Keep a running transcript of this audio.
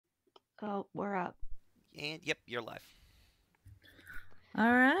Oh, we're up. And yep, you're live.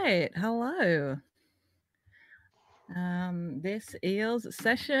 All right. Hello. This is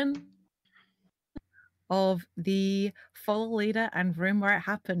session of the Follow Leader and Room Where It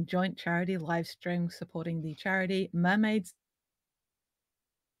Happened joint charity live stream supporting the charity Mermaids.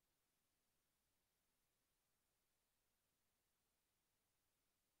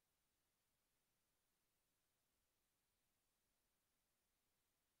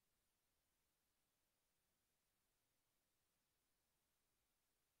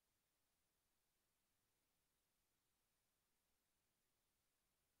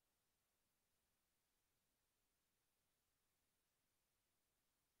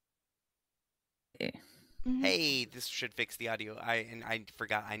 Mhm. Hey, this should fix the audio. I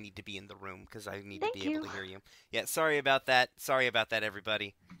forgot I need to be in the room because I need to Thank be able you. to hear you. Yeah, sorry about that. Sorry about that,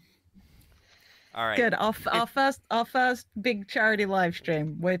 everybody. All right. Good. Our first big charity live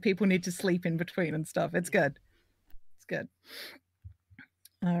stream where people need to sleep in between and stuff. It's good. It's good.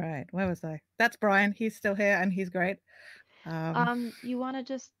 All right. Where was I? That's Brian. He's still here and he's great. You want to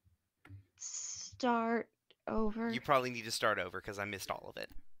just start over? You probably need to start over because I missed all of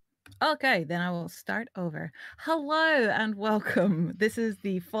it. Okay, then I will start over. Hello and welcome. This is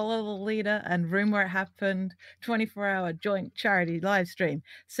the Follow the Leader and Room Where It Happened 24-hour joint charity live stream,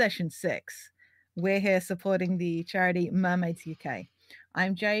 session 6. We're here supporting the charity Mermaids UK.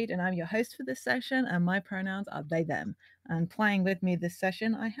 I'm Jade and I'm your host for this session, and my pronouns are they, them. And playing with me this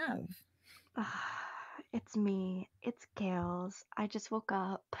session, I have... It's me. It's Gales. I just woke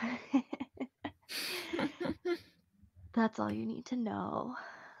up. That's all you need to know.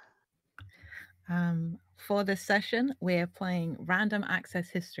 For this session, we're playing Random Access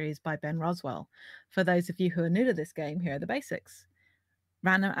Histories by Ben Roswell. For those of you who are new to this game, here are the basics.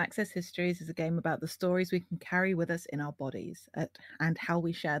 Random Access Histories is a game about the stories we can carry with us in our bodies and how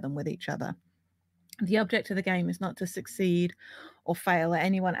we share them with each other. The object of the game is not to succeed or fail at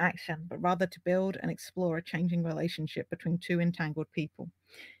any one action, but rather to build and explore a changing relationship between two entangled people.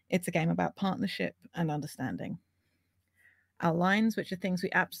 It's a game about partnership and understanding. Our lines, which are things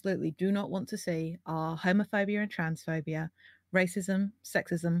we absolutely do not want to see, are homophobia and transphobia, racism,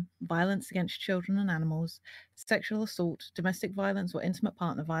 sexism, violence against children and animals, sexual assault, domestic violence or intimate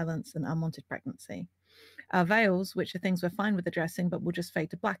partner violence, and unwanted pregnancy. Our veils, which are things we're fine with addressing but will just fade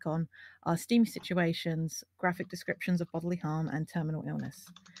to black on, are steamy situations, graphic descriptions of bodily harm, and terminal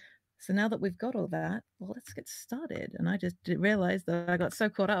illness. So now that we've got all that, well, let's get started. And I just realized that I got so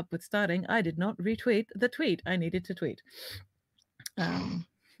caught up with starting, I did not retweet the tweet I needed to tweet. I'm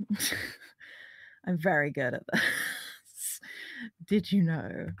very good at this. Did you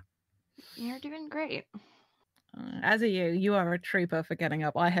know? You're doing great. As are you. You are a trooper for getting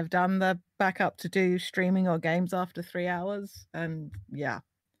up. I have done the backup to do streaming or games after 3 hours, and yeah,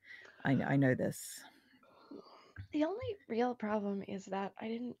 I know this. The only real problem is that I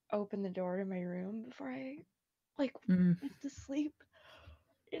didn't open the door to my room before I went to sleep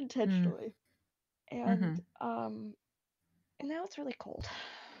intentionally. And and now it's really cold.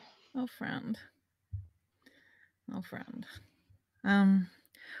 Oh friend.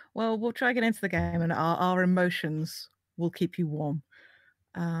 Well, we'll try to get into the game, and our emotions will keep you warm.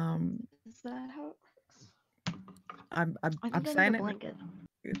 Is that how it works? I'm I saying need a blanket.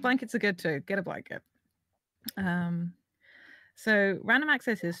 Blankets are good too. Get a blanket. So Random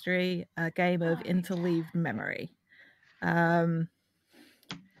Access History, a game of interleaved memory. I'm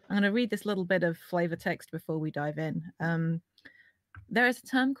going to read this little bit of flavor text before we dive in. There is a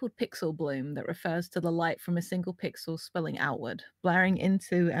term called pixel bloom that refers to the light from a single pixel spilling outward, blaring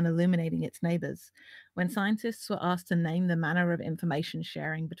into and illuminating its neighbors. When scientists were asked to name the manner of information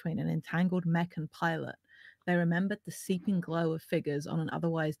sharing between an entangled mech and pilot, they remembered the seeping glow of figures on an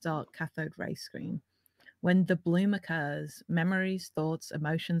otherwise dark cathode-ray screen. When the bloom occurs, memories, thoughts,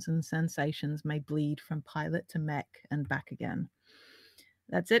 emotions, and sensations may bleed from pilot to mech and back again.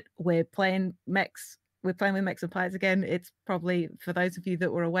 That's it. We're playing mechs. We're playing with mechs and pilots again. It's probably, for those of you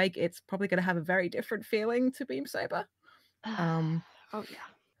that were awake, it's probably going to have a very different feeling to Beam Saber. Oh yeah.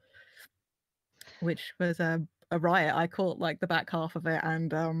 Which was a riot. I caught like the back half of it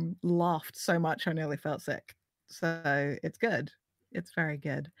and laughed so much I nearly felt sick. So it's good. It's very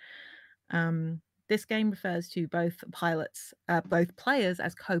good. This game refers to both players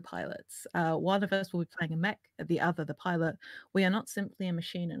as co-pilots. One of us will be playing a mech, the other the pilot. We are not simply a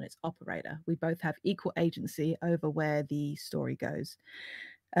machine and its operator. We both have equal agency over where the story goes.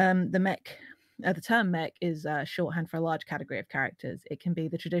 The term mech is shorthand for a large category of characters. It can be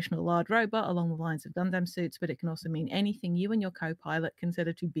the traditional large robot along the lines of Gundam suits, but it can also mean anything you and your co-pilot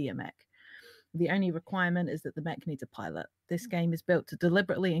consider to be a mech. The only requirement is that the mech needs a pilot. This game is built to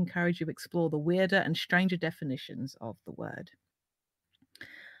deliberately encourage you to explore the weirder and stranger definitions of the word.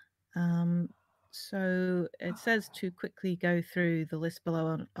 So it says to quickly go through the list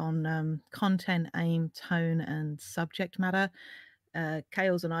below on content, aim, tone, and subject matter.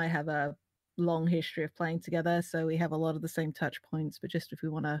 Kales and I have a long history of playing together, so we have a lot of the same touch points, but just if we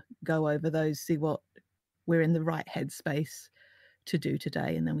want to go over those, see what we're in the right headspace to do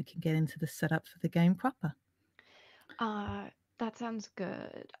today, and then we can get into the setup for the game proper. That sounds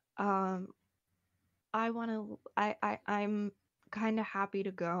good. I'm kind of happy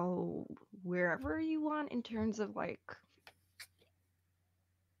to go wherever you want in terms of like,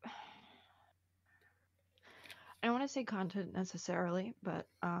 I don't want to say content necessarily, but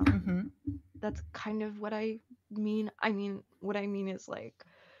that's kind of what I mean. What I mean is like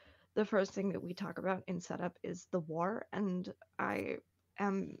the first thing that we talk about in setup is the war, and I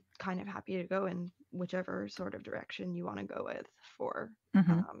am kind of happy to go in whichever sort of direction you want to go with for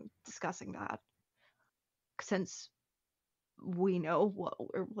discussing that, since we know what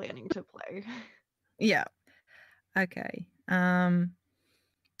we're planning to play. Yeah. Okay. Well,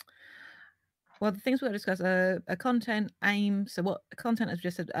 the things we're going to discuss are a content, aim. So what content is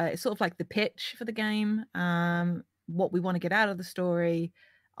just it's sort of like the pitch for the game, what we want to get out of the story,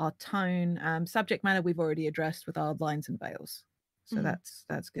 our tone, subject matter we've already addressed with our lines and veils. So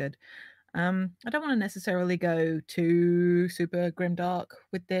that's good. I don't want to necessarily go too super grimdark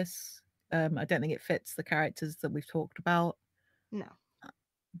with this. I don't think it fits the characters that we've talked about. No.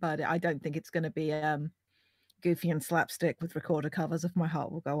 But I don't think it's going to be goofy and slapstick with recorder covers of My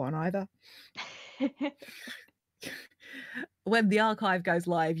Heart Will Go On either. When the archive goes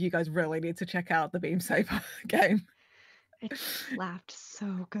live, you guys really need to check out the Beam Saber game. It slapped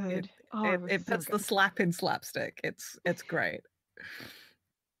so good. It puts the slap in slapstick. It's great.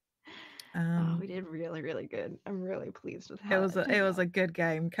 We did really, really good. I'm really pleased with how it was a good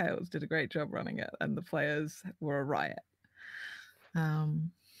game. Chaos did a great job running it, and the players were a riot.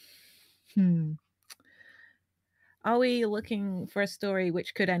 Are we looking for a story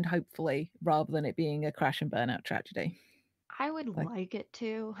which could end hopefully, rather than it being a crash and burnout tragedy? I would like it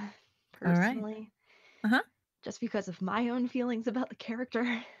to, personally. All right. Just because of my own feelings about the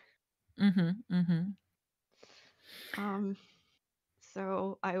character.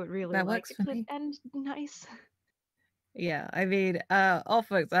 So I would really that like works it for to me. end nice. Yeah, I mean,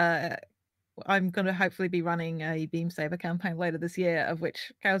 folks, I'm going to hopefully be running a Beam Saber campaign later this year, of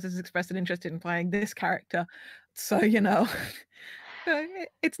which Chaos has expressed an interest in playing this character. So,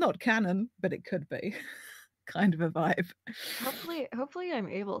 it's not canon, but it could be kind of a vibe. Hopefully I'm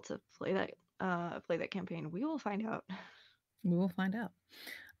able to play that campaign. We will find out. We will find out.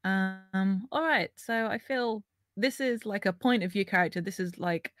 All right. So I feel this is like a point of view character. This is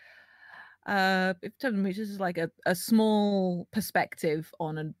like this is like a small perspective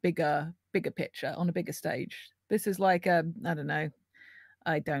on a bigger picture, on a bigger stage. This is like I don't know,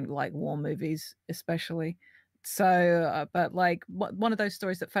 I don't like war movies especially, so but like one of those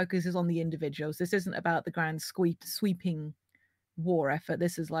stories that focuses on the individuals. This isn't about the grand sweeping war effort.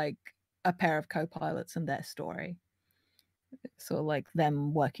 This is like a pair of co-pilots and their story, sort of like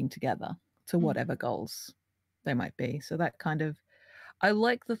them working together to whatever goals they might be. So that kind of, I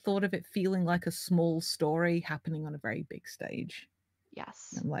like the thought of it feeling like a small story happening on a very big stage.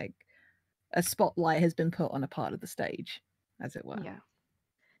 Yes. And like a spotlight has been put on a part of the stage, as it were. Yeah.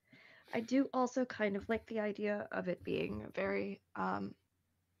 I do also kind of like the idea of it being very,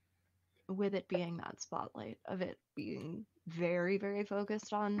 with it being that spotlight, of it being very, very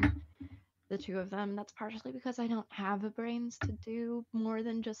focused on the two of them. That's partially because I don't have the brains to do more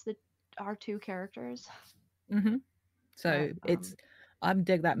than just our two characters. So it's, I'm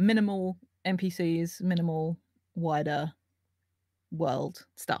dig that minimal NPCs, minimal wider world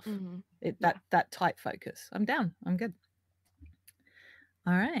stuff. That tight focus. I'm down. I'm good.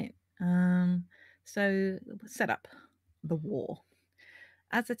 All right. So set up the war.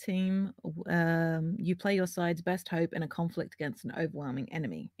 As a team, you play your side's best hope in a conflict against an overwhelming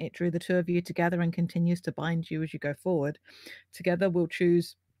enemy. It drew the two of you together and continues to bind you as you go forward. Together, we'll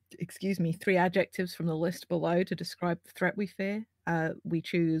choose, 3 adjectives from the list below to describe the threat we fear. We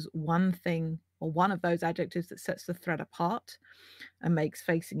choose one thing or one of those adjectives that sets the threat apart and makes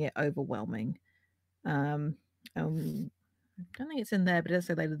facing it overwhelming. I don't think it's in there, but it does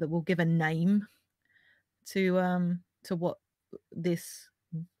say later that we'll give a name to what this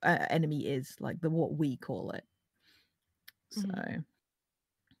enemy is, like what we call it. So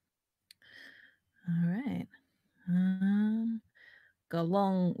all right, got a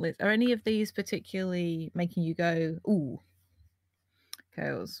long list. Are any of these particularly making you go ooh,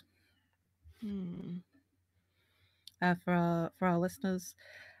 Chaos? For our listeners,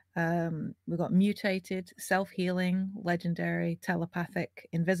 we've got mutated, self-healing, legendary, telepathic,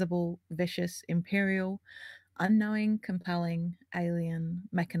 invisible, vicious, imperial, unknowing, compelling, alien,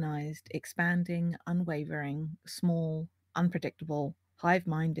 mechanized, expanding, unwavering, small, unpredictable,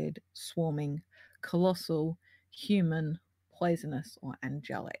 hive-minded, swarming, colossal, human, poisonous, or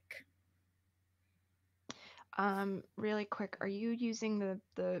angelic. Really quick, are you using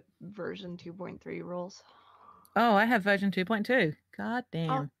the version 2.3 rules? Oh, I have version 2.2. God damn.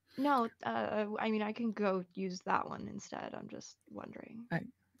 Oh, no, I mean, I can go use that one instead. I'm just wondering.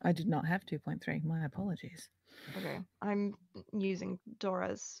 I did not have 2.3. My apologies. Okay, I'm using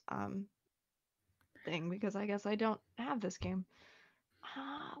Dora's thing because I guess I don't have this game.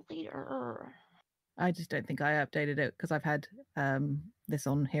 Later. I just don't think I updated it because I've had this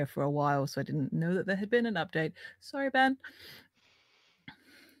on here for a while, so I didn't know that there had been an update. Sorry, Ben.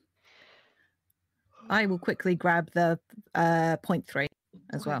 I will quickly grab the 0.3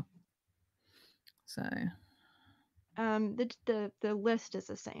 as well. So the list is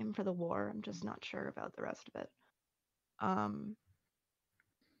the same for the war. I'm just not sure about the rest of it.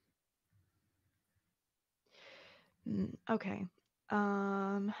 Okay.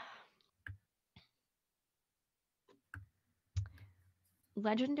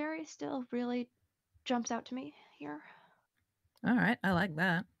 Legendary still really jumps out to me here. All right, I like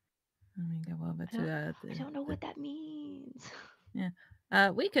that. Let me go over to. I don't know what that means. Yeah,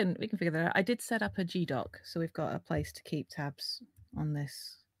 we can figure that out. I did set up a G-doc, so we've got a place to keep tabs on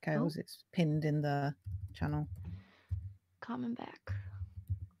this chaos. Oh. It's pinned in the channel. Coming back.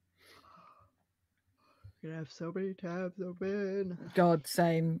 You're gonna have so many tabs open. God,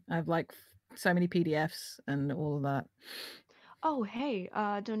 same. I have like so many PDFs and all of that. Oh, hey,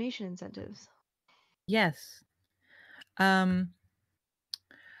 donation incentives. Yes. At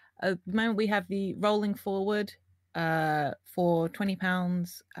the moment we have the rolling forward for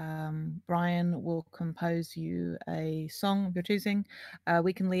 £20. Brian will compose you a song of your choosing.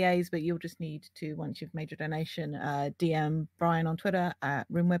 We can liaise, but you'll just need to, once you've made your donation, DM Brian on Twitter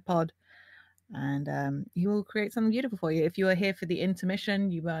at RoomWebPod, and he will create something beautiful for you. If you are here for the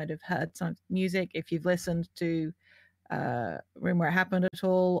intermission, you might have heard some music. If you've listened to Room Where It Happened at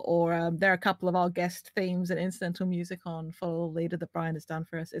all, or there are a couple of our guest themes and incidental music on Follow the Leader that Brian has done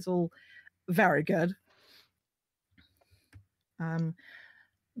for us. It's all very good.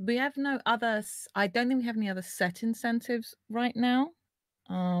 We have no other, I don't think we have any other set incentives right now,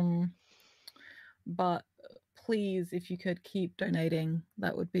 but please, if you could keep donating,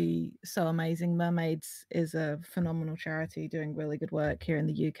 that would be so amazing. Mermaids is a phenomenal charity doing really good work here in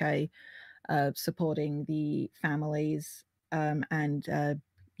the UK, supporting the families and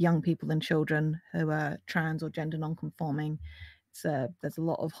young people and children who are trans or gender non-conforming. There's a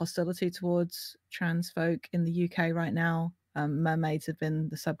lot of hostility towards trans folk in the UK right now. Mermaids have been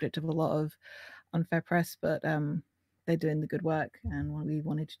the subject of a lot of unfair press, but they're doing the good work, and we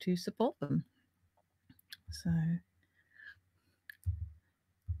wanted to support them. So,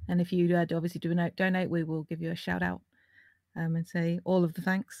 and if you obviously do donate, we will give you a shout out and say all of the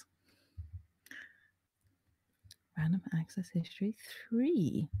thanks. Random Access History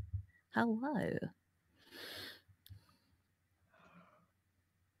 3. Hello.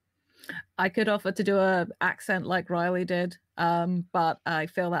 I could offer to do an accent like Riley did, but I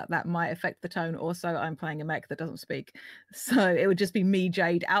feel that might affect the tone. Also, I'm playing a mech that doesn't speak, so it would just be me,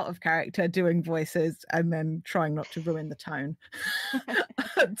 Jade, out of character, doing voices, and then trying not to ruin the tone.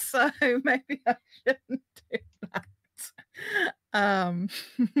 So maybe I shouldn't do that.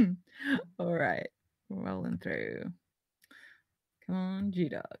 All right, rolling through. Come on,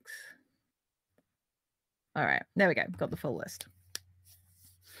 G-Dogs. All right, there we go. Got the full list.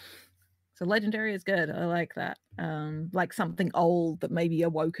 So legendary is good. I like that. Like something old that may be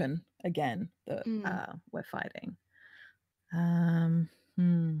awoken again that we're fighting. I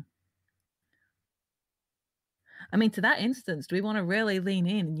mean, to that instance, do we want to really lean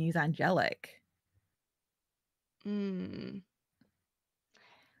in and use angelic? That's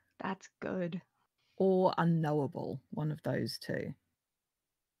good. Or unknowable, one of those two.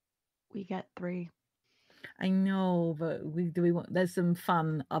 We get 3. I know, but there's some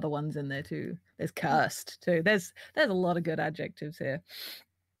fun other ones in there too. There's cursed too. There's a lot of good adjectives here.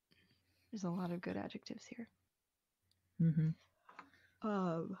 There's a lot of good adjectives here.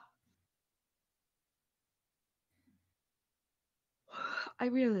 I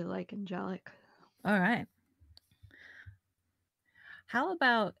really like angelic. All right. How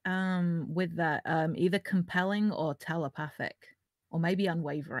about with that either compelling or telepathic, or maybe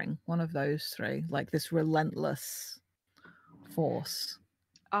unwavering, one of those three, like this relentless force?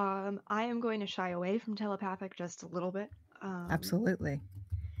 I am going to shy away from telepathic just a little bit. Absolutely.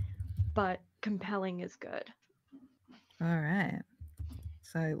 But compelling is good. All right.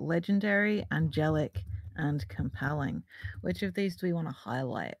 So legendary, angelic, and compelling. Which of these do we want to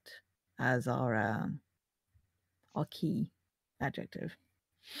highlight as our key adjective?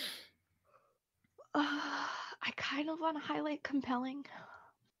 I kind of want to highlight compelling.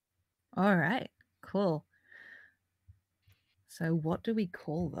 All right, cool. So what do we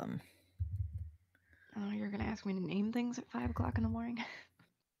call them? Oh, you're going to ask me to name things at 5 o'clock in the morning?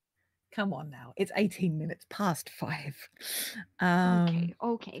 Come on now. It's 18 minutes past 5.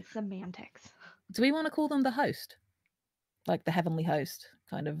 Okay, semantics. Do we want to call them the host? Like the heavenly host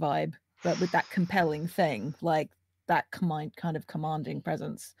kind of vibe, but with that compelling thing, like that kind of commanding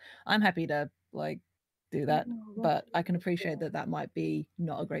presence. I'm happy to like do that, but I can appreciate that might be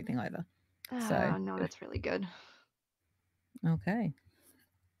not a great thing either. So no, that's really good. Okay.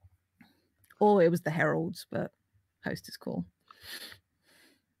 Or it was the heralds, but host is cool.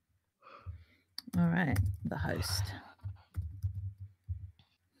 All right, the host.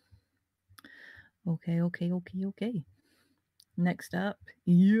 Okay. Next up,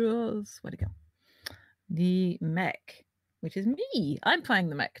 yes, where'd it go? The mech, which is me. I'm playing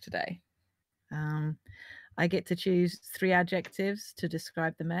the mech today. I get to choose 3 adjectives to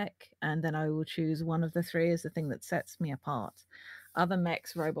describe the mech, and then I will choose one of the 3 as the thing that sets me apart. Other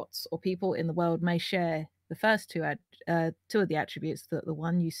mechs, robots, or people in the world may share the first 2 of the attributes, that the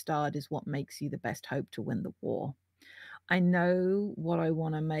one you starred is what makes you the best hope to win the war. I know what I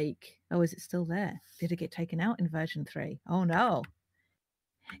want to make. Oh, is it still there? Did it get taken out in version 3? Oh no.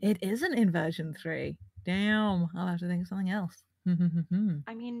 It isn't in version 3. Damn, I'll have to think of something else.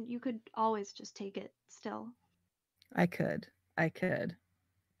 I mean, you could always just take it still. I could.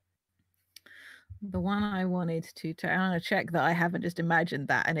 The one I wanted to I want to check that I haven't just imagined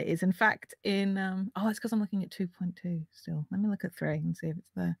that, and it is in fact in oh, it's because I'm looking at 2.2 still. Let me look at 3 and see if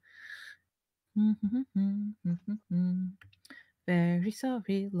it's there. Very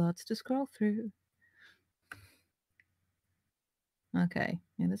sorry, lots to scroll through. Okay,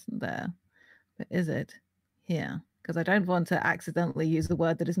 it isn't there, but is it here? Because I don't want to accidentally use the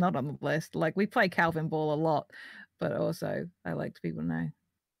word that is not on the list. Like, we play Calvin Ball a lot, but also I like to people know.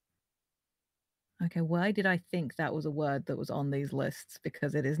 Okay, why did I think that was a word that was on these lists?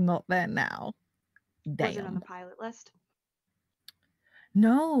 Because it is not there now. Damn. Was it on the pilot list?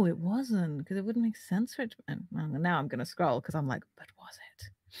 No, it wasn't, because it wouldn't make sense for it to. Now I'm going to scroll because I'm like, but was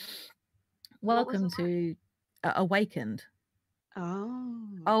it? Welcome to Awakened. Oh,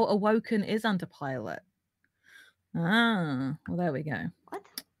 Awoken is under pilot. Ah, well, there we go. What?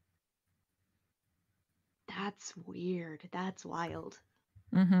 That's weird. That's wild.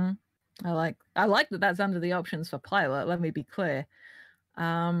 Mm-hmm. I like that that's under the options for pilot. Let me be clear.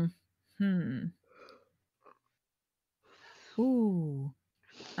 Ooh.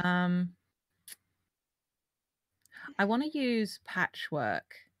 I want to use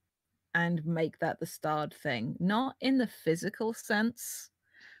patchwork and make that the starred thing, not in the physical sense,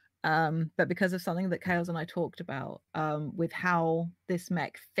 but because of something that Chaos and I talked about, with how this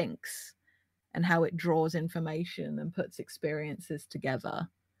mech thinks and how it draws information and puts experiences together.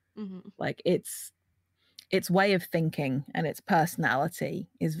 Mm-hmm. Like its way of thinking and its personality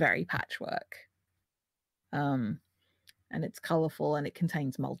is very patchwork. And it's colorful and it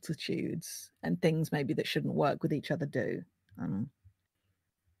contains multitudes and things maybe that shouldn't work with each other do.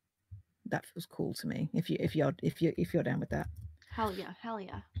 That feels cool to me. If you're down with that. Hell yeah.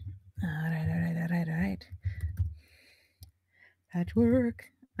 All right. Patchwork.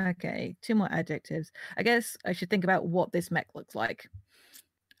 Okay, 2 more adjectives. I guess I should think about what this mech looks like.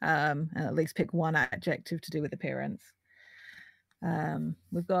 And at least pick 1 adjective to do with appearance.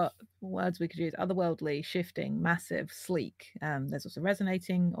 We've got words we could use: otherworldly, shifting, massive, sleek. There's also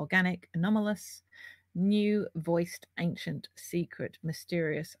resonating, organic, anomalous, new, voiced, ancient, secret,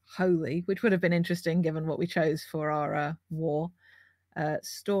 mysterious, holy, which would have been interesting given what we chose for our war.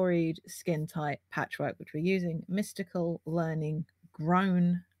 Storied, skin tight, patchwork, which we're using, mystical, learning,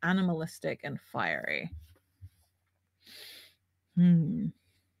 grown, animalistic, and fiery.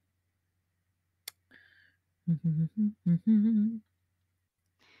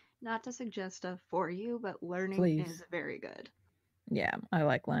 Not to suggest stuff for you, but learning Please. is very good. Yeah, I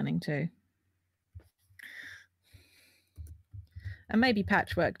like learning too. And maybe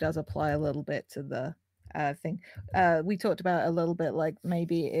patchwork does apply a little bit to the thing. We talked about a little bit, like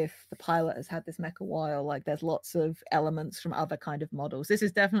maybe if the pilot has had this mech a while, like there's lots of elements from other kind of models. This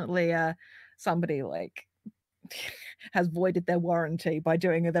is definitely somebody like has voided their warranty by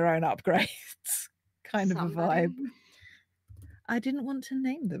doing their own upgrades kind of a vibe. I didn't want to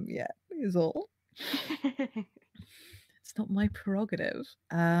name them yet, is all. It's not my prerogative.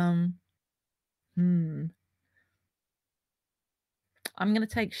 I'm going to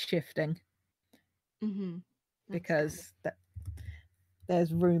take shifting. Because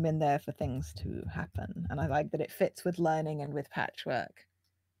there's room in there for things to happen. And I like that it fits with learning and with patchwork.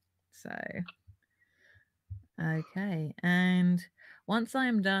 So, okay. And once I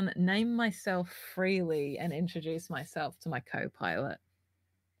am done, name myself freely and introduce myself to my co-pilot.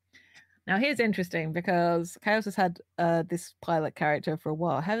 Now, here's interesting because Chaos has had this pilot character for a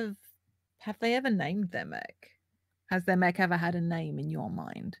while. Have they ever named their mech? Has their mech ever had a name in your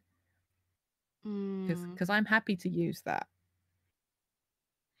mind? Because I'm happy to use that.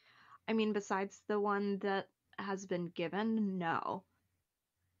 I mean, besides the one that has been given, no.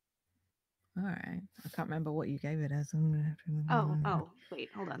 All right. I can't remember what you gave it as. Oh, wait,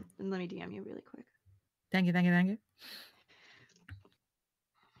 hold on. Let me DM you really quick. Thank you.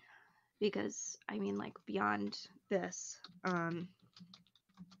 Because, I mean, like, beyond this, right.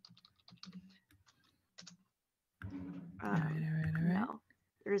 no.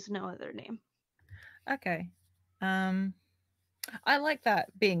 There's no other name. Okay. I like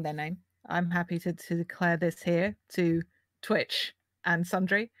that being their name. I'm happy to declare this here to Twitch and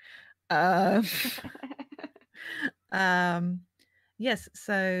sundry. Yes,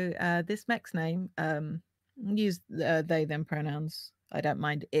 so this mech's name, use they, them pronouns. I don't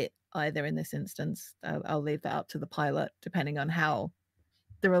mind it either in this instance. I'll leave that up to the pilot, depending on how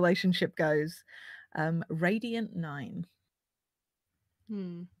the relationship goes. Radiant 9.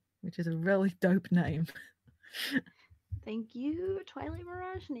 Which is a really dope name. Thank you, Twilight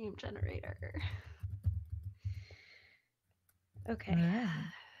Mirage name generator. Okay. All right.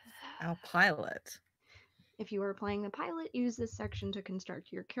 Our pilot. If you are playing the pilot, use this section to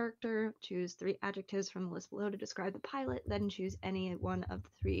construct your character. Choose 3 adjectives from the list below to describe the pilot, then choose any one of the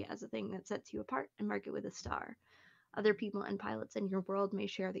 3 as a thing that sets you apart and mark it with a star. Other people and pilots in your world may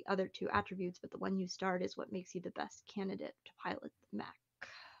share the other 2 attributes, but the one you starred is what makes you the best candidate to pilot the mech.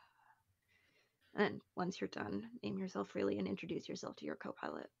 And once you're done, name yourself freely and introduce yourself to your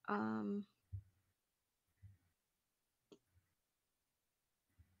co-pilot.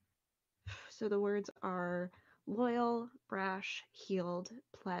 So the words are loyal, brash, healed,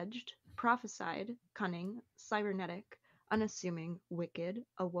 pledged, prophesied, cunning, cybernetic, unassuming, wicked,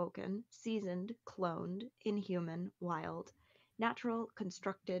 awoken, seasoned, cloned, inhuman, wild, natural,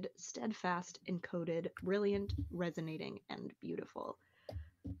 constructed, steadfast, encoded, brilliant, resonating, and beautiful.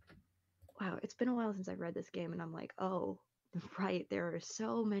 Wow, it's been a while since I've read this game, and I'm like, oh, right, there are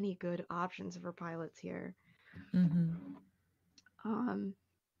so many good options for pilots here. Very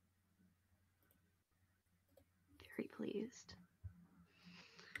pleased.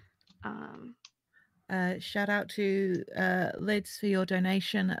 Shout out to Lids for your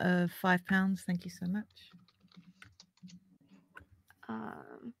donation of £5. Thank you so much.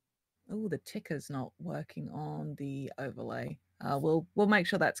 Oh, the ticker's not working on the overlay. We'll make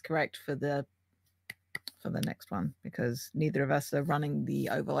sure that's correct for the next one because neither of us are running the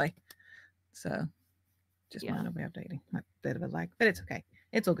overlay. So just might not be updating. Might be a bit of a lag, but it's okay.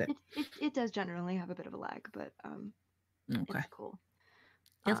 It's all good. It does generally have a bit of a lag, but okay. It's cool.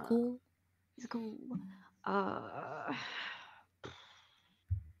 It's cool. It's cool. I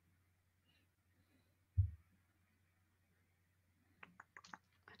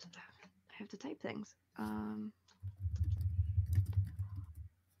have to type things.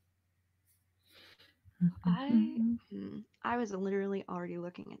 I was literally already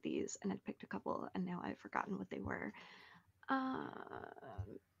looking at these and had picked a couple, and now I've forgotten what they were.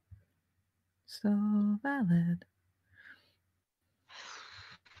 So valid.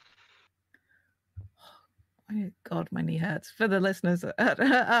 God, my knee hurts. For the listeners at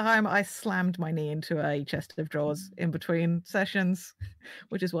home, I slammed my knee into a chest of drawers in between sessions,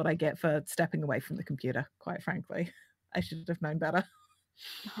 which is what I get for stepping away from the computer, quite frankly. I should have known better.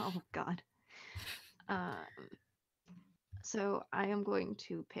 Oh, God. So I am going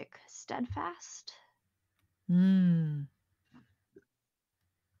to pick Steadfast. I'm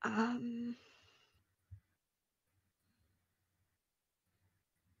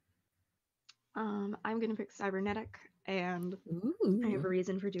going to pick Cybernetic, and I have a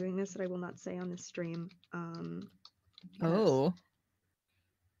reason for doing this that I will not say on this stream. Hold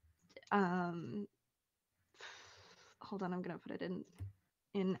on, I'm going to put it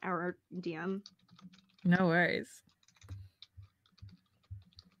in our DM. No worries.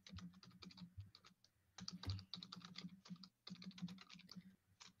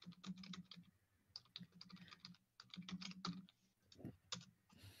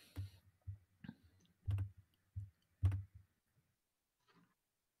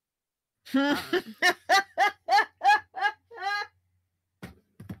 I'm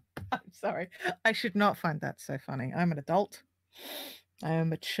sorry. I should not find that so funny. I'm an adult. I am a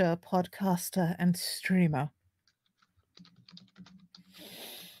mature podcaster and streamer.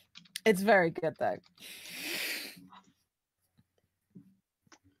 It's very good, though.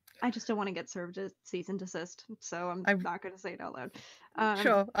 I just don't want to get served a cease and desist, so I'm not going to say it out loud.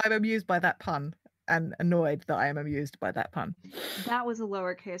 Sure, I'm amused by that pun and annoyed that I am amused by that pun. That was a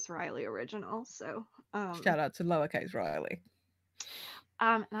lowercase Riley original, so... Shout out to lowercase Riley.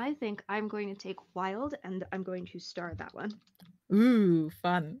 And I think I'm going to take Wild, and I'm going to star that one. Ooh,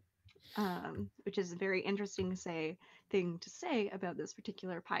 fun. Which is a very interesting thing to say about this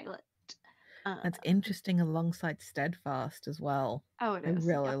particular pilot. That's interesting alongside Steadfast as well. Oh, it is. I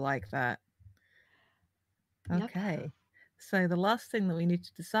really like that. Okay. Yep. So the last thing that we need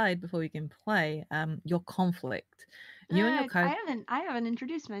to decide before we can play, your conflict. You and your I haven't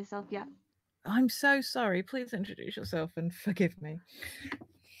introduced myself yet. I'm so sorry. Please introduce yourself and forgive me.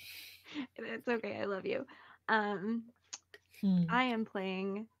 It's okay. I love you. I am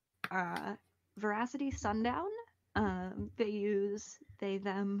playing Veracity Sundown. They use they,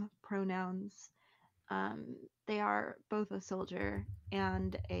 them pronouns. They are both a soldier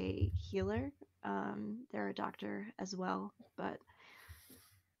and a healer. They're a doctor as well, but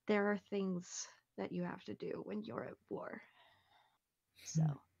there are things that you have to do when you're at war. So.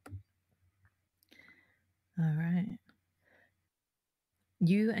 All right.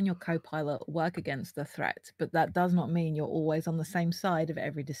 You and your co-pilot work against the threat, but that does not mean you're always on the same side of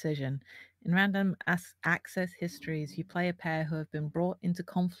every decision. In Random Access Histories, you play a pair who have been brought into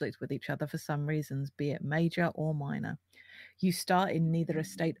conflict with each other for some reasons, be it major or minor. You start in neither a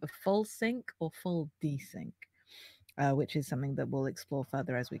state of full sync or full desync, which is something that we'll explore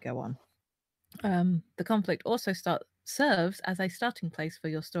further as we go on. The conflict also serves as a starting place for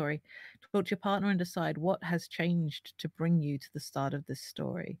your story. Talk to your partner and decide what has changed to bring you to the start of this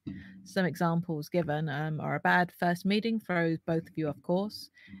story. Some examples given are a bad first meeting throws both of you off course.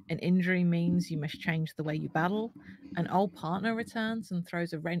 An injury means you must change the way you battle. An old partner returns and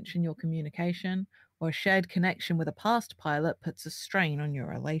throws a wrench in your communication, or a shared connection with a past pilot puts a strain on your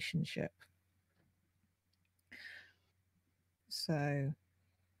relationship. So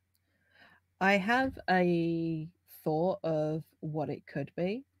I have a thought of what it could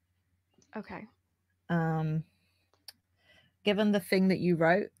be. Okay. Given the thing that you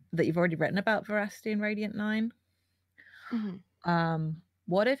wrote, that you've already written about Veracity and Radiant 9,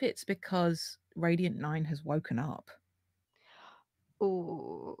 what if it's because Radiant 9 has woken up?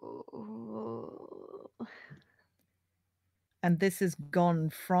 Ooh. And this has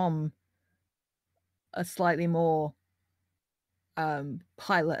gone from a slightly more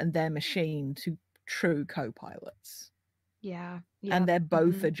pilot and their machine to true co-pilots. Yeah. And they're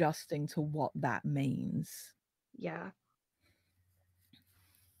both adjusting to what that means. Yeah.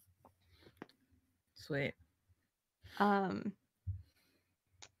 Sweet.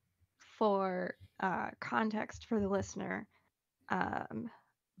 For context for the listener,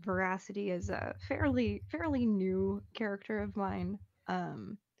 Veracity is a fairly new character of mine.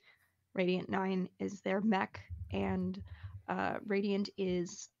 Radiant 9 is their mech, and Radiant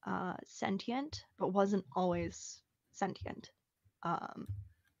is sentient, but wasn't always sentient.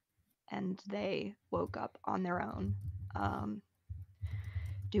 And they woke up on their own,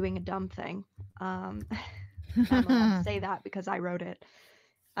 doing a dumb thing. I'm allowed to say that because I wrote it.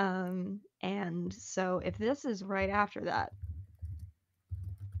 And so if this is right after that,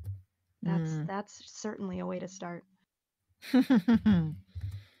 that's certainly a way to start. Because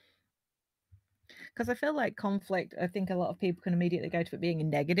I feel like conflict, I think a lot of people can immediately go to it being a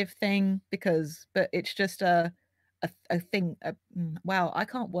negative thing, but it's just a thing. Wow, I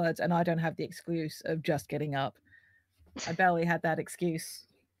can't words, and I don't have the excuse of just getting up. I barely had that excuse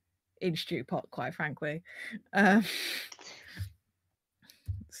in Stew Pot, quite frankly.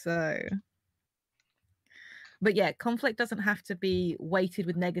 But yeah, conflict doesn't have to be weighted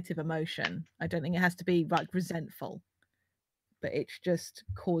with negative emotion. I don't think it has to be like resentful, but it just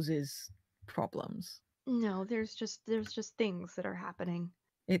causes problems. No, there's just things that are happening.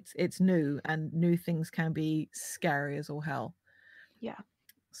 It's new, and new things can be scary as all hell. Yeah.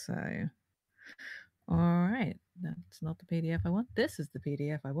 So, all right, that's not the PDF I want. This is the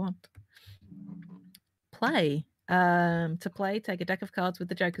PDF I want. Play. To play, take a deck of cards with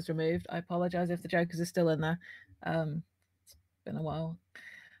the jokers removed. I apologize if the jokers are still in there. It's been a while.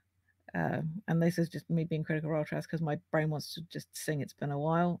 And this is just me being critical role trash because my brain wants to just sing it's been a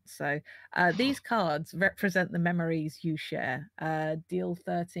while. So these cards represent the memories you share. Deal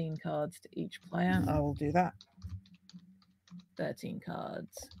 13 cards to each player. I will do that. 13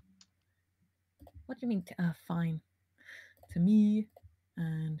 cards. What do you mean? Fine. To me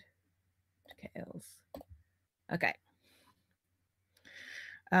and to Kales. Okay.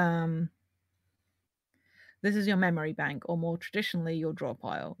 This is your memory bank, or more traditionally, your draw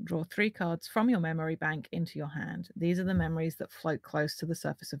pile. Draw 3 cards from your memory bank into your hand. These are the memories that float close to the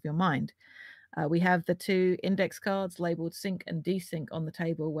surface of your mind. We have the 2 index cards labeled sync and desync on the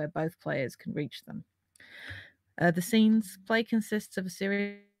table where both players can reach them. The scenes play consists of a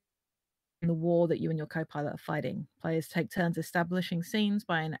series in the war that you and your co-pilot are fighting. Players take turns establishing scenes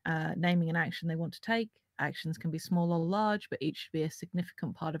by naming an action they want to take. Actions can be small or large, but each should be a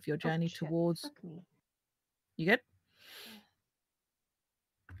significant part of your journey towards. Fuck me. You good?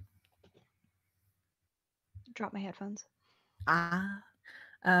 Yeah. Drop my headphones.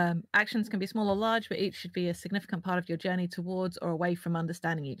 Actions can be small or large, but each should be a significant part of your journey towards or away from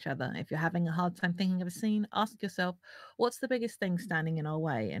understanding each other. If you're having a hard time thinking of a scene, ask yourself, what's the biggest thing standing in our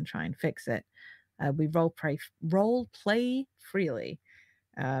way, and try and fix it. We role play freely.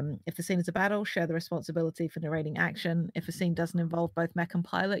 If the scene is a battle, share the responsibility for narrating action. If a scene doesn't involve both mech and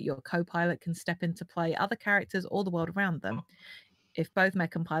pilot, your co-pilot can step in to play other characters or the world around them. If both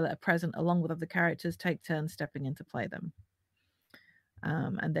mech and pilot are present along with other characters, take turns stepping in to play them.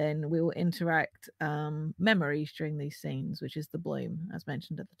 And then we will interact memories during these scenes, which is the bloom, as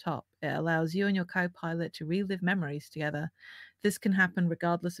mentioned at the top. It allows you and your co-pilot to relive memories together. This can happen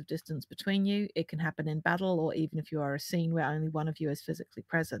regardless of distance between you. It can happen in battle, or even if you are a scene where only one of you is physically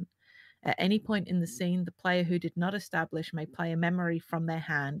present. At any point in the scene, the player who did not establish may play a memory from their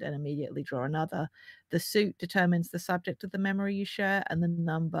hand and immediately draw another. The suit determines the subject of the memory you share, and the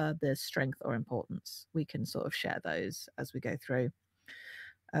number, the strength or importance. We can sort of share those as we go through.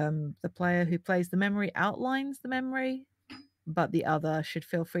 The player who plays the memory outlines the memory, but the other should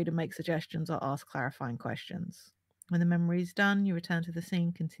feel free to make suggestions or ask clarifying questions. When the memory is done, you return to the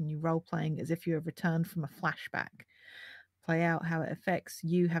scene, continue role-playing as if you have returned from a flashback. Play out how it affects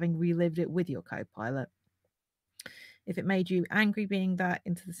you having relived it with your co-pilot. If it made you angry being that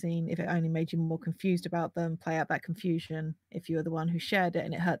into the scene, if it only made you more confused about them, play out that confusion. If you were the one who shared it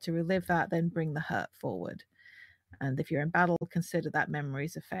and it hurt to relive that, then bring the hurt forward. And if you're in battle, consider that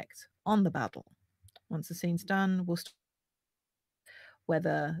memory's effect on the battle. Once the scene's done, we'll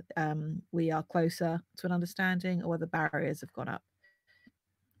whether we are closer to an understanding or whether barriers have gone up.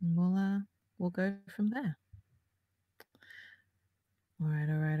 And we'll go from there. All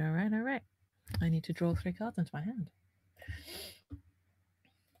right. I need to draw 3 cards into my hand.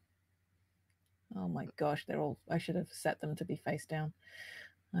 Oh my gosh, they're all. I should have set them to be face down.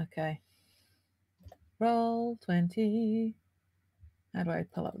 Okay. Roll 20. How do I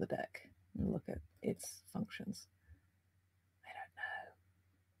pull up the deck and look at its functions?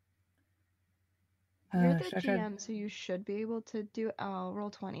 I don't know. You're the GM, so you should be able to do. Oh, roll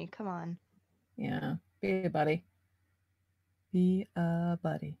 20. Come on. Yeah, be a buddy. Be a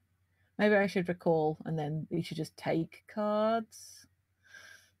buddy. Maybe I should recall, and then we should just take cards.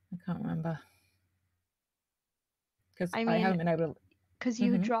 I can't remember because I haven't been able to. Because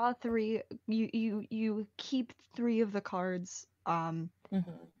you draw 3, you keep 3 of the cards from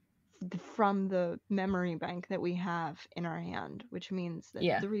the memory bank that we have in our hand, which means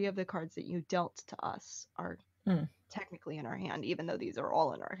that 3 of the cards that you dealt to us are technically in our hand, even though these are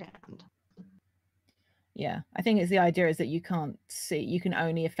all in our hand. Yeah, I think the idea is that you can't see, you can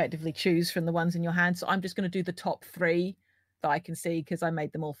only effectively choose from the ones in your hand. So I'm just going to do the top 3 that I can see because I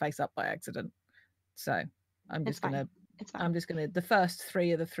made them all face up by accident. So I'm just going to, the first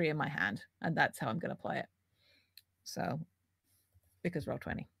 3 are the 3 in my hand, and that's how I'm going to play it. So, because roll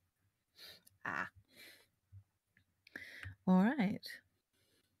 20. All right.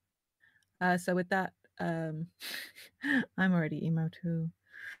 So with that, I'm already emo too.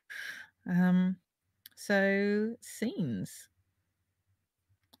 So scenes.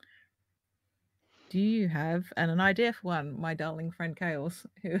 Do you have an idea for one, my darling friend Chaos,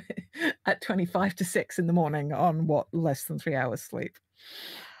 who at 25 to 6 in the morning on what, less than 3 hours sleep?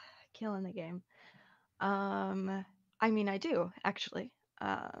 Killing the game. I mean, I do actually.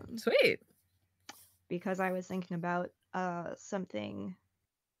 Sweet. Because I was thinking about something.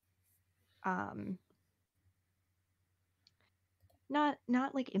 Not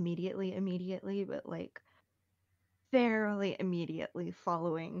like immediately, but like fairly immediately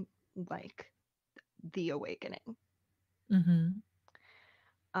following like the awakening.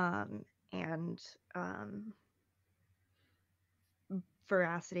 And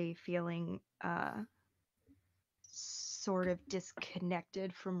Veracity feeling sort of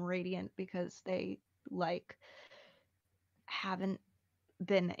disconnected from Radiant because they like haven't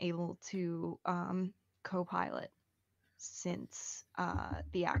been able to co-pilot since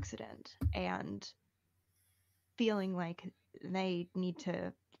the accident, and feeling like they need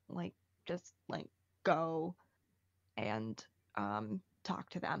to like just like go and talk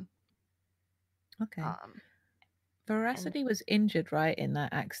to them. Okay. Veracity was injured, right, in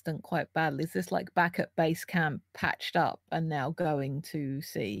that accident quite badly. Is this like back at base camp, patched up, and now going to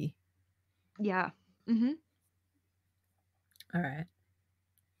see? Yeah. All right.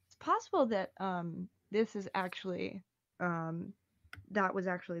 It's possible that this is actually that was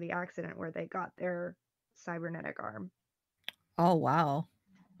actually the accident where they got their cybernetic arm. Oh wow,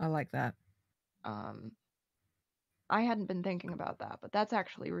 I like that. I hadn't been thinking about that, but that's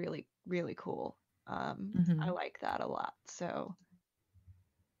actually really, really cool. I like that a lot. So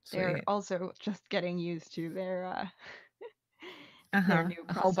they're Sweet. also just getting used to their new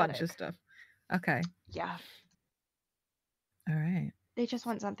A whole bunch of prosthetic. stuff. Okay. Yeah. All right. They just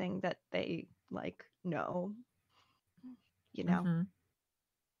want something that they like know, you know.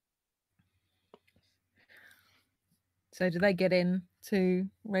 So do they get in to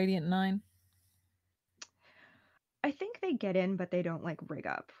Radiant 9? I think they get in, but they don't like rig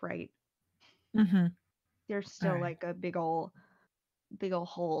up, right? There's still like a big ol'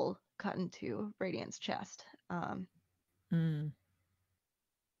 hole cut into Radiant's chest.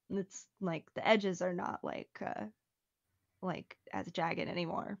 It's like the edges are not like as jagged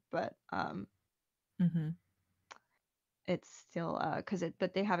anymore, but it's still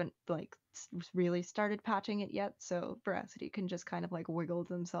but they haven't like really started patching it yet, so Veracity can just kind of like wiggle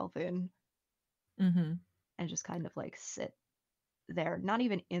himself in and just kind of like sit there, not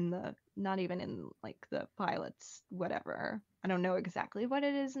even in like the pilot's whatever. I don't know exactly what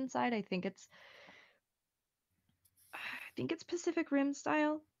it is inside. I think it's Pacific Rim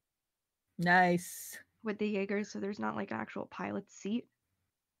style. Nice. With the Jaegers, so there's not like an actual pilot seat.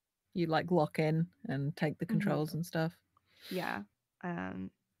 You like lock in and take the controls and stuff. Yeah.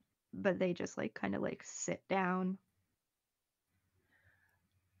 But they just like kind of like sit down.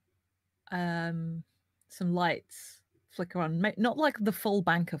 Some lights flicker on, not like the full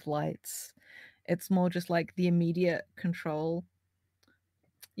bank of lights. It's more just like the immediate control.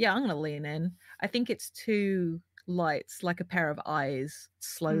 Yeah, I'm gonna lean in. I think it's two lights, like a pair of eyes,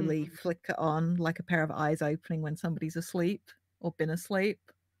 slowly flicker on, like a pair of eyes opening when somebody's asleep or been asleep.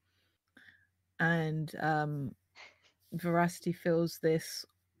 And Veracity feels this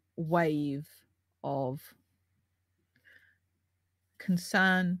wave of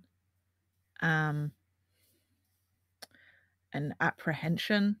concern and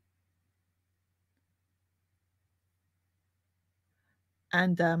apprehension.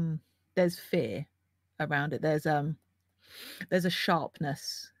 And there's fear around it. There's a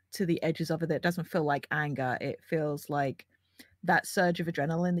sharpness to the edges of it that doesn't feel like anger. It feels like that surge of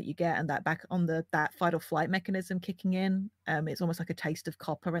adrenaline that you get, and that back on that fight or flight mechanism kicking in. It's almost like a taste of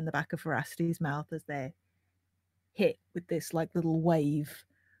copper in the back of Veracity's mouth as they're hit with this like little wave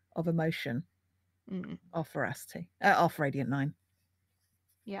of emotion off Veracity, off Radiant 9.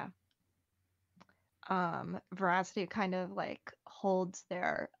 Yeah. Veracity kind of like holds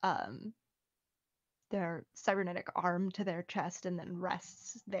their cybernetic arm to their chest and then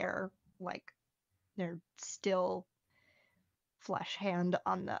rests their still flesh hand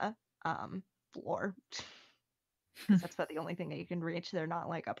on the floor. Because that's about the only thing that you can reach. They're not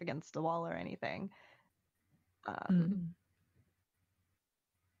like up against the wall or anything. All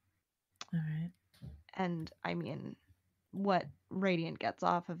right. And I mean, what Radiant gets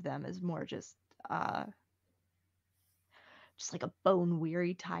off of them is more just like a bone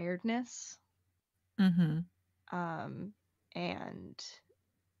weary tiredness. And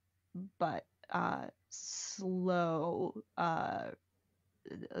but slow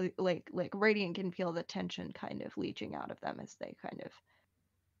like Radiant can feel the tension kind of leaching out of them as they kind of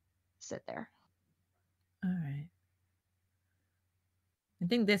sit there. All right. I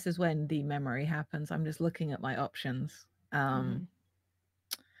think this is when the memory happens. I'm just looking at my options.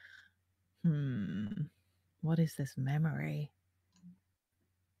 What is this memory?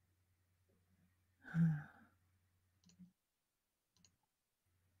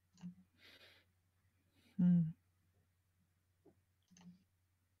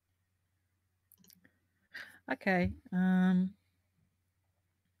 Okay. I'll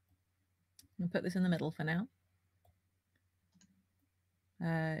put this in the middle for now.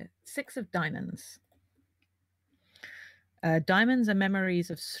 6 of diamonds. Diamonds are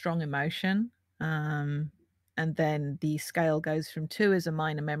memories of strong emotion. And then the scale goes from 2 as a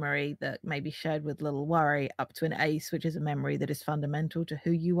minor memory that may be shared with little worry up to an ace, which is a memory that is fundamental to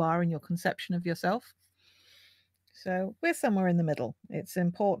who you are and your conception of yourself. So we're somewhere in the middle. It's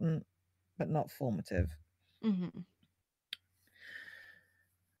important, but not formative.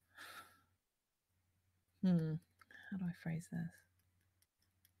 how do I phrase this?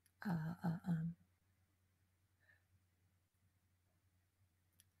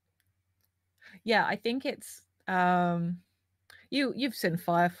 Yeah, I think it's you've seen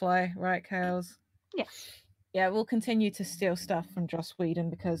Firefly, right, Chaos? Yes. Yeah, we'll continue to steal stuff from Joss Whedon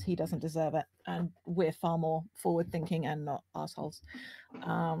because he doesn't deserve it, and we're far more forward-thinking and not assholes.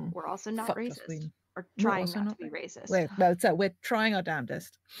 We're also not racist, or trying not to be racist. We're trying our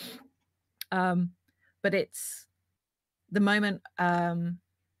damnedest. But it's the moment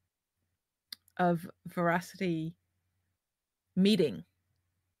of Veracity meeting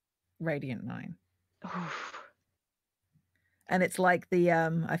Radiant 9. And it's like the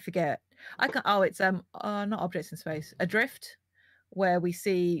I forget. It's not Objects in Space, Adrift, where we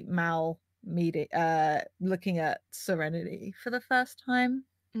see Mal meeting looking at Serenity for the first time.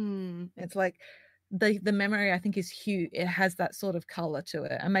 It's like the memory, I think, is huge. It has that sort of color to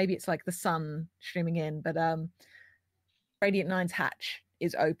it, and maybe it's like the sun streaming in, but Radiant 9's hatch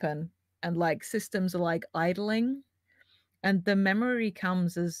is open and like systems are like idling, and the memory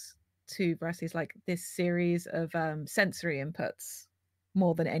comes as to Brassie's like this series of sensory inputs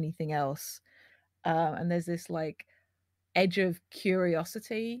more than anything else, and there's this like edge of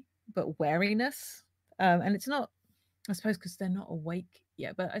curiosity but wariness, and it's not, I suppose, because they're not awake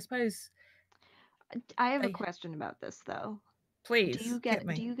yet, but I suppose I have a question about this though. Please, do you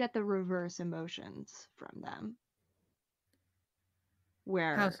get the reverse emotions from them,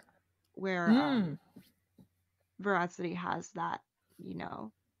 where Veracity has that,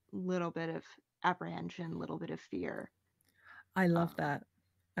 little bit of apprehension, little bit of fear? I love that.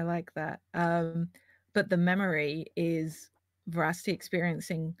 I like that. But the memory is Veracity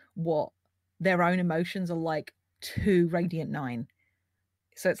experiencing what their own emotions are like to Radiant 9.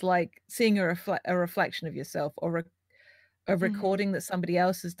 So it's like seeing a reflection of yourself, or a recording that somebody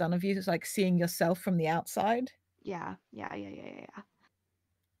else has done of you. It's like seeing yourself from the outside. Yeah.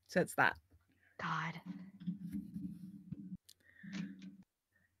 So it's that. God.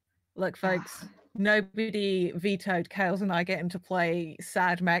 Look, folks, nobody vetoed Kales and I getting to play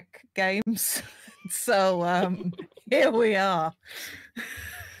sad mech games. So here we are.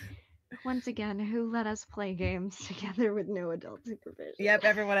 Once again, who let us play games together with no adult supervision? Yep,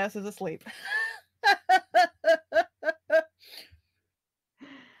 everyone else is asleep.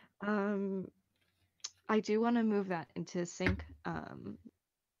 I do want to move that into sync,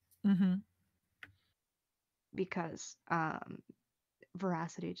 because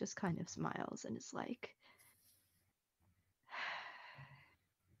Veracity just kind of smiles and is like,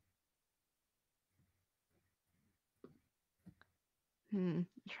 I'm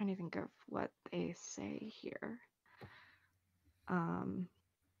trying to think of what they say here. I'm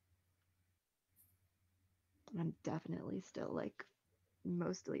definitely still like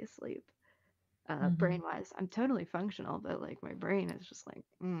mostly asleep. Brain-wise, I'm totally functional, but like my brain is just like,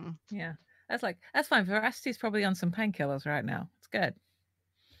 Yeah, that's fine. Veracity's probably on some painkillers right now. It's good.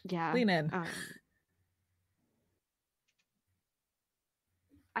 Yeah. Lean in.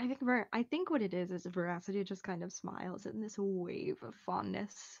 I think what it is Veracity just kind of smiles and this wave of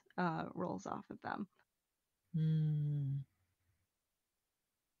fondness rolls off of them.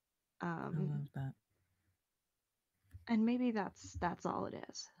 I love that. And maybe that's all it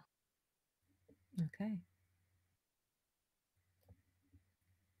is. Okay.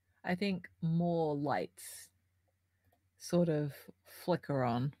 I think more lights sort of flicker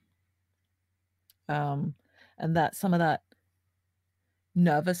on. And that some of that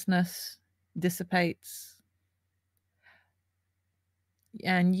nervousness dissipates.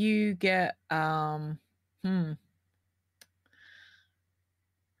 And you get I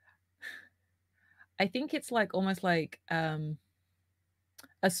think it's like almost like a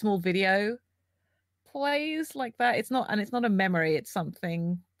small video plays like that. It's not a memory, it's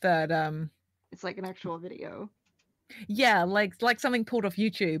something that it's like an actual video. Yeah, like something pulled off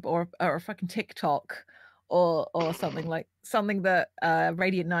YouTube or a fucking TikTok or something, like something that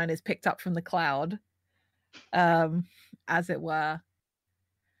Radiant 9 has picked up from the cloud, as it were.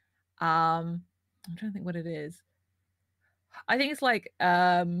 I'm trying to think what it is. I think it's like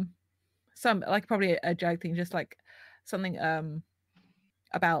some like probably a joke thing, just like something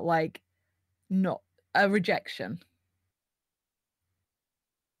about like not a rejection.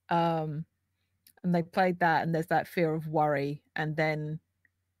 And they played that, and there's that fear of worry, and then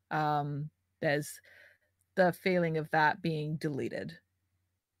there's the feeling of that being deleted,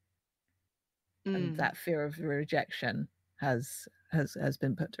 and that fear of rejection has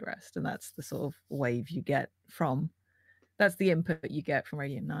been put to rest, and that's the sort of wave you get from, that's the input you get from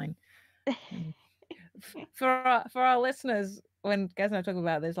Radiant 9. For our listeners, when Gaz and I talk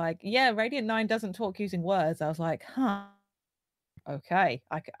about this, like, yeah, Radiant 9 doesn't talk using words. I was like, huh, okay,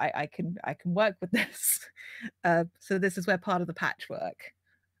 I can work with this. So this is where part of the patchwork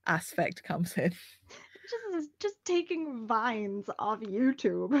aspect comes in. Just taking vines off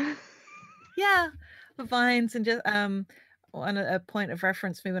YouTube. Yeah, the vines and just on a point of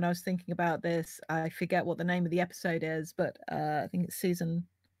reference for me when I was thinking about this, I forget what the name of the episode is, but I think it's season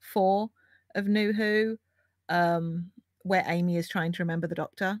 4 of New Who, where Amy is trying to remember the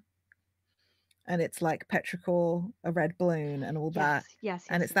Doctor, and it's like petrichor, a red balloon, and all that. Yes.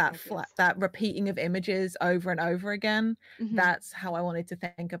 And it's that flat, that repeating of images over and over again. Mm-hmm. That's how I wanted to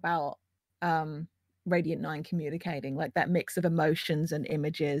think about Radiant 9 communicating, like that mix of emotions and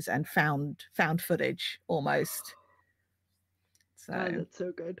images and found footage almost. So oh, that's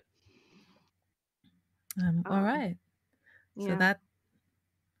so good. all right. Yeah. So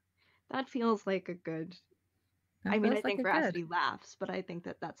that feels like a good. I mean, I think Veracity laughs, but I think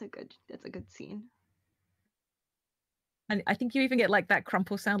that's a good scene. And I think you even get like that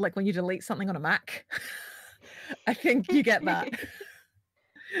crumple sound, like when you delete something on a Mac. I think you get that.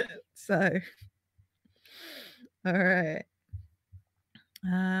 So, all right.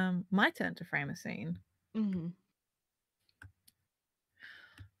 My turn to frame a scene. Mm-hmm.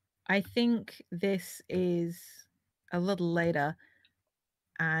 I think this is a little later,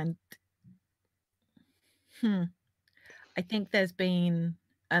 and I think there's been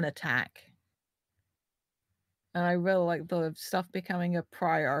an attack, and I really like the stuff becoming a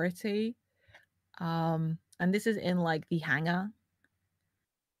priority. And this is in like the hangar,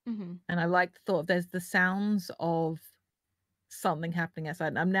 and I like the thought there's the sounds of something happening outside.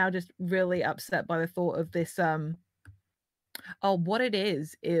 And I'm now just really upset by the thought of this. What it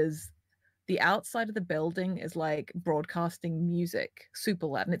is the outside of the building is like broadcasting music super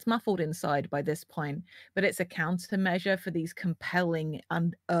loud, and it's muffled inside by this point, but it's a countermeasure for these compelling,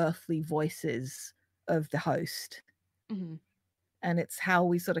 unearthly voices of the host. And it's how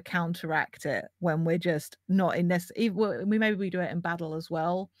we sort of counteract it when we're just not in this. Maybe we do it in battle as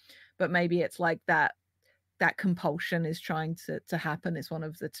well, but maybe it's like that compulsion is trying to happen. It's one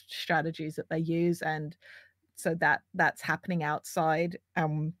of the strategies that they use, and so that's happening outside.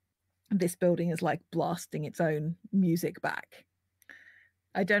 This building is like blasting its own music back.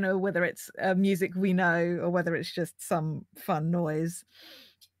 I don't know whether it's music we know or whether it's just some fun noise.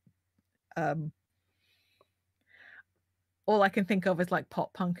 All I can think of is like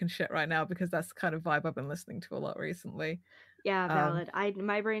pop punk and shit right now, because that's the kind of vibe I've been listening to a lot recently. Yeah, valid.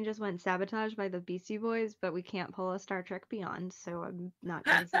 My brain just went Sabotage by the Beastie Boys, but we can't pull a Star Trek Beyond, so I'm not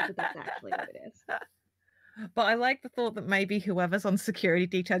gonna say that that's actually what it is. But I like the thought that maybe whoever's on security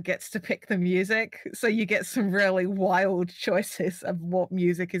detail gets to pick the music, so you get some really wild choices of what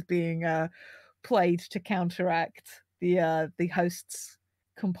music is being played to counteract the host's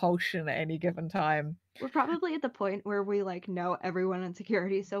compulsion at any given time. We're probably at the point where we like know everyone in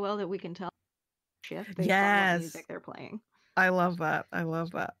security so well that we can tell shift based on what music they're playing. I love that.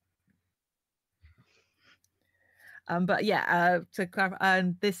 But yeah, to clarify,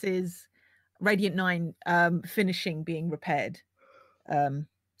 this is Radiant 9 finishing being repaired.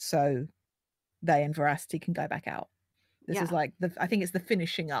 So they and Veracity can go back out. This is like I think it's the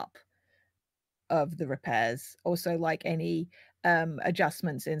finishing up of the repairs. Also, like any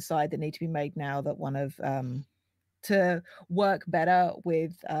adjustments inside that need to be made now that one of to work better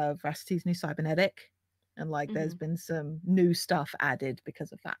with Veracity's new cybernetic, and like there's been some new stuff added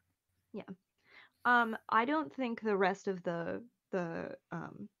because of that. Yeah. I don't think the rest of the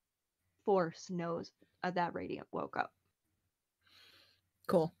force knows that Radiant woke up.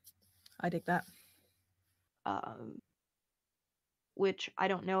 Cool. I dig that. Which I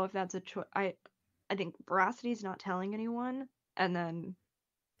don't know if that's a choice. I think Veracity's not telling anyone, and then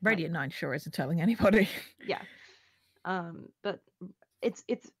Radiant 9 sure isn't telling anybody. Yeah. But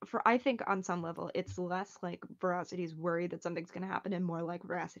it's for, I think on some level it's less like Veracity's worried that something's gonna happen and more like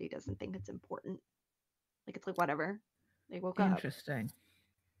Veracity doesn't think it's important. Like it's like whatever. They woke up. Interesting.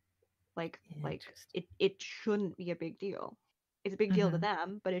 Like it shouldn't be a big deal. It's a big deal to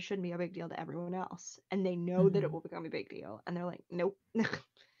them, but it shouldn't be a big deal to everyone else. And they know that it will become a big deal, and they're like, nope.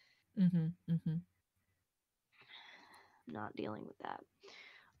 Not dealing with that.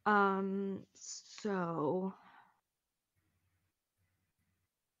 So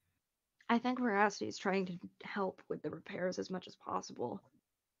I think Veracity is trying to help with the repairs as much as possible.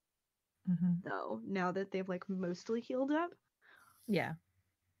 Though, now that they've like mostly healed up. Yeah.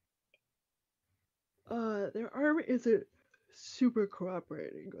 Their arm isn't super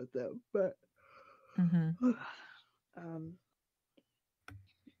cooperating with them, but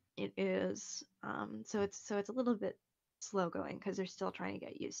it is so it's a little bit slow going because they're still trying to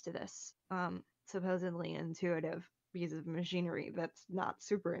get used to this supposedly intuitive piece of machinery that's not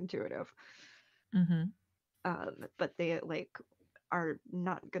super intuitive. Mm-hmm. But they like are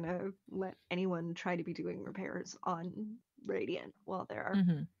not gonna let anyone try to be doing repairs on Radiant while they're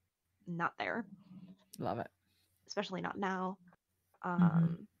Mm-hmm. not there, Love it. especially not now.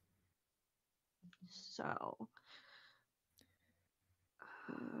 Mm-hmm. So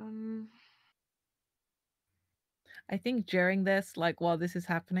um, I think during this, like while this is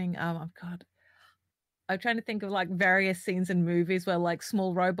happening, oh God, I'm trying to think of like various scenes in movies where like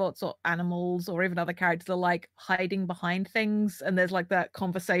small robots or animals or even other characters are like hiding behind things, and there's like that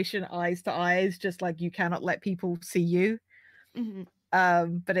conversation eyes to eyes, just like you cannot let people see you. mhm.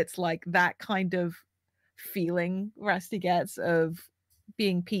 But it's like that kind of feeling Rusty gets of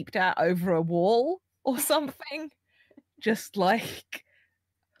being peeped at over a wall or something. Just like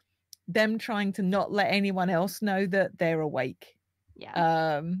them trying to not let anyone else know that they're awake.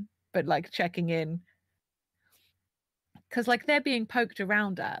 Yeah. But like checking in because like they're being poked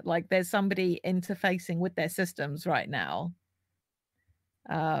around at, like there's somebody interfacing with their systems right now.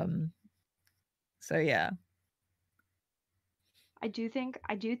 um so yeah. I do think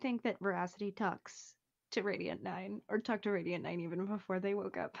that Veracity talks to Radiant 9 or talked to Radiant 9 even before they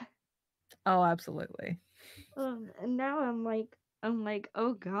woke up. Oh, absolutely. And now I'm like,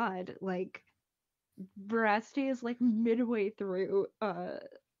 oh god, like Veracity is like midway through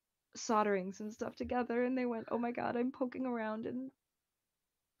soldering some stuff together and they went, oh my god, I'm poking around in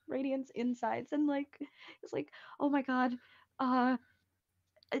Radiant's insides and like it's like, oh my god, uh,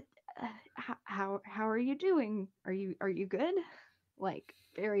 uh how are you doing? Are you good? Like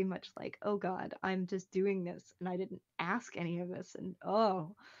very much like, oh god, I'm just doing this and I didn't ask any of this and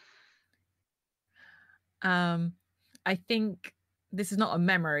oh. um I think this is not a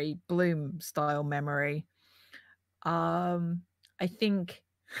memory Bloom style memory. um I think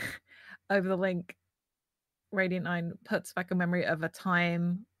over the link Radiant 9 puts back a memory of a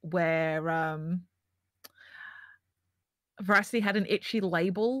time where Veracity had an itchy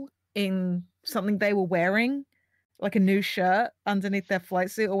label in something they were wearing, like a new shirt underneath their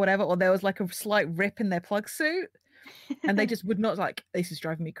flight suit or whatever, or there was like a slight rip in their plug suit, and they just would not, like, this is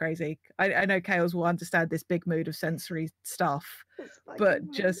driving me crazy. I know Chaos will understand this big mood of sensory stuff, This fucking but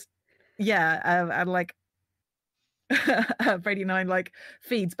mood. just yeah, and like Brady Nine like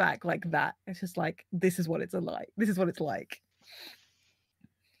feeds back like that. It's just like this is what it's like. This is what it's like.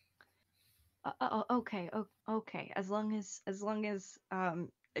 Okay, okay. As long as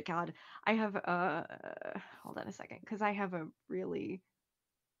God, I have hold on a second, because I have a really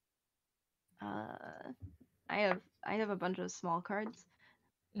uh I have a bunch of small cards.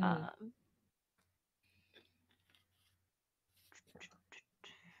 Mm. Um,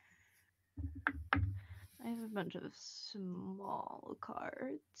 I have a bunch of small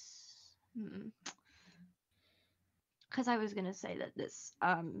cards. Because I was gonna say that this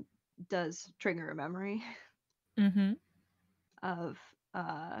does trigger a memory Mm-hmm. of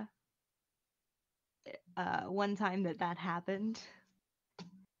uh one time that happened,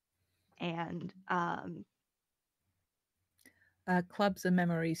 and Clubs and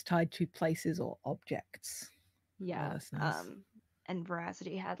memories tied to places or objects for yeah, listeners. and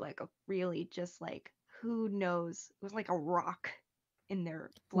Veracity had like a really just like, who knows, it was like a rock in their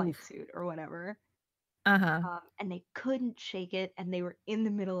flight Oof. suit or whatever. Uh-huh. And they couldn't shake it and they were in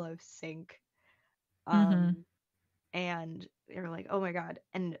the middle of sync. Mm-hmm. um and they were like, oh my god.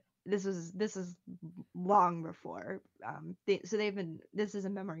 And this is long before so they've been, this is a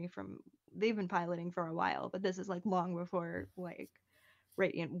memory from, they've been piloting for a while, but this is like long before like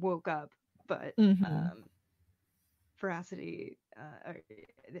Radiant woke up. But Mm-hmm. Veracity,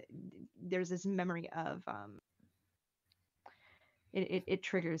 there's this memory of it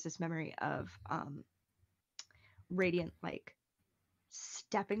triggers this memory of Radiant like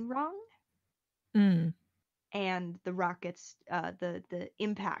stepping wrong, Mm. and the rock gets the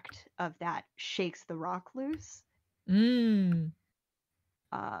impact of that shakes the rock loose. Mm.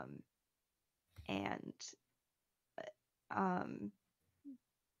 um and um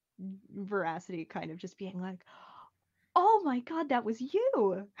Veracity kind of just being like, oh my god, that was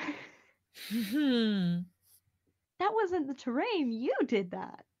you. Hmm. That wasn't the terrain, you did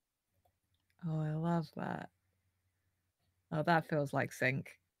that. Oh, I love that. Oh, that feels like sync.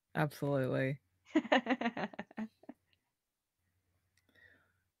 Absolutely.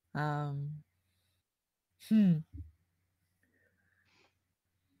 Um. Hmm.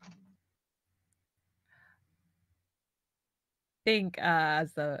 think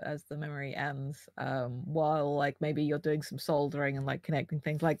as the memory ends, while like maybe you're doing some soldering and like connecting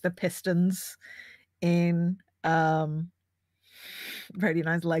things, like the pistons in Radio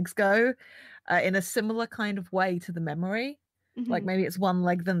 9's legs go in a similar kind of way to the memory. Like maybe it's one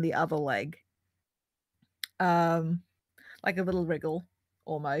leg than the other leg. Like a little wriggle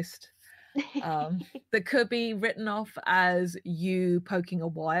almost. That could be written off as you poking a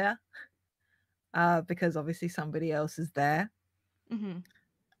wire, because obviously somebody else is there.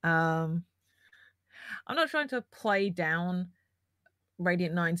 I'm not trying to play down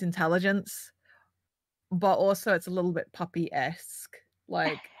Radiant 9's intelligence, but also it's a little bit puppy-esque.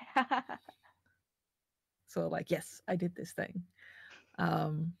 Like, sort of like, yes, I did this thing.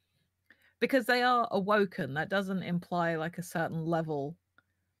 Because they are awoken, that doesn't imply like a certain level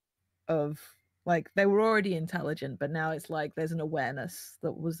of like they were already intelligent, but now it's like there's an awareness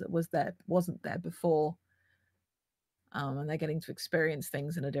that wasn't there before. And they're getting to experience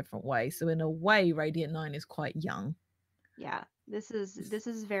things in a different way. So in a way, Radiant 9 is quite young. Yeah, this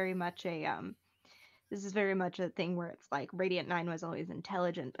is very much a thing where it's like Radiant 9 was always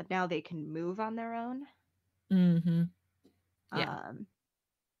intelligent, but now they can move on their own. Yeah.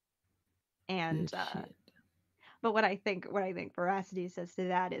 And but what I think Veracity says to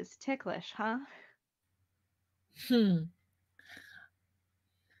that is ticklish, huh?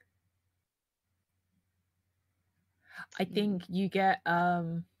 I think you get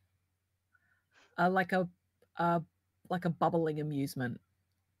like a bubbling amusement,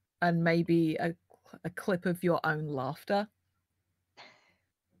 and maybe a clip of your own laughter.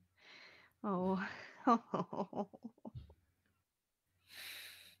 Oh.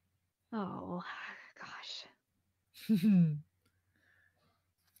 Oh, gosh.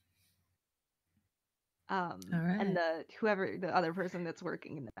 All right. And the other person that's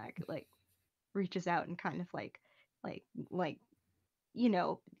working in the back like reaches out and kind of like you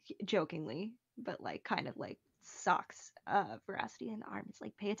know, jokingly, but like kind of like socks Veracity in the arm. It's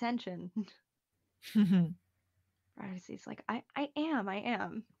like, pay attention. Veracity's like, I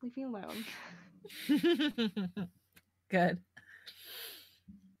am. Leave me alone. Good.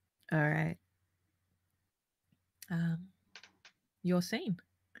 All right. Your scene.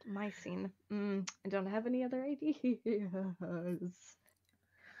 My scene. I don't have any other ideas.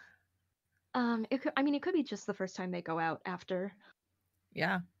 It could be just the first time they go out after.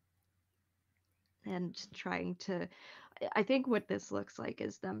 Yeah. And trying to, I think what this looks like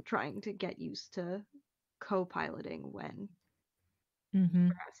is them trying to get used to co-piloting when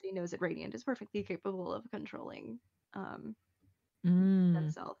Veracity knows that Radiant is perfectly capable of controlling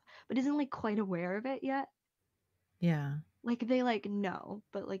themselves, but isn't like quite aware of it yet. Yeah. Like they like know,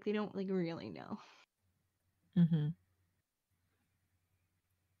 but like they don't like really know.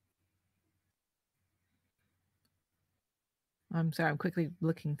 I'm sorry, I'm quickly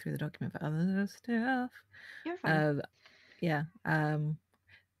looking through the document for other stuff. You're fine. Yeah.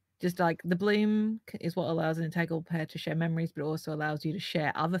 Just like the bloom is what allows an entangled pair to share memories, but also allows you to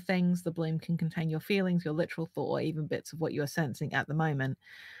share other things. The bloom can contain your feelings, your literal thought, or even bits of what you are sensing at the moment.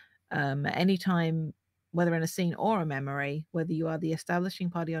 At any time, whether in a scene or a memory, whether you are the establishing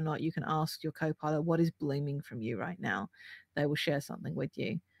party or not, you can ask your co-pilot what is blooming from you right now. They will share something with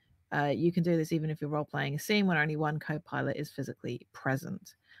you. You can do this even if you're role-playing a scene where only one co-pilot is physically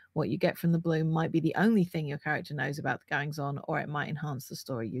present. What you get from the bloom might be the only thing your character knows about the goings-on, or it might enhance the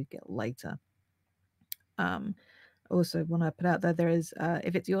story you get later. Also want to put out there is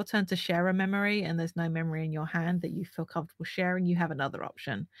if it's your turn to share a memory and there's no memory in your hand that you feel comfortable sharing, you have another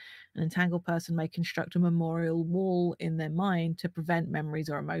option. An entangled person may construct a memorial wall in their mind to prevent memories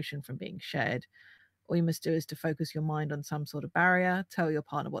or emotion from being shared. All you must do is to focus your mind on some sort of barrier, tell your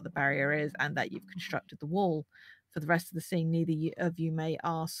partner what the barrier is and that you've constructed the wall. For the rest of the scene, neither of you may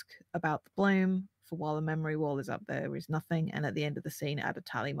ask about the bloom. For while the memory wall is up, there is nothing, and at the end of the scene, add a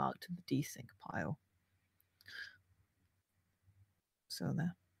tally mark to the desync pile. So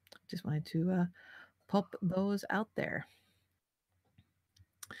there, just wanted to pop those out there.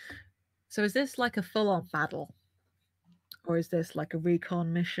 So is this like a full-on battle? Or is this like a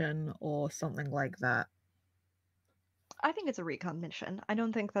recon mission or something like that? I think it's a recon mission. I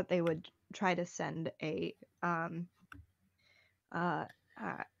don't think that they would try to send a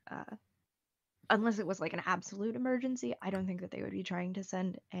unless it was like an absolute emergency. I don't think that they would be trying to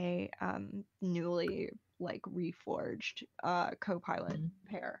send a newly like reforged co-pilot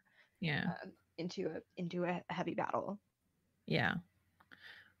pair into a heavy battle. Yeah.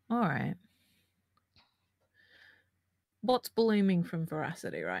 All right. What's blooming from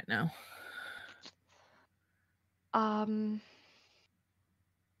Veracity right now? Um,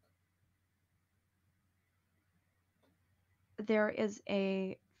 there is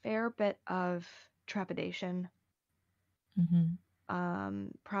a fair bit of trepidation.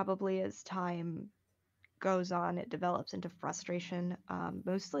 Probably as time goes on, it develops into frustration,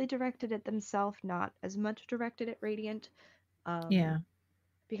 mostly directed at themselves, not as much directed at Radiant. Yeah.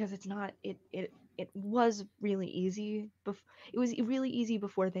 Because it's not it was really easy it was really easy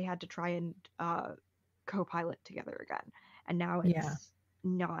before they had to try and co-pilot together again, and now it's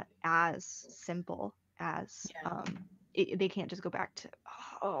not as simple as they can't just go back to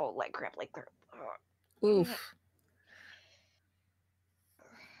leg cramp. Oof.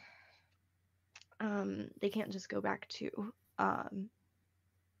 They can't just go back to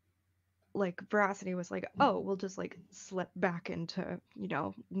like Veracity was like, oh, we'll just like slip back into, you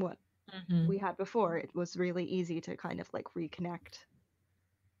know, what we had before. It was really easy to kind of like reconnect,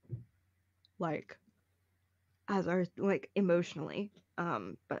 like as our like emotionally.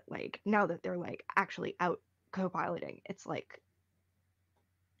 But like now that they're like actually out co-piloting, it's like,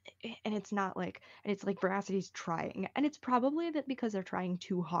 and it's not like, and it's like Veracity's trying, and it's probably that because they're trying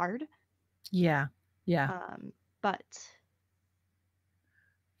too hard. Yeah. But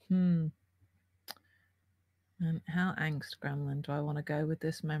And how angst gremlin do I want to go with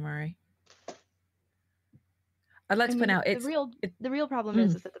this memory? I'd like to point out the real problem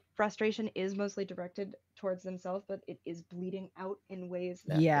is that the frustration is mostly directed towards themselves, but it is bleeding out in ways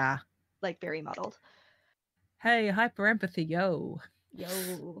that are, like, very muddled. Hey, hyper empathy, yo.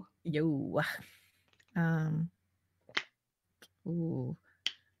 Ooh.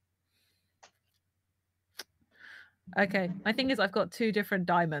 Okay, my thing is I've got 2 different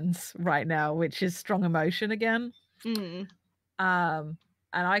diamonds right now, which is strong emotion again.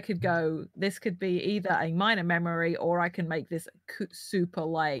 And I could go, this could be either a minor memory or I can make this super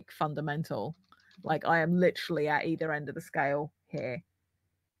like fundamental. Like I am literally at either end of the scale here.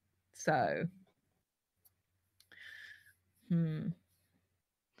 So,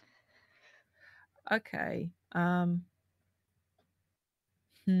 okay.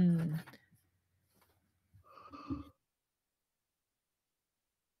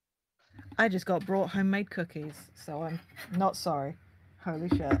 I just got brought homemade cookies, so I'm not sorry. Holy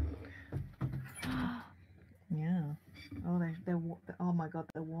shit. Yeah. Oh, they're oh my god,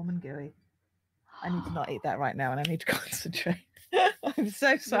 they're warm and gooey. I need to not eat that right now, and I need to concentrate. I'm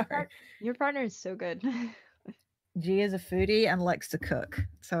so sorry. Your partner is so good. G is a foodie and likes to cook,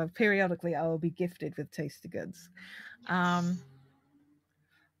 so periodically I will be gifted with tasty goods.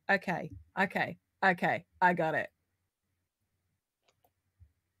 Okay, I got it.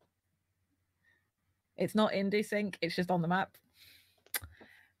 It's not indie sync, it's just on the map.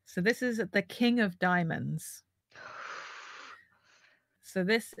 So this is the King of Diamonds. So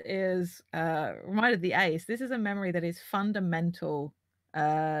this is reminded the ace. This is a memory that is fundamental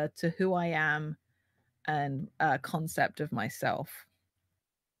to who I am and concept of myself.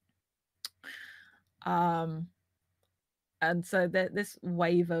 And so this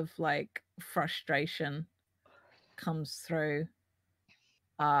wave of like frustration comes through,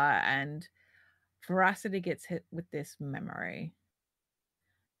 and Veracity gets hit with this memory,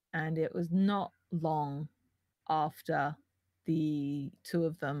 and it was not long after the 2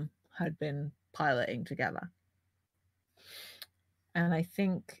 of them had been piloting together. And I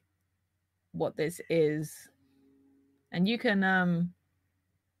think what this is, and you can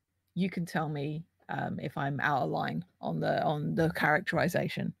tell me if I'm out of line on the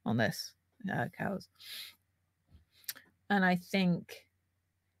characterization on this, cows. And I think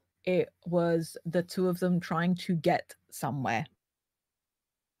it was the 2 of them trying to get somewhere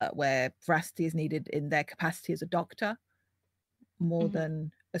where Veracity is needed in their capacity as a doctor more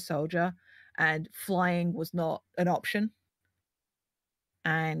than a soldier, and flying was not an option.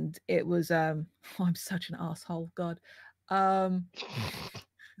 And it was I'm such an asshole, god.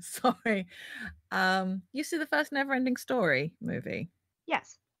 Sorry. You see the first Neverending Story movie?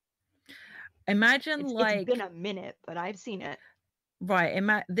 Yes. Imagine it's been a minute, but I've seen it. Right.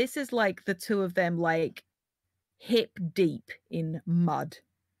 This is like the 2 of them like hip deep in mud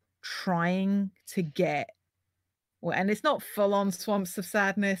trying to get, well, and it's not full on Swamps of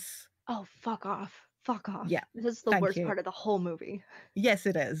Sadness. Oh, fuck off. Fuck off. Yeah. This is the worst part of the whole movie. Yes,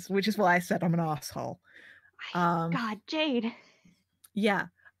 it is, which is why I said I'm an asshole. God, Jade. Yeah.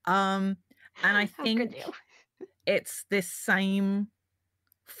 And I think it's this same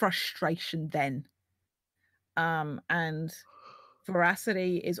frustration then. And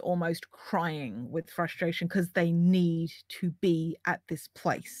Veracity is almost crying with frustration because they need to be at this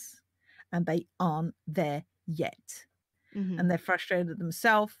place and they aren't there yet. And they're frustrated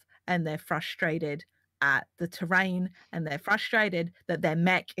themselves, and they're frustrated at the terrain, and they're frustrated that their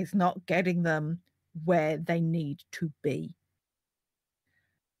mech is not getting them where they need to be.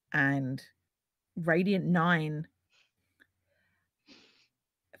 And Radiant 9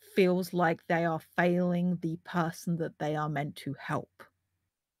 feels like they are failing the person that they are meant to help,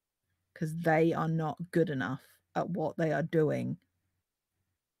 because they are not good enough at what they are doing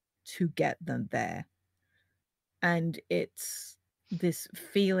to get them there. And it's this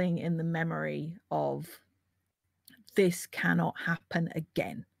feeling in the memory of this cannot happen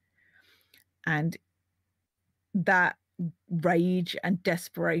again. And that rage and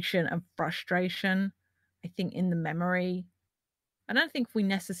desperation and frustration, I think, in the memory, I don't think we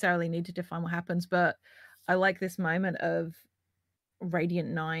necessarily need to define what happens, but I like this moment of Radiant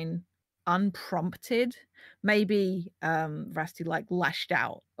 9 unprompted. Maybe Rusty like lashed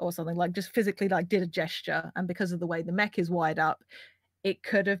out or something, like just physically like did a gesture, and because of the way the mech is wired up, it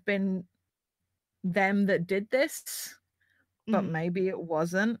could have been them that did this, but maybe it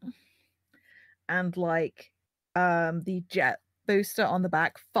wasn't. And like the jet booster on the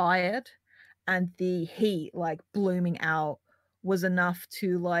back fired, and the heat like blooming out was enough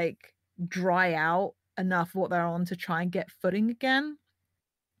to like dry out enough what they're on to try and get footing again.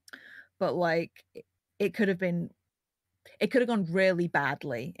 But like it could have gone really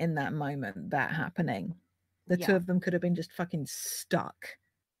badly in that moment, that happening. The two of them could have been just fucking stuck.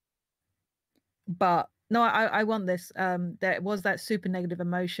 But no, I want this. There was that super negative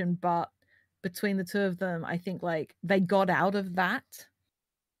emotion, but between the two of them, I think like they got out of that.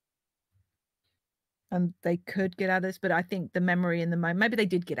 And they could get out of this, but I think the memory in the moment, maybe they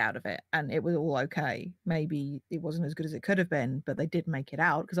did get out of it and it was all okay. Maybe it wasn't as good as it could have been, but they did make it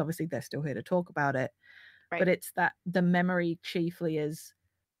out, because obviously they're still here to talk about it. Right. But it's that the memory chiefly is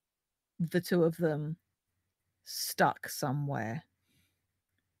the two of them stuck somewhere.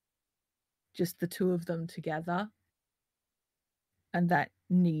 Just the two of them together. And that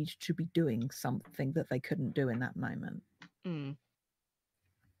need to be doing something that they couldn't do in that moment.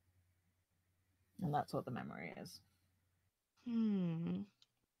 And that's what the memory is.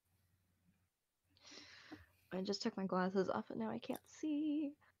 I just took my glasses off and now I can't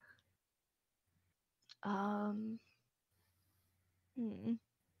see. The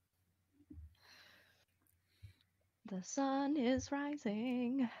sun is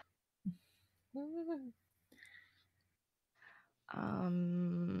rising.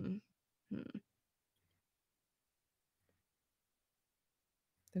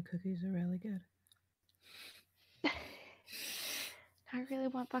 The cookies are really good. I really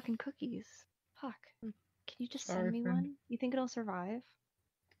want fucking cookies. Fuck. Can you just send me one? You think it'll survive?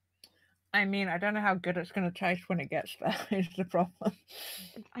 I mean, I don't know how good it's going to taste when it gets there, is the problem.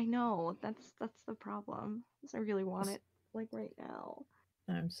 I know. That's the problem. I really want it, like, right now.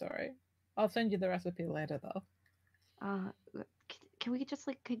 I'm sorry. I'll send you the recipe later, though. Can we just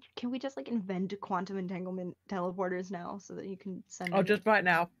invent quantum entanglement teleporters now so that you can send me just right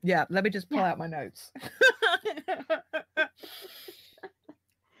now? Yeah, let me just pull out my notes.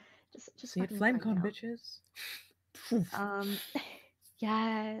 just see it, FlameCon, right, bitches.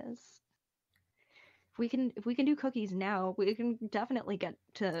 Yes. If we can do cookies now, we can definitely get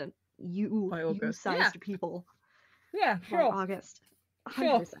to you-sized people. Yeah, sure. By August. 100%.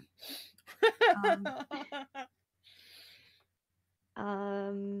 Sure.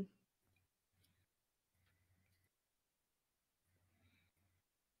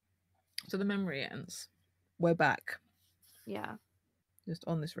 So the memory ends. We're back. Yeah. Just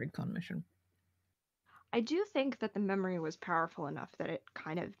on this recon mission. I do think that the memory was powerful enough that it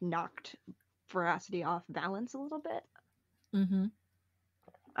kind of knocked Veracity off balance a little bit.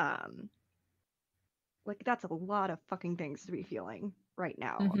 Like, that's a lot of fucking things to be feeling right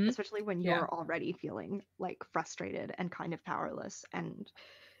now, especially when you're already feeling like frustrated and kind of powerless and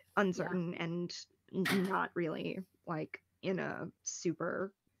uncertain and not really like in a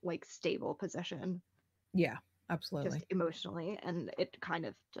super like stable position. Yeah, absolutely. Just emotionally, and it kind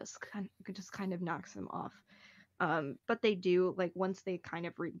of just knocks them off. But they do, like, once they kind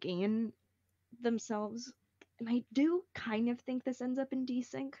of regain themselves, and I do kind of think this ends up in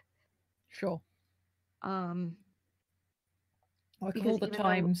desync. Sure. Like because all the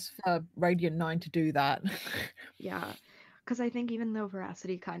times for Radiant 9 to do that. Yeah, because I think even though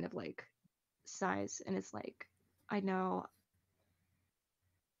Veracity kind of like sighs and it's like, I know,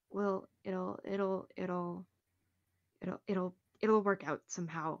 well, it'll work out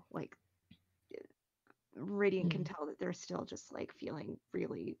somehow. Like, Radiant can tell that they're still just like feeling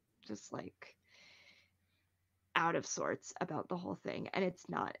really just like out of sorts about the whole thing, and it's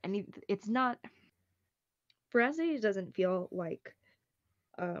not Veracity doesn't feel like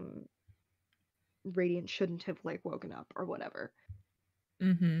Radiant shouldn't have like woken up or whatever.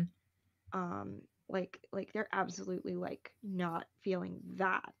 Like they're absolutely like not feeling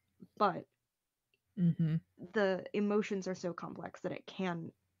that but Mm-hmm. the emotions are so complex that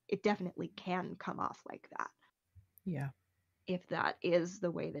it definitely can come off like that. Yeah. If that is the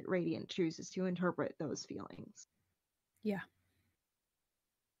way that Radiant chooses to interpret those feelings. Yeah.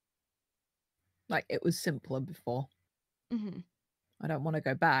 Like, it was simpler before. Mm-hmm. I don't want to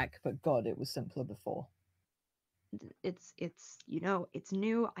go back, but God, it was simpler before. It's it's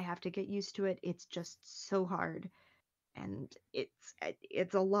new. I have to get used to it. It's just so hard, and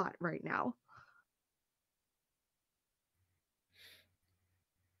it's a lot right now.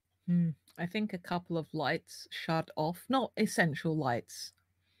 I think a couple of lights shut off, not essential lights,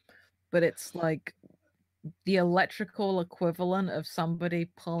 but it's like the electrical equivalent of somebody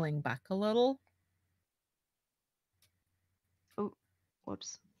pulling back a little. Oh,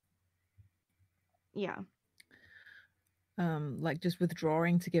 whoops. Yeah. Like just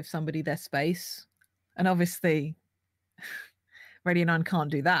withdrawing to give somebody their space. And obviously, Radiant 9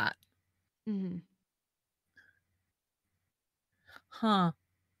 can't do that. Mm-hmm. Huh.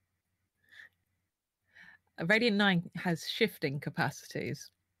 Radiant 9 has shifting capacities.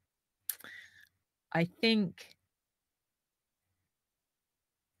 I think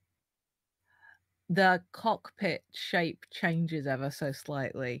the cockpit shape changes ever so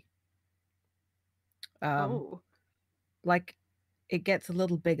slightly. Oh. Like it gets a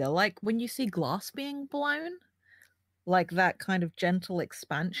little bigger. Like when you see glass being blown, like that kind of gentle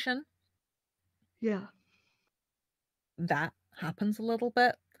expansion. Yeah. That happens a little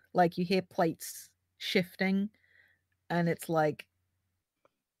bit. Like you hear plates shifting, and it's like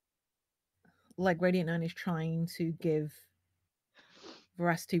Radiant 9 is trying to give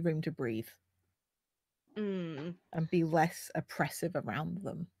Veracity room to breathe and be less oppressive around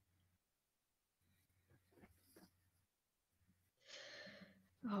them.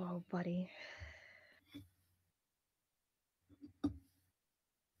 Oh, buddy. Do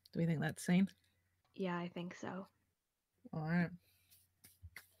we think that's seen? Yeah, I think so. All right.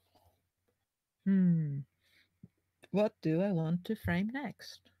 What do I want to frame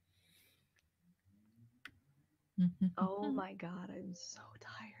next? Oh my god, I'm so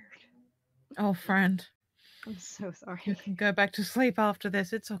tired. Oh, friend. I'm so sorry. You can go back to sleep after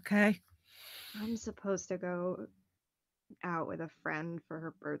this. It's okay. I'm supposed to go out with a friend for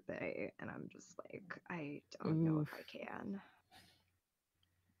her birthday, and I'm just like, I don't know if I can.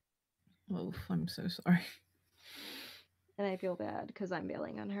 Oof, I'm so sorry. And I feel bad because I'm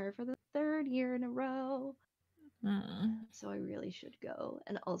bailing on her for the 3rd year in a row. So I really should go.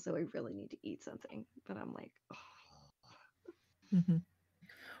 And also, I really need to eat something. But I'm like, oh.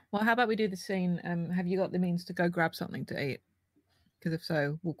 Well, how about we do the scene? Have you got the means to go grab something to eat? Because if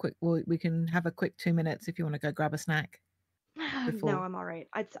so, we can have a quick 2 minutes if you want to go grab a snack. No, I'm all right.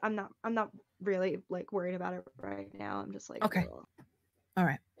 I'm not really like worried about it right now. I'm just like, okay. ugh. All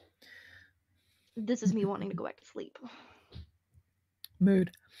right. This is me wanting to go back to sleep.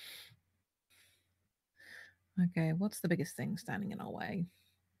 Mood. Okay, what's the biggest thing standing in our way?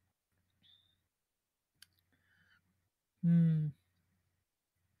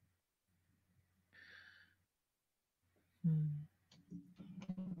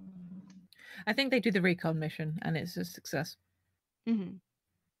 I think they do the recon mission and it's a success. Mm-hmm.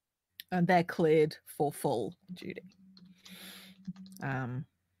 And they're cleared for full duty.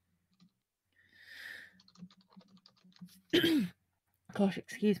 Gosh,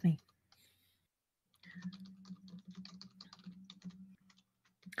 excuse me.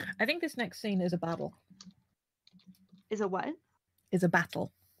 I think this next scene is a battle. Is a what? Is a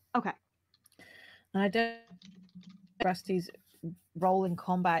battle. Okay. And I don't Rusty's role in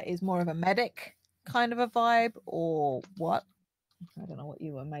combat is more of a medic kind of a vibe or what? I don't know what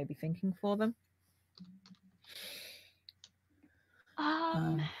you were maybe thinking for them.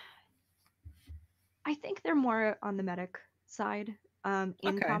 I think they're more on the medic side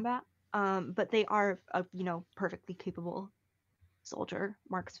in combat. But they are a perfectly capable soldier,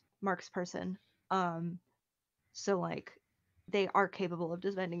 marks person. So like they are capable of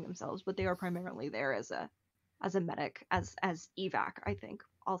defending themselves, but they are primarily there as a medic, as evac, I think,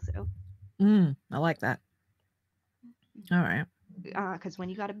 also. I like that. All right. Because when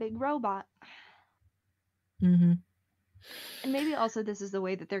you got a big robot. Mm-hmm. And maybe also this is the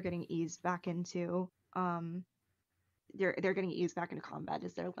way that they're getting eased back into they're getting eased back into combat,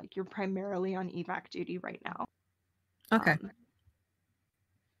 is they're like, you're primarily on evac duty right now. Okay.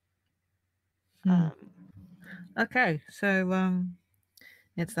 Okay, so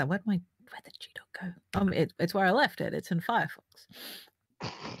it's that where did Cheeto go? It's where I left it. It's in Firefox.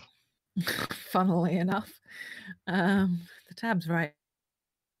 Funnily enough, the tab's right.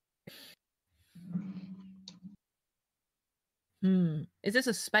 Is this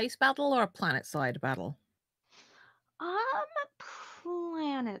a space battle or a planet side battle?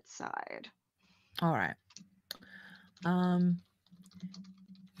 Planet side. All right.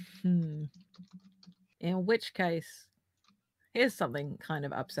 In which case, here's something kind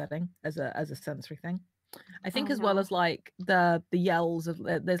of upsetting as a sensory thing. I think Oh, as well no. as like the yells of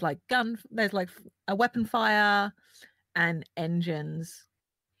there's like there's like a weapon fire and engines.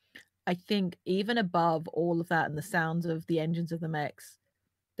 I think even above all of that and the sounds of the engines of the mechs,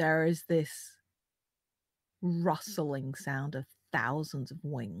 there is this rustling sound of thousands of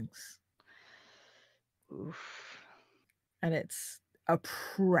wings. Oof. And it's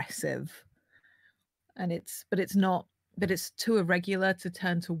oppressive. And it's too irregular to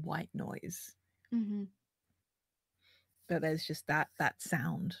turn to white noise. Mm-hmm. But there's just that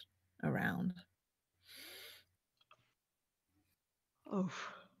sound around.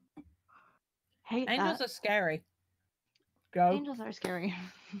 Oof. Hate Angels that. are scary. Go. Angels are scary.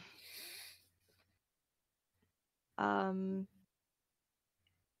 um.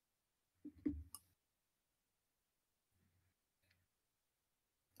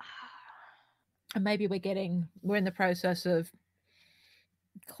 And maybe we're in the process of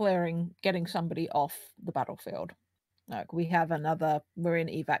getting somebody off the battlefield. Like we're in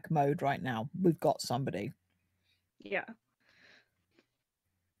evac mode right now. We've got somebody. Yeah.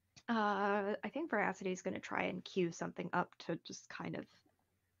 I think Veracity is going to try and cue something up to just kind of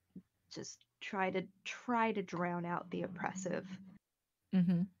just try to drown out the oppressive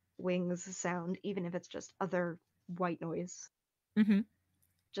wings sound, even if it's just other white noise,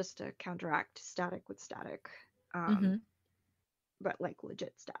 just to counteract static with static, but like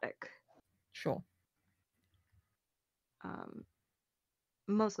legit static. Sure.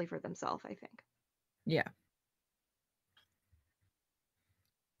 Mostly for themselves, I think. Yeah.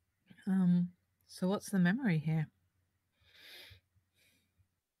 So what's the memory here?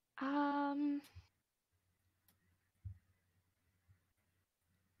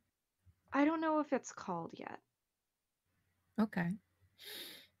 I don't know if it's called yet. Okay.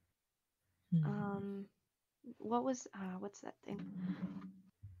 What's that thing?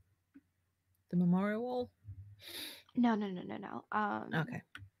 The memorial wall? No. Okay.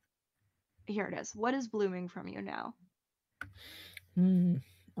 Here it is. What is blooming from you now?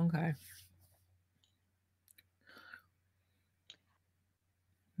 Okay.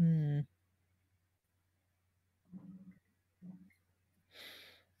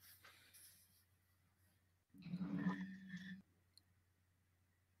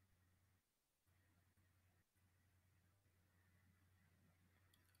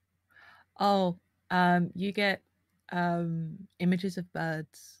 Oh, you get images of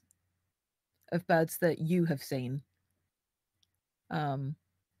birds that you have seen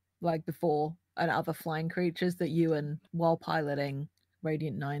like before, and other flying creatures that you and while piloting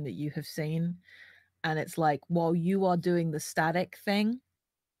Radiant 9 that you have seen. And it's like while you are doing the static thing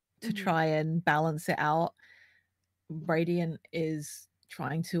to try and balance it out, Radiant is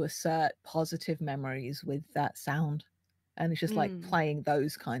trying to assert positive memories with that sound. And it's just like playing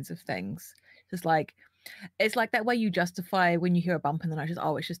those kinds of things. Just like it's like that way you justify when you hear a bump in the night, just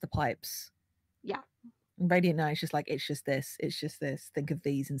it's just the pipes. Yeah. Radiant Night is just like it's just this. Think of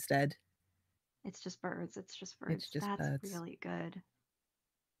these instead. It's just birds. It's just That's birds. Really good.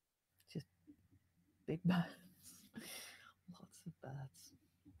 Just big birds. Lots of birds.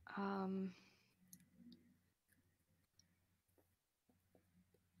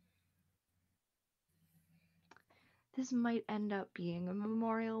 This might end up being a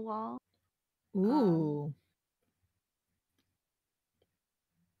memorial wall. Ooh.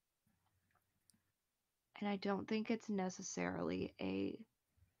 And I don't think it's necessarily it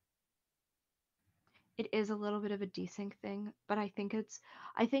is a little bit of a desync thing, but I think it's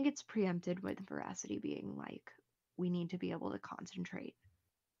preempted with Veracity being like, we need to be able to concentrate.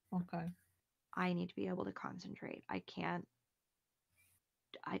 Okay. I need to be able to concentrate. I can't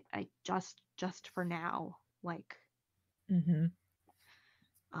I just for now, like I'm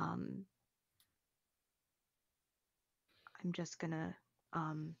just gonna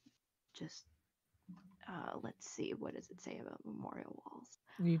just let's see, what does it say about memorial walls?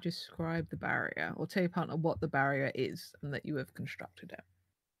 You describe the barrier, or tell your partner what the barrier is and that you have constructed it.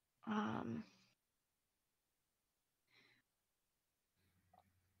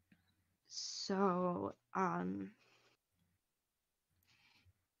 So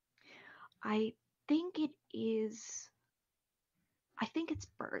I think it's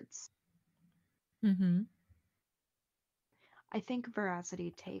birds. I think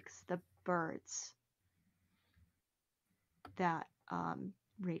Veracity takes the birds that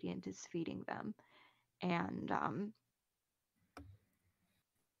Radiant is feeding them, and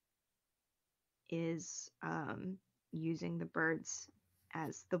is using the birds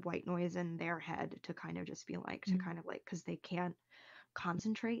as the white noise in their head to kind of just be like, to kind of like, because they can't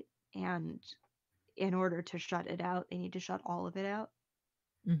concentrate, and in order to shut it out, they need to shut all of it out,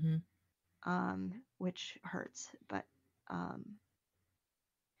 which hurts, but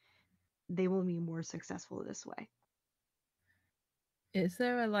they will be more successful this way. Is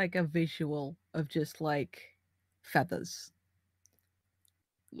there a visual of just like feathers?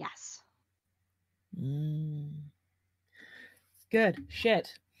 Yes. Good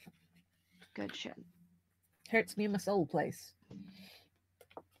shit. Good shit. Hurts me in my soul place.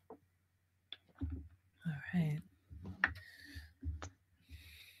 All right.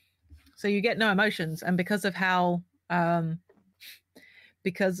 So you get no emotions, and because of how and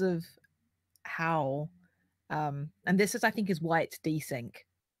this is, I think, is why it's desync.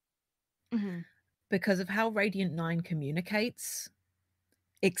 Because of how Radiant 9 communicates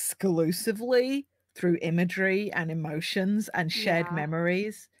exclusively through imagery and emotions and shared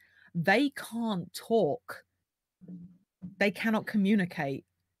memories, they can't talk. They cannot communicate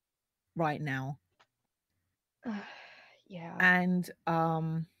right now. Yeah. And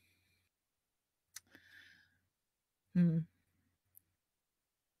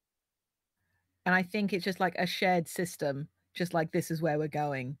and I think it's just like a shared system, just like this is where we're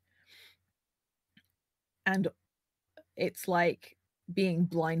going. And it's like being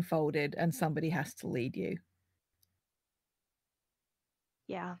blindfolded and somebody has to lead you.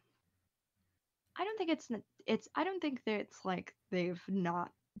 Yeah. I don't think I don't think that it's like they've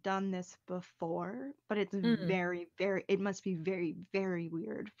not done this before, but it's very, very, it must be very, very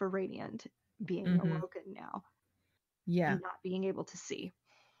weird for Radiant being awoken now. Yeah. And not being able to see.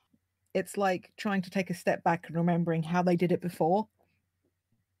 It's like trying to take a step back and remembering how they did it before.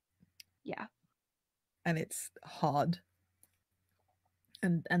 Yeah. And it's hard.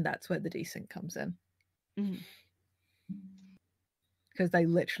 And that's where the desync comes in. Because they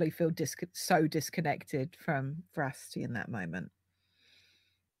literally feel so disconnected from veracity in that moment.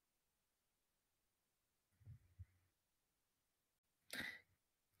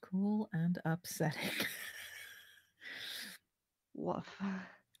 Cool and upsetting. Woof.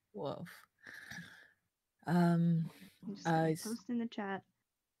 Woof. I'm just gonna post in the chat.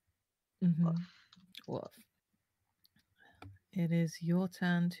 Woof. Woof. It is your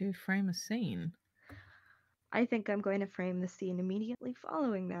turn to frame a scene. I think I'm going to frame the scene immediately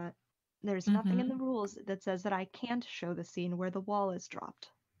following that. There's nothing in the rules that says that I can't show the scene where the wall is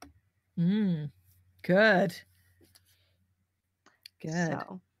dropped. Good. Good.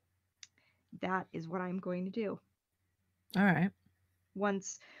 So that is what I'm going to do. All right.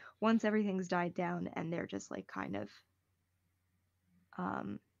 Once everything's died down and they're just like kind of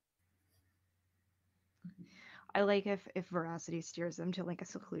I like if Veracity steers them to like a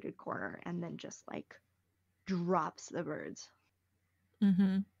secluded corner and then just like drops the birds.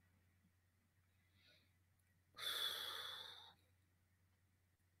 Okay.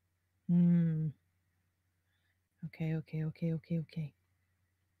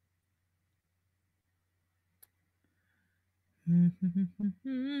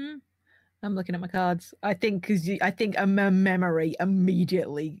 I'm looking at my cards. I think a memory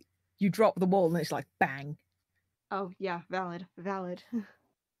immediately. You drop the wall and it's like bang. Oh yeah, valid.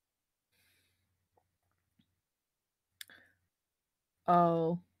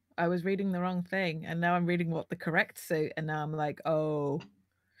 Oh, I was reading the wrong thing, and now I'm reading what the correct suit, and now I'm like, oh.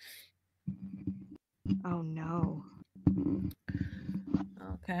 Oh no.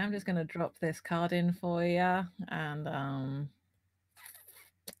 Okay, I'm just gonna drop this card in for you, and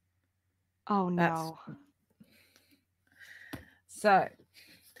oh no. So,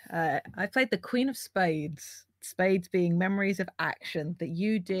 I played the Queen of Spades. Spades being memories of action that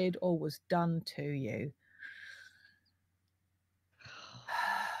you did or was done to you.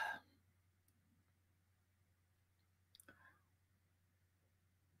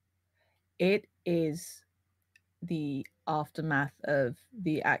 It is the aftermath of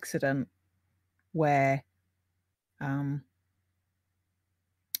the accident where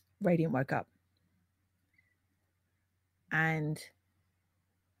Radiant woke up. And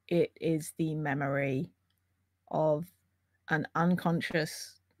it is the memory of an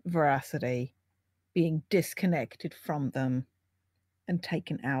unconscious veracity being disconnected from them and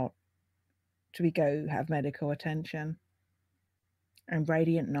taken out to go have medical attention. And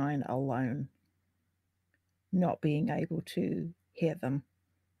Radiant 9 alone, not being able to hear them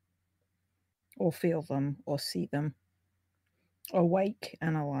or feel them or see them, awake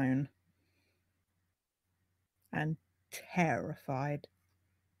and alone and terrified.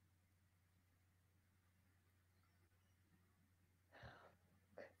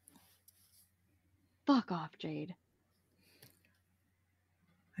 Fuck off, Jade.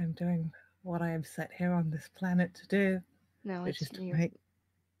 I'm doing what I am set here on this planet to do, No, which it's is to make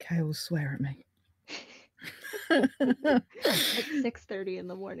Kale swear at me. At 6:30 in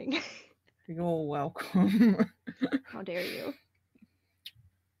the morning. You're welcome. How dare you?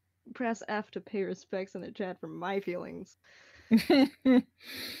 Press F to pay respects in the chat for my feelings. I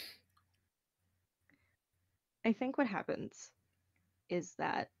think what happens is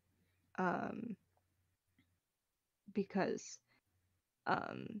that because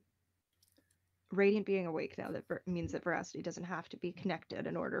Radiant being awake now, that means that Veracity doesn't have to be connected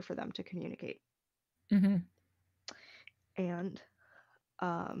in order for them to communicate. Mm-hmm. And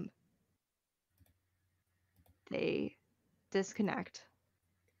they disconnect.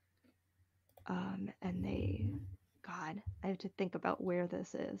 And they, God, I have to think about where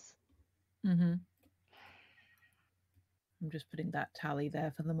this is. Mm-hmm. I'm just putting that tally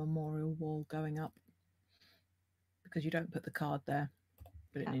there for the memorial wall going up, because you don't put the card there,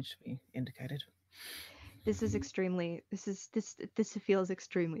 but it needs to be indicated. This is extremely. This feels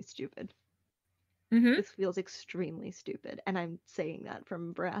extremely stupid. Mm-hmm. This feels extremely stupid, and I'm saying that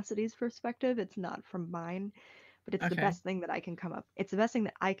from Veracity's perspective. It's not from mine, but it's the best thing that I can come up. It's the best thing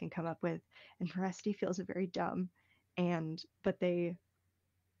that I can come up with, and Veracity feels very dumb, but they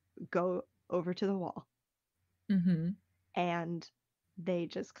go over to the wall, Mm-hmm. and they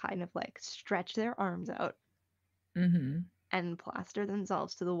just kind of like stretch their arms out, Mm-hmm. and plaster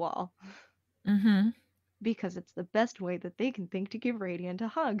themselves to the wall. Mm-hmm. Because it's the best way that they can think to give Radiant a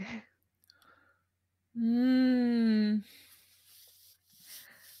hug.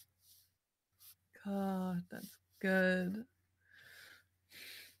 God, that's good.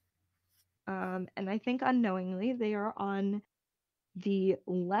 And I think unknowingly they are on the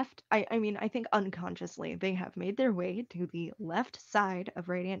left. I think unconsciously they have made their way to the left side of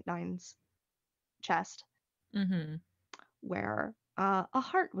Radiant Nine's chest, Mm-hmm. where a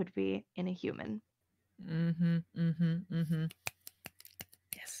heart would be in a human. Mm-hmm. Mm-hmm. Mm-hmm.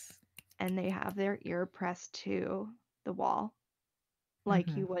 Yes. And they have their ear pressed to the wall,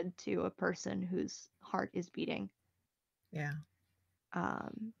 like you would to a person whose heart is beating. Yeah.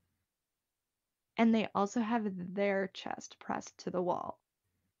 And they also have their chest pressed to the wall,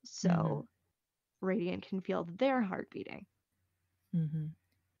 so Radiant can feel their heart beating. Mm-hmm.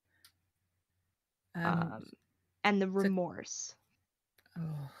 And the remorse.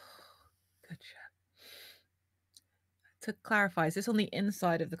 Oh, good shot. To clarify, is this on the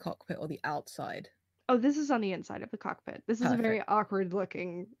inside of the cockpit or the outside? Oh, this is on the inside of the cockpit. This is a very awkward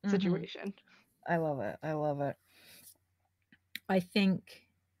looking situation. I love it. I love it. I think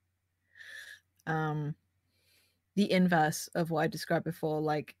the inverse of what I described before,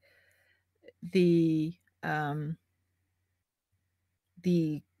 like the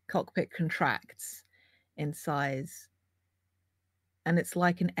cockpit contracts in size, and it's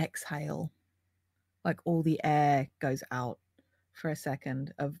like an exhale, like all the air goes out for a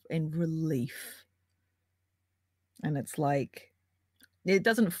second in relief, and it's like it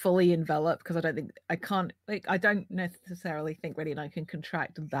doesn't fully envelop, because I don't necessarily think Radiant Nine can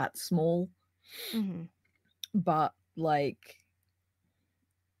contract that small, but like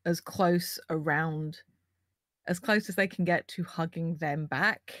as close as they can get to hugging them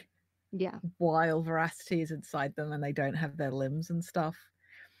back, while Veracity is inside them and they don't have their limbs and stuff.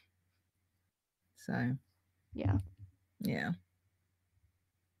 So yeah.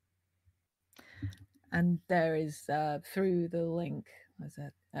 And there is through the link, was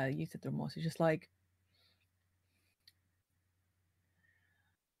it you said remorse, it's just like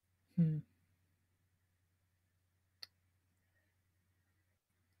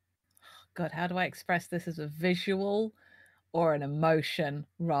God, how do I express this as a visual or an emotion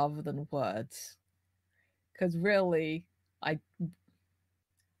rather than words? Because really,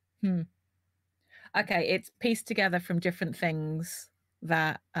 okay, it's pieced together from different things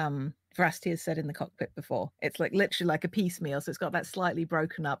that Veracity has said in the cockpit before. It's like literally like a piecemeal, so it's got that slightly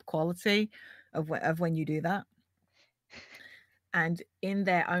broken up quality of when you do that. And in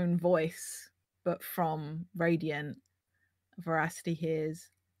their own voice, but from Radiant, Veracity hears,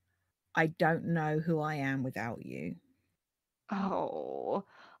 "I don't know who I am without you." Oh.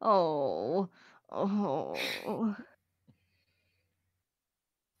 Oh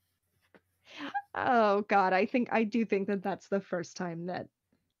God, I do think that that's the first time that.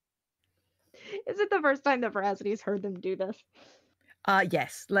 Is it the first time that Veracity's heard them do this?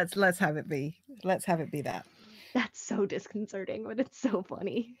 Yes. Let's have it be. Let's have it be that. That's so disconcerting, but it's so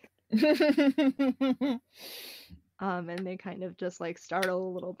funny. And they kind of just like startle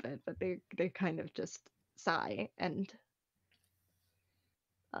a little bit, but they kind of just sigh and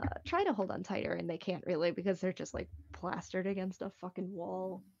try to hold on tighter, and they can't really because they're just like plastered against a fucking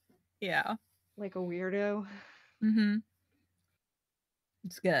wall. Yeah. Like a weirdo. Mm-hmm.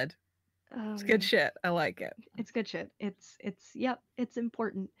 It's good. It's good shit. I like it. It's good shit. It's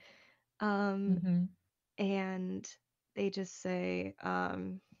important. And they just say,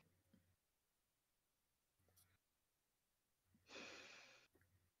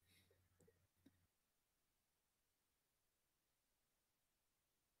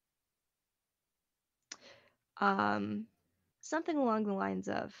 something along the lines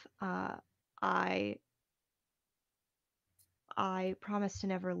of, I promise to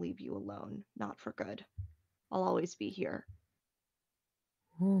never leave you alone, not for good. I'll always be here.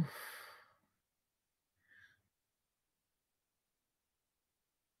 Oof.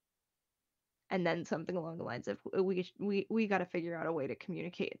 And then something along the lines of, we got to figure out a way to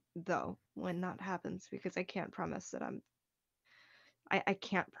communicate though when that happens, because I can't promise that I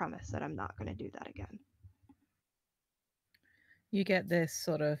can't promise that I'm not going to do that again. You get this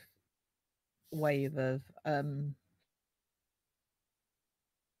sort of wave of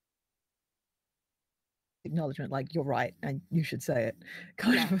acknowledgement, like you're right and you should say it,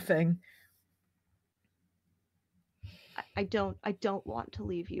 kind of a thing. I don't want to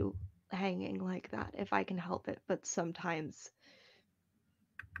leave you hanging like that if I can help it, but sometimes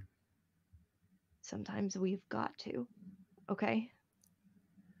we've got to. Okay?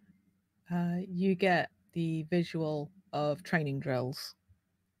 You get the visual of training drills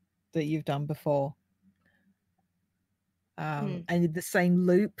that you've done before. And the same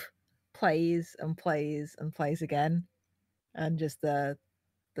loop plays and plays and plays again. And just the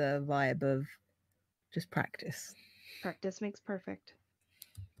vibe of just practice. Practice makes perfect.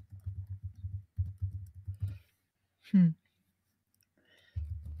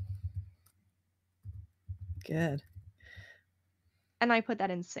 Good. And I put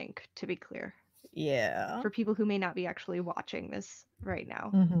that in sync, to be clear. Yeah. For people who may not be actually watching this right now,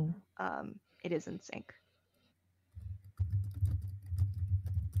 it is in sync.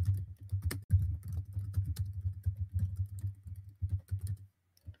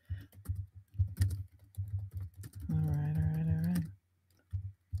 All right.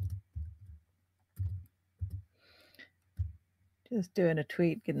 Just doing a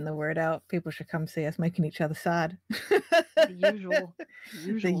tweet, getting the word out. People should come see us making each other sad. The usual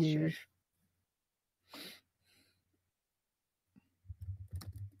shit.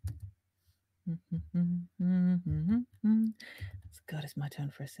 God, it's my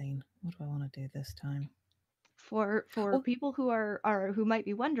turn for a scene. What do I want to do this time? For people who are who might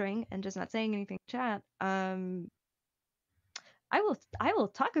be wondering and just not saying anything in chat, I will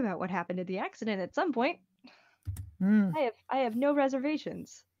talk about what happened in the accident at some point. I have no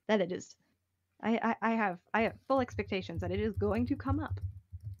reservations that it is. I have full expectations that it is going to come up.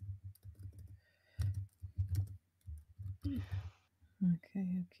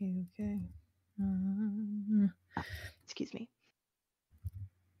 Okay. Excuse me.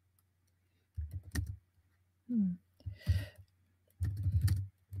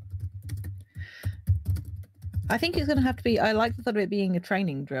 I think it's going to have to be. I like the thought of it being a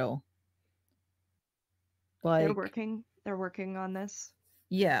training drill. Like, they're working on this.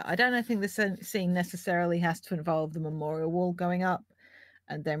 Yeah, I don't think the scene necessarily has to involve the memorial wall going up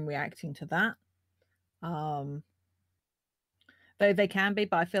and then reacting to that. Though they can be,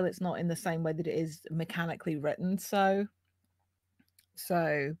 but I feel it's not in the same way that it is mechanically written. So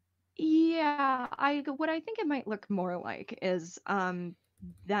yeah, what I think it might look more like is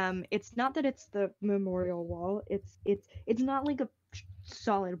them. It's not that it's the memorial wall. It's not like a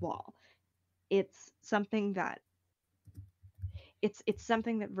solid wall. It's something that it's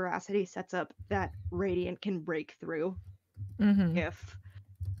something that Veracity sets up that Radiant can break through if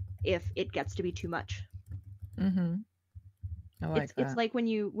it gets to be too much. I like that. It's like when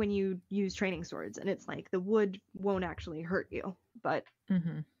you use training swords and it's like the wood won't actually hurt you, but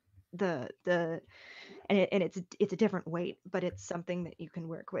it's a different weight, but it's something that you can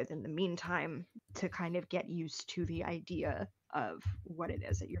work with in the meantime to kind of get used to the idea of what it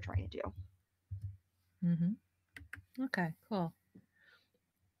is that you're trying to do. Okay, cool.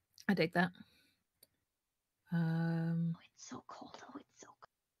 I dig that. Oh, it's so cold.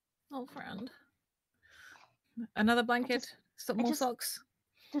 Oh, friend. Another blanket. Some more socks.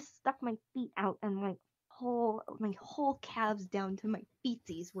 Just stuck my feet out and my whole calves down to my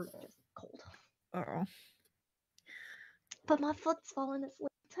feetsies were just cold. Oh. But my foot's falling asleep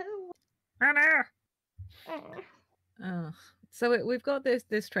too. Oh. So we've got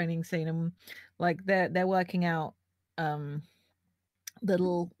this training scene, and like they're working out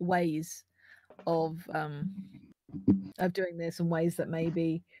little ways of of doing this in ways that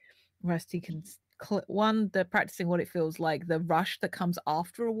maybe Rusty can one, they're practicing what it feels like, the rush that comes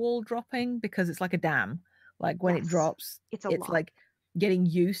after a wall dropping, because it's like a dam. Like when it drops, it's a it's lot. like getting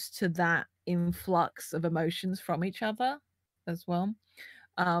used to that influx of emotions from each other as well.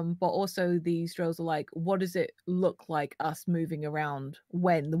 But also these drills are like, what does it look like us moving around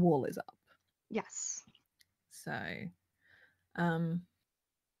when the wall is up? Yes. So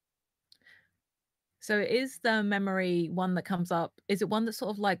is the memory one that comes up, is it one that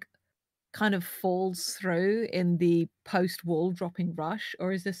sort of like kind of falls through in the post-wall dropping rush,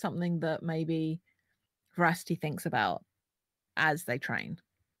 or is this something that maybe Rusty thinks about as they train?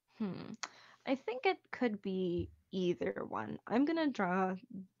 I think it could be either one. I'm gonna draw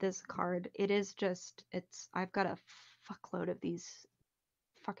this card. I've got a fuckload of these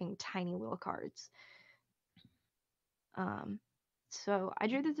fucking tiny little cards. So I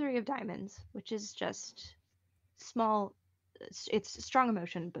drew the Three of Diamonds, which is just small. It's strong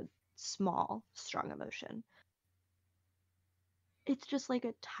emotion, but small, strong emotion. It's just like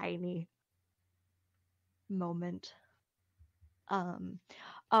a tiny moment.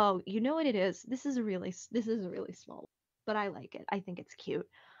 Oh, you know what it is? This is a really small, but I like it. I think it's cute.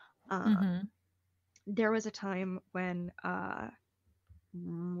 There was a time when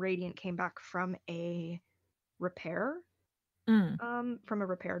Radiant came back from a repair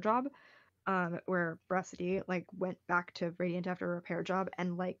job, where Bracity like went back to Radiant after a repair job,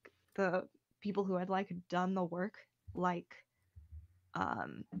 and like the people who had like done the work like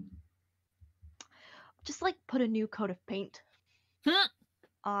just like put a new coat of paint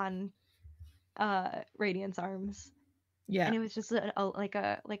on Radiant's arms. Yeah. And it was just like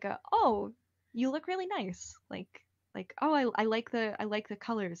a oh, you look really nice. Like oh, I like the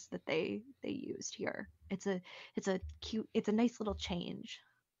colors that they used here. It's a cute, it's a nice little change.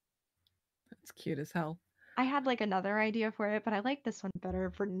 That's cute as hell. I had like another idea for it, but I like this one better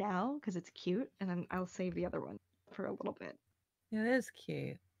for now because it's cute, and then I'll save the other one for a little bit. Yeah, it is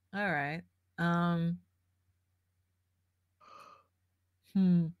cute. All right.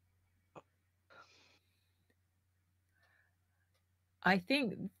 I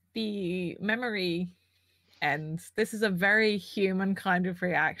think the memory ends. This is a very human kind of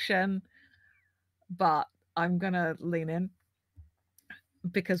reaction, but I'm gonna lean in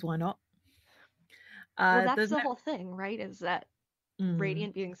because why not? Well, that's the whole thing, right? Is that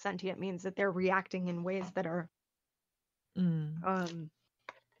Radiant being sentient means that they're reacting in ways that are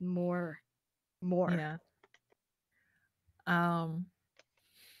more. Yeah.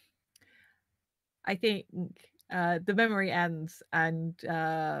 I think the memory ends and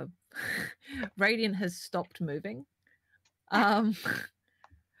Radiant has stopped moving. Because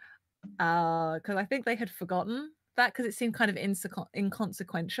I think they had forgotten that, because it seemed kind of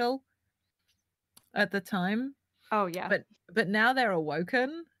inconsequential at the time. Oh yeah. But now they're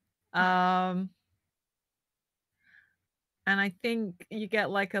awoken. And I think you get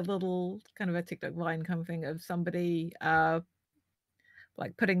like a little kind of a TikTok line kind of thing of somebody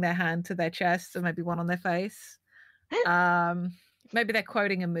like putting their hand to their chest and maybe one on their face. Maybe they're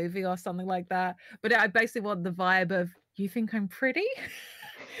quoting a movie or something like that. But I basically want the vibe of, you think I'm pretty?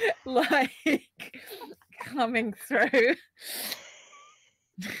 Like coming through.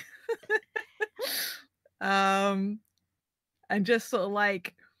 And just sort of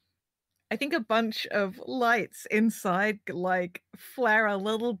like, I think a bunch of lights inside like flare a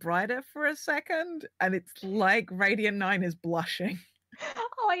little brighter for a second, and it's like Radiant 9 is blushing.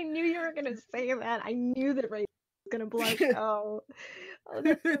 Oh, I knew you were gonna say that. I knew that Radiant was gonna blush. Oh,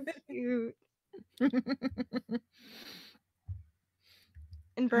 that's so cute.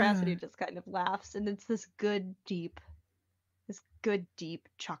 And Veracity just kind of laughs, and it's this good deep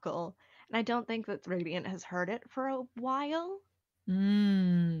chuckle. And I don't think that Radiant has heard it for a while.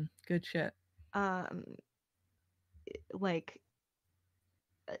 Good shit. And it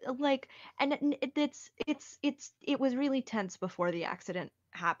was really tense before the accident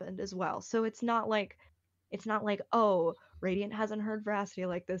happened as well. So it's not like oh, Radiant hasn't heard Veracity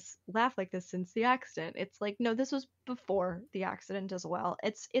laugh like this since the accident. It's like, no, this was before the accident as well.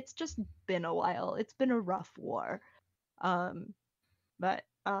 It's just been a while. It's been a rough war. But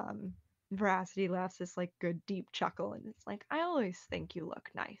Veracity laughs this like good deep chuckle, and it's like, I always think you look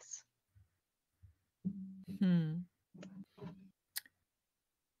nice.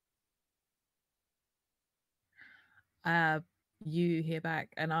 You hear back,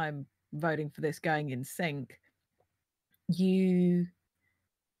 and I'm voting for this going in sync. You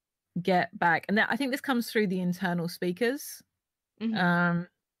get back, and I think this comes through the internal speakers. And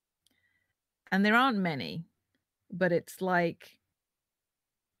there aren't many, but it's like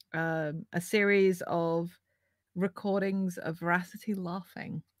a series of recordings of Veracity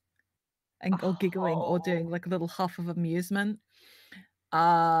laughing or giggling or doing like a little huff of amusement.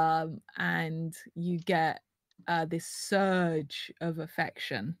 And you get this surge of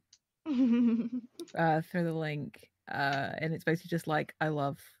affection through the link. And it's basically just like, I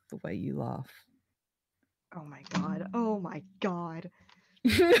love the way you laugh. Oh my god. Oh my god.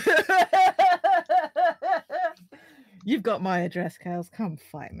 You've got my address, Kales. Come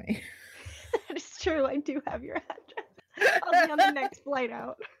fight me. That is true. I do have your address. I'll be on the next flight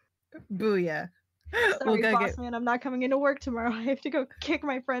out. Booyah. Sorry, boss man. I'm not coming into work tomorrow. I have to go kick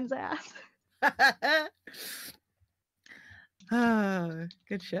my friend's ass. Oh,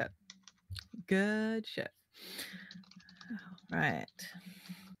 good shit. Good shit. Right.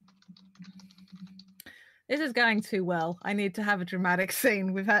 This is going too well. I need to have a dramatic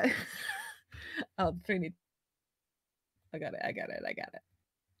scene. We've had... Oh, the 3 need... I got it.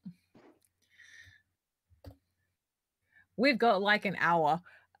 We've got like an hour.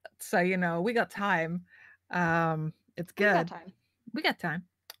 So, you know, we got time. It's good. We got time.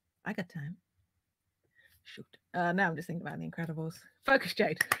 I got time. Shoot. Now I'm just thinking about The Incredibles. Focus,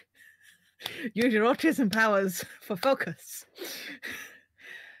 Jade. Use your autism powers for focus.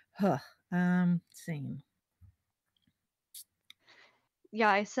 Scene. Yeah,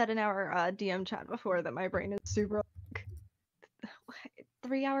 I said in our DM chat before that my brain is super like,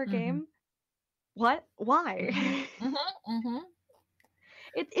 3-hour game? What? Why?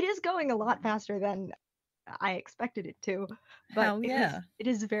 It is going a lot faster than I expected it to, but Hell yeah. it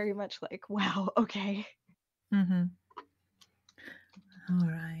is very much like, wow, okay. All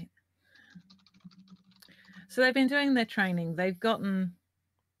right. So they've been doing their training. They've gotten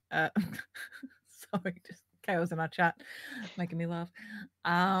sorry, just chaos in our chat making me laugh.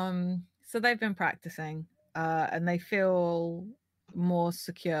 So they've been practicing and they feel more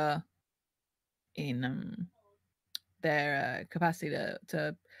secure in their capacity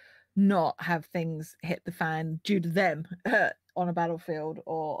to not have things hit the fan due to them on a battlefield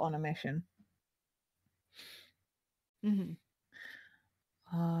or on a mission. I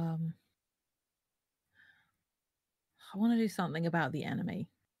want to do something about the enemy.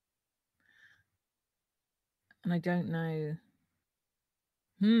 And I don't know.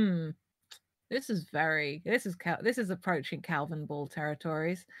 This is approaching Calvin Ball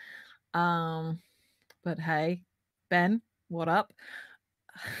territories. But hey, Ben, what up?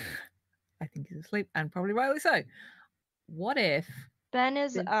 I think he's asleep, and probably rightly so. What if Ben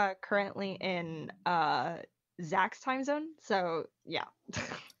is currently in Zach's time zone, so yeah.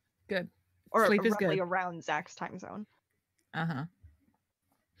 Good. Or sleep is roughly good. around Zach's time zone.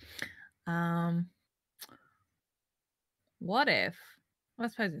 What if? Well, I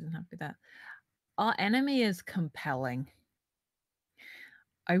suppose it doesn't have to be that. Our enemy is compelling.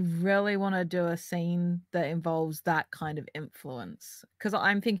 I really want to do a scene that involves that kind of influence, because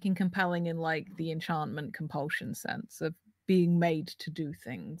I'm thinking compelling in like the enchantment compulsion sense of being made to do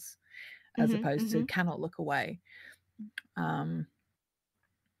things, as opposed to cannot look away. But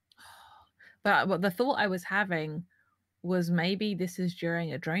the thought I was having was maybe this is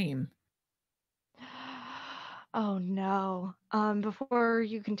during a dream. Oh no. Before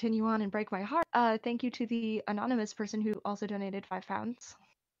you continue on and break my heart, thank you to the anonymous person who also donated £5.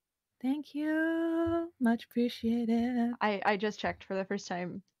 Thank you. Much appreciated. I just checked for the first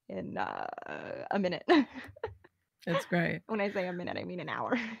time in a minute. That's great. When I say a minute, I mean an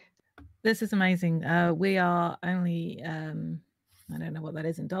hour. This is amazing. We are only, I don't know what that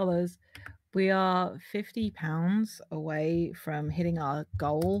is in dollars. We are £50 away from hitting our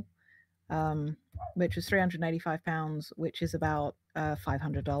goal, which was £385, which is about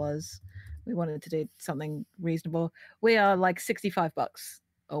 $500. We wanted to do something reasonable. We are like $65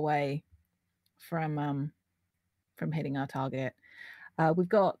 away from hitting our target. We've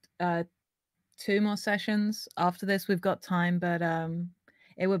got 2 more sessions after this. We've got time, but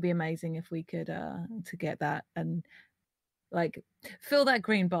it would be amazing if we could to get that and like fill that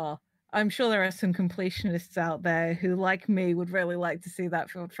green bar. I'm sure there are some completionists out there who, like me, would really like to see that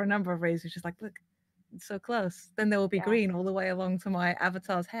for a number of reasons. Just like, look, it's so close. Then there will be green all the way along to my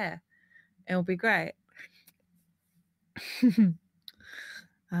avatar's hair. It'll be great.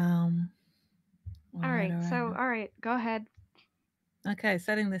 All right, go ahead. Okay,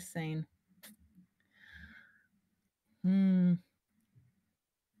 setting this scene. I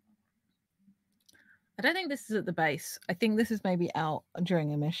don't think this is at the base. I think this is maybe out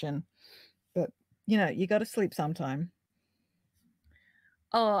during a mission. But, you know, you got to sleep sometime.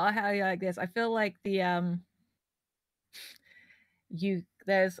 Oh, I like this. I feel like the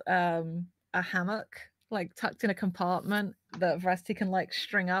there's a hammock like tucked in a compartment that Veracity can like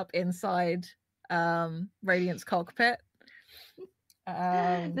string up inside Radiant's cockpit.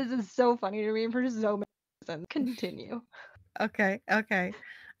 This is so funny to me for so many reasons. Continue. Okay.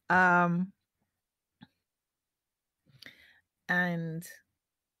 And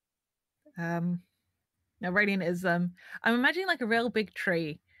now Radiant is I'm imagining like a real big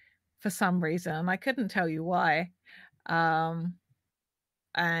tree for some reason. I couldn't tell you why. And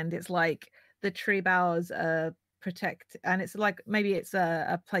it's like the tree boughs protect, and it's like maybe it's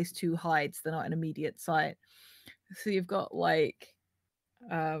a place to hide, so they're not an immediate sight. So you've got like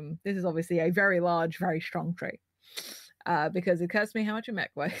this is obviously a very large, very strong tree. Because it occurs to me how much a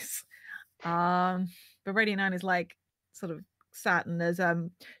mech weighs. But Radiant 9 is like sort of sat and there's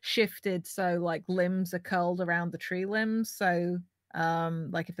shifted, so like limbs are curled around the tree limbs. So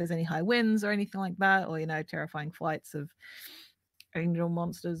like if there's any high winds or anything like that, or terrifying flights of angel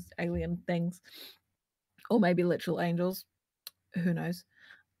monsters, alien things, or maybe literal angels, who knows,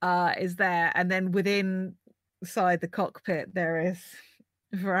 is there. And then within inside the cockpit there is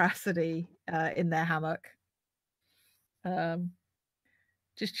Veracity in their hammock,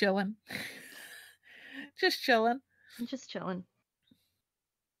 just chilling. Just chilling. Just chilling.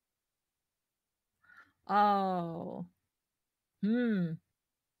 Oh.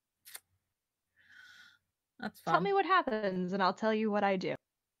 That's fun. Tell me what happens and I'll tell you what I do.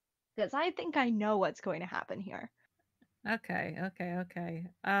 Because I think I know what's going to happen here. Okay.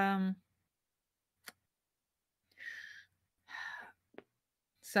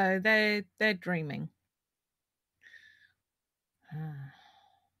 So they're dreaming. I was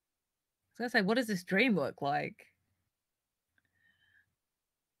gonna say, what does this dream look like?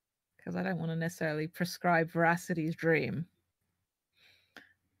 Because I don't want to necessarily prescribe Veracity's dream.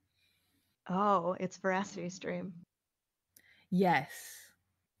 Oh, it's Veracity's dream. Yes.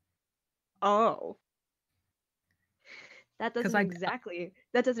 Oh. That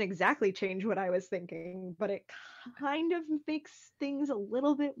doesn't exactly change what I was thinking, but it kind of makes things a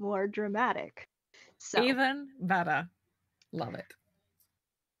little bit more dramatic. So even better. Love it.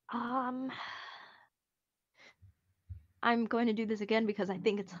 I'm going to do this again because I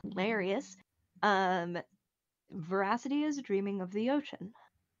think it's hilarious. Veracity is dreaming of the ocean.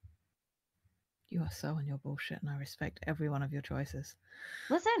 You are so on your bullshit, and I respect every one of your choices.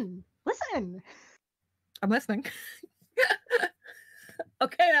 Listen. I'm listening.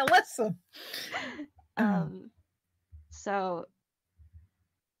 Okay, now listen. So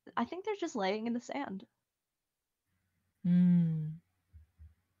I think they're just laying in the sand.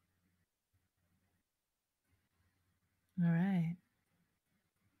 All right.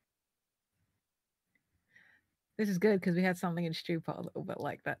 This is good because we had something in Stew Pot a little bit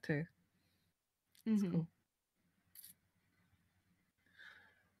like that too. It's cool.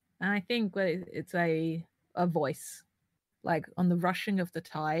 And I think it's a voice, like on the rushing of the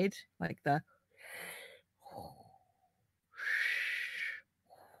tide, like the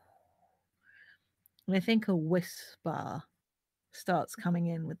and I think a whisper starts coming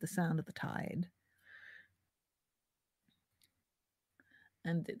in with the sound of the tide.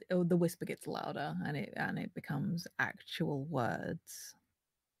 And the whisper gets louder and it becomes actual words.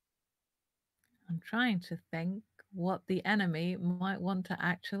 I'm trying to think what the enemy might want to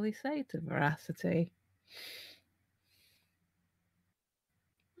actually say to Veracity.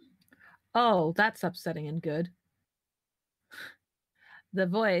 Oh, that's upsetting and good. The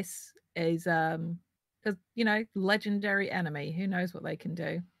voice is because legendary enemy. Who knows what they can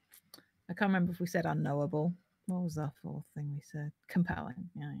do? I can't remember if we said unknowable. What was that fourth thing we said? Compelling.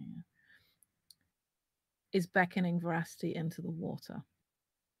 Yeah. Is beckoning Veracity into the water.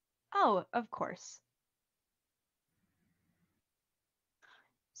 Oh, of course.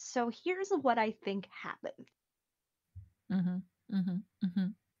 So here's what I think happened.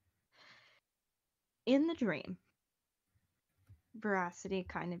 In the dream, Veracity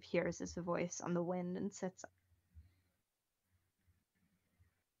kind of hears this voice on the wind and sits up.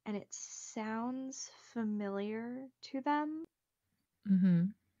 And it sounds familiar to them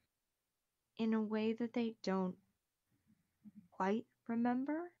in a way that they don't quite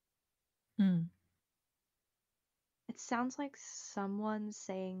remember. It sounds like someone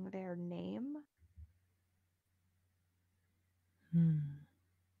saying their name. And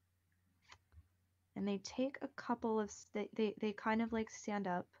they take a couple of they kind of like stand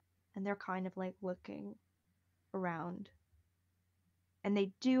up and they're kind of like looking around. And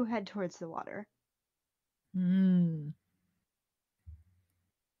they do head towards the water. And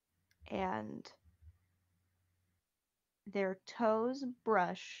their toes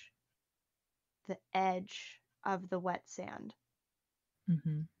brush the edge of the wet sand.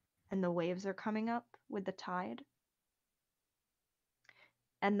 And the waves are coming up with the tide.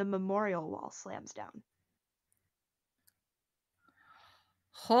 and the memorial wall slams down.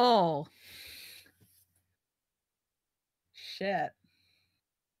 Oh. Shit.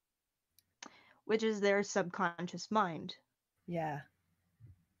 Which is their subconscious mind. Yeah.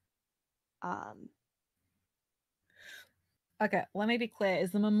 Um, Okay, let me be clear.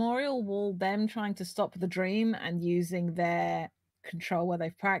 Is the memorial wall them trying to stop the dream and using their control where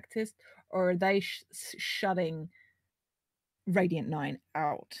they've practiced, or are they shutting Radiant 9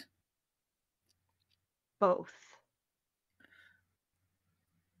 out? both.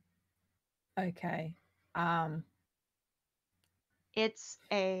 Okay. It's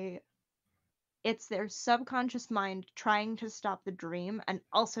their subconscious mind trying to stop the dream and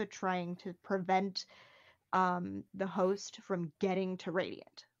also trying to prevent the host from getting to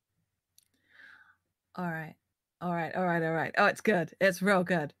Radiant. All right. Oh, it's good. It's real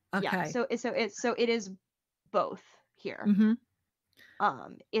good. Okay. Yeah, so it is both here. Mm-hmm.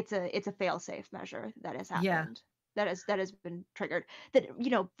 It's a fail-safe measure that has happened. Yeah. That has been triggered. That,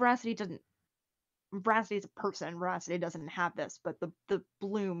 you know, Veracity is a person. Veracity doesn't have this, but the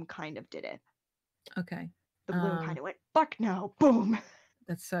Bloom kind of did it. Okay. The Bloom kind of went, fuck no, boom.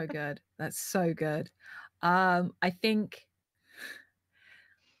 That's so good. That's so good. I think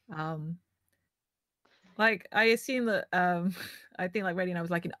like I assume that I think like Radiant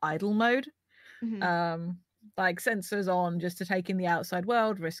was like in idle mode. Mm-hmm. Like sensors on just to take in the outside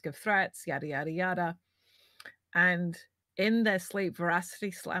world, risk of threats, yada yada yada. And in their sleep,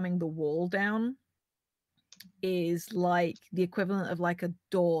 Veracity slamming the wall down is like the equivalent of like a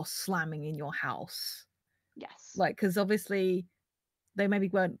door slamming in your house. Yes. Like, because obviously they maybe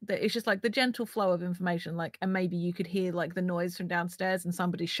weren't, it's just like the gentle flow of information, like, and maybe you could hear like the noise from downstairs and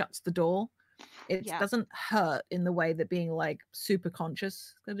somebody shuts the door. It doesn't hurt in the way that being like super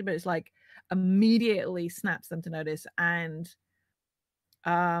conscious, but it's like immediately snaps them to notice. And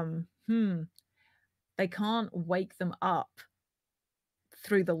they can't wake them up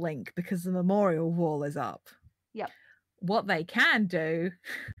through the link because the memorial wall is up. Yep. What they can do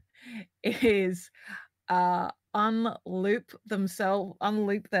is unloop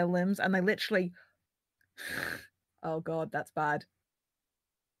their limbs, and they literally oh god, that's bad.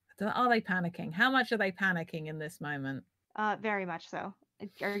 Are they panicking? How much are they panicking in this moment? Very much so.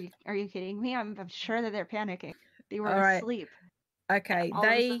 Are you kidding me? I'm sure that they're panicking. They were asleep. Okay, all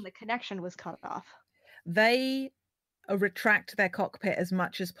of a sudden the connection was cut off. They retract their cockpit as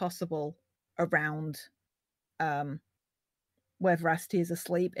much as possible around where Veracity is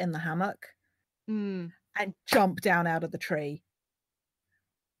asleep in the hammock and jump down out of the tree.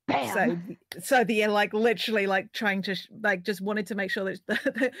 Bam! So the like literally like trying to like just wanted to make sure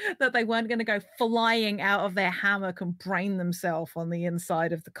that they weren't going to go flying out of their hammock and brain themselves on the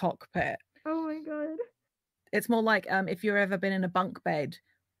inside of the cockpit. Oh my god! It's more like if you've ever been in a bunk bed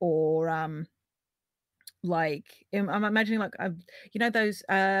or like I'm imagining like you know those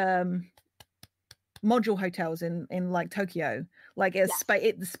module hotels in like Tokyo, like the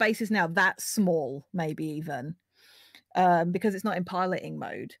space is now that small, maybe even because it's not in piloting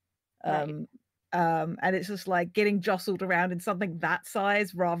mode. And it's just like getting jostled around in something that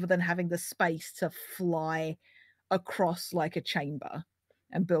size rather than having the space to fly across like a chamber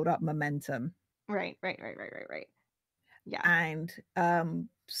and build up momentum. Right. Yeah. And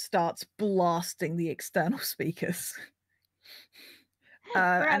starts blasting the external speakers.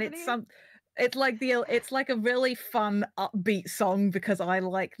 And it's like a really fun upbeat song because I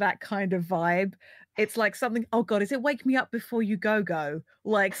like that kind of vibe. It's like something, oh god, is it Wake Me Up Before You Go?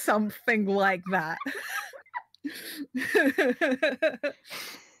 Like something like that.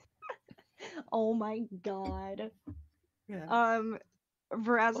 Oh my god. Yeah.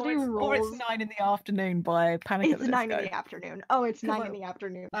 Veracity rolls. Or it's 9 in the afternoon by Panic at the Disco. It's 9 in the afternoon. Oh, it's 9 in the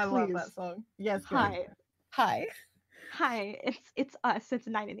afternoon. I Please. love that song. Yes. Hi. It's us. It's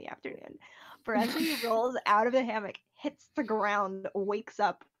 9 in the afternoon. Veracity rolls out of the hammock, hits the ground, wakes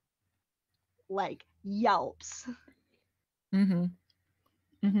up, like yelps. And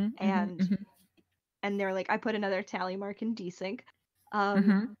they're like, I put another tally mark in desync.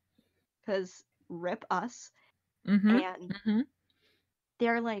 Because rip us. And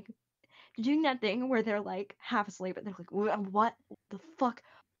they're like doing that thing where they're like half asleep and they're like, what the fuck?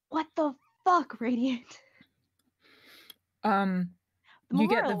 What the fuck, Radiant? The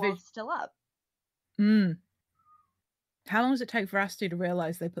memorial wall's still up. How long does it take Veracity to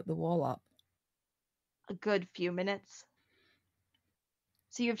realize they put the wall up? A good few minutes.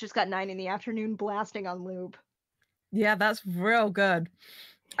 So you've just got 9 in the afternoon blasting on loop. Yeah, that's real good.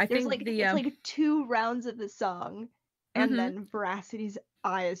 It's like 2 rounds of the song, and then Veracity's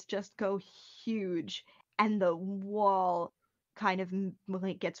eyes just go huge, and the wall kind of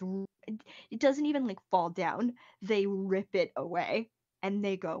like gets, it doesn't even like fall down. They rip it away and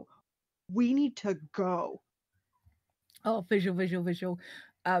they go, "We need to go." Oh, visual.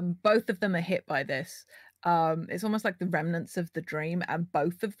 Both of them are hit by this. It's almost like the remnants of the dream, and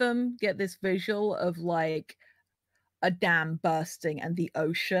both of them get this visual of like a dam bursting and the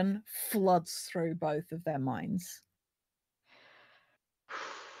ocean floods through both of their minds.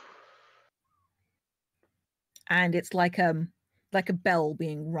 And it's like a bell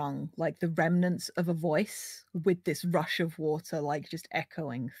being rung, like the remnants of a voice with this rush of water like just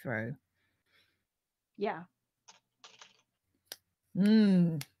echoing through. Yeah.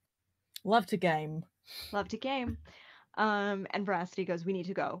 Love to game. Love to game. And Veracity goes, "We need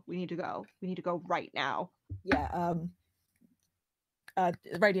to go. We need to go. We need to go right now." Yeah.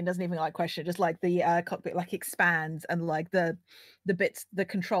 Radiant doesn't even like question, just like the cockpit like expands and like the bits, the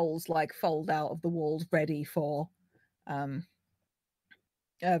controls like fold out of the walls ready for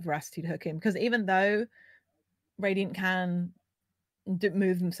Veracity to hook in, because even though Radiant can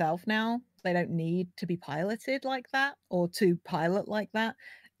move themselves now, they don't need to be piloted like that or to pilot like that.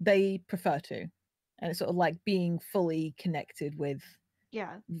 They prefer to, and it's sort of like being fully connected with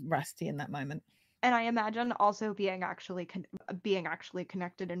Veracity in that moment. And I imagine also being actually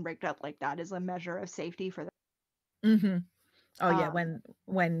connected and rigged up like that is a measure of safety for them. Mm-hmm. Oh yeah,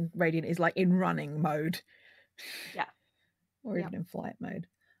 when Radiant is like in running mode. Yeah. Or even in flight mode.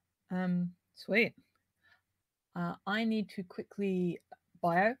 Sweet. I need to quickly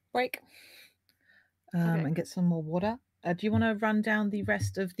bio break and get some more water. Do you want to run down the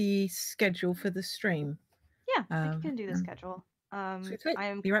rest of the schedule for the stream? Yeah, I can do the schedule. Sweet.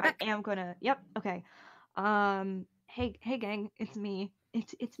 Be right back. I am gonna. Yep. Okay. Hey gang, it's me.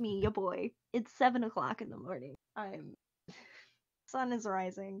 It's me, your boy. It's 7:00 in the morning. Sun is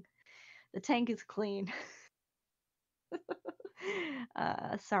rising. The tank is clean.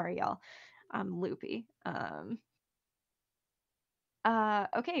 Sorry y'all. I'm loopy.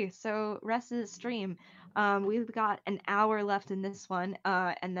 Okay, so rest of the stream. We've got an hour left in this one,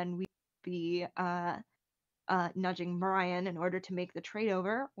 and then we'll be nudging Marian in order to make the trade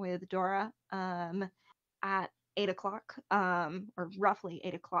over with Dora at 8:00, or roughly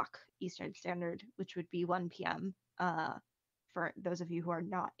 8:00 Eastern Standard, which would be 1 p.m. For those of you who are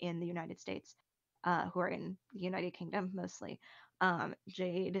not in the United States, who are in the United Kingdom mostly.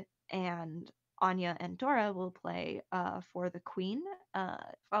 Jade and Anya and Dora will play for the Queen,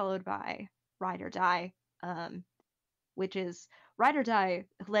 followed by Ride or Die, which is Ride or Die.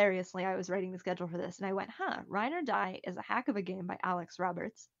 Hilariously, I was writing the schedule for this and I went, Ride or Die is a hack of a game by Alex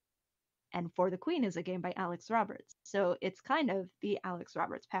Roberts, and For the Queen is a game by Alex Roberts. So it's kind of the Alex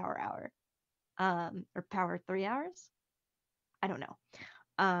Roberts Power Hour, or Power 3 hours. I don't know.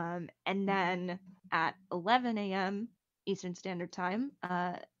 And then at 11 a.m. Eastern Standard Time,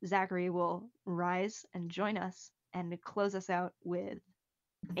 Zachary will rise and join us and close us out with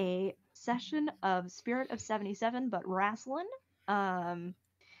a session of Spirit of 77, but wrestling.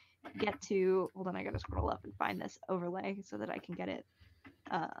 Get to, hold on, I gotta scroll up and find this overlay so that I can get it.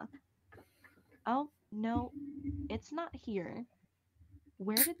 Oh, no, it's not here.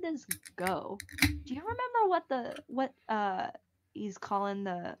 Where did this go? Do you remember what he's calling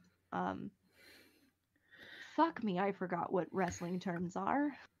the, fuck me, I forgot what wrestling terms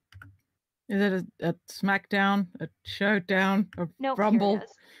are. Is it a SmackDown, a Showdown, a Rumble? Here it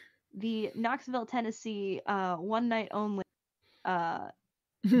is. The Knoxville, Tennessee, one night only. Oh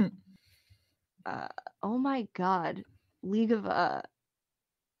my god, League of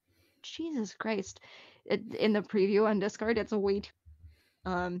Jesus Christ! In the preview on Discord, it's a way too.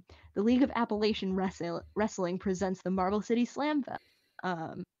 The League of Appalachian Wrestling presents the Marble City Slam Fest.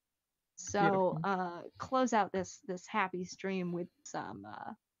 So close out this happy stream with some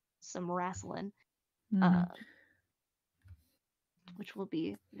wrestling, which will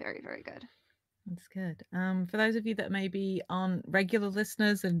be very, very good. That's good. For those of you that maybe aren't regular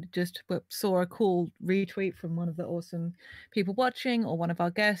listeners and just saw a cool retweet from one of the awesome people watching, or one of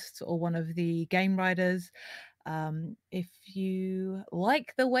our guests, or one of the game writers, if you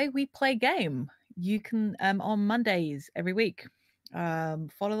like the way we play game, you can on Mondays every week, Follow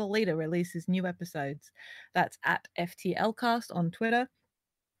the Leader releases new episodes. That's at FTLcast on Twitter,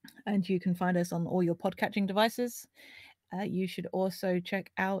 and you can find us on all your podcatching devices. You should also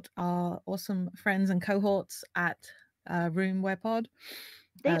check out our awesome friends and cohorts at Roomware Pod.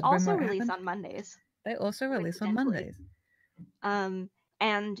 They also release on Mondays. They also release on Mondays.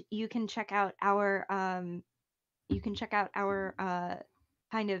 And you can check out our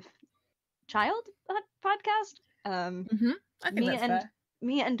kind of child podcast. I think that's fair.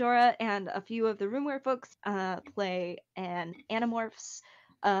 me and Dora and a few of the Roomware folks play an Animorphs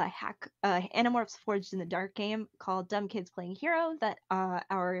Animorphs Forged in the Dark game called Dumb Kids Playing Hero that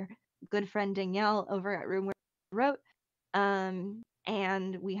our good friend Danielle over at Roomware wrote. And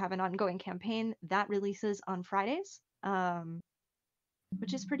we have an ongoing campaign that releases on Fridays,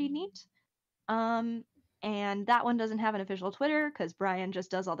 which is pretty neat. And that one doesn't have an official Twitter because Brian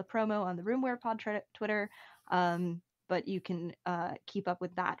just does all the promo on the Roomware Pod Twitter. But you can keep up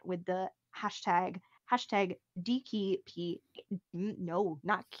with that with the hashtag DKP. No,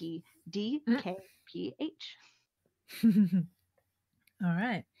 not key. DKPH. All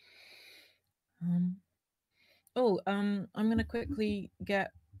right. I'm going to quickly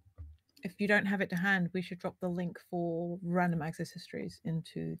get, if you don't have it to hand, we should drop the link for Random Access Histories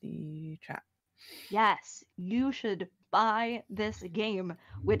into the chat. Yes, you should buy this game,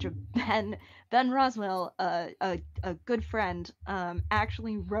 which Ben Roswell, a good friend,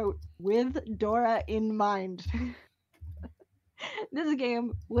 actually wrote with Dora in mind. This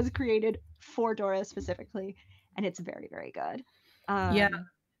game was created for Dora specifically, and it's very, very good. Yeah,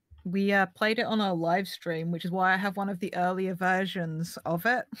 we played it on a live stream, which is why I have one of the earlier versions of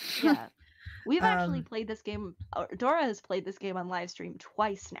it. Yeah, we've actually played this game. Dora has played this game on live stream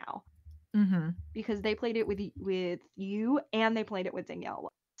twice now. Because they played it with you and they played it with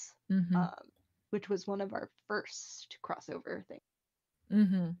Danielle once, which was one of our first crossover things.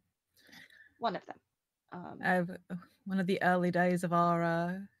 One of them. One of the early days of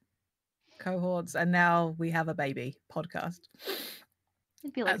our cohorts, and now we have a baby podcast.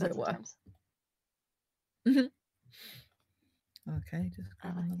 I feel like that's the terms. Okay, just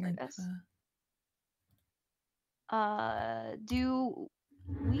grabbing the link.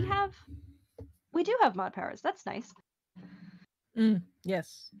 We do have mod powers. That's nice.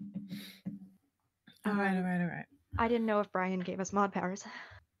 Yes. All right. I didn't know if Brian gave us mod powers.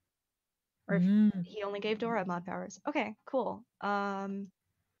 Or if he only gave Dora mod powers. Okay, cool.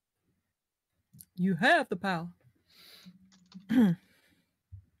 You have the power.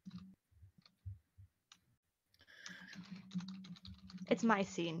 It's my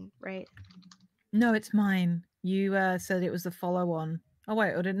scene, right? No, it's mine. You said it was the follow-on. Oh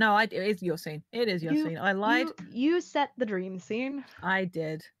wait, no, it is your scene. It is your scene. I lied. You set the dream scene. I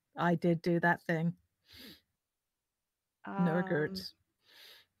did do that thing. No regrets.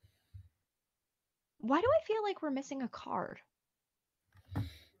 Why do I feel like we're missing a card?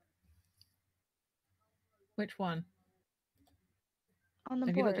 Which one? On the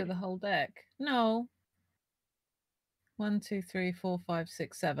board. Have you looked at the whole deck? No. 1, 2, 3, 4, 5,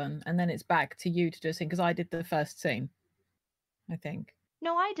 6, 7, and then it's back to you to do a scene because I did the first scene. I think.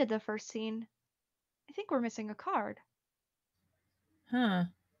 No, I did the first scene. I think we're missing a card. Huh.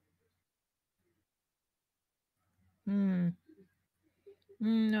 No.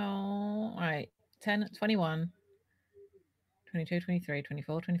 All right. 10, 21, 22, 23,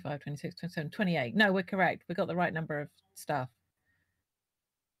 24, 25, 26, 27, 28. No, we're correct. We got the right number of stuff.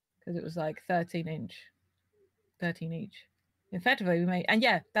 Because it was like 13 each. Effectively, we made, and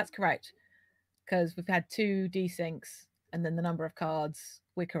yeah, that's correct. Because we've had 2 desyncs and then the number of cards.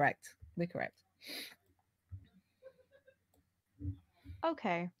 We're correct.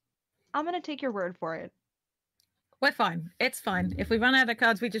 Okay. I'm going to take your word for it. We're fine. It's fine. If we run out of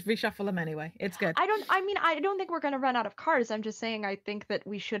cards, we just reshuffle them anyway. It's good. I don't think we're going to run out of cards. I'm just saying I think that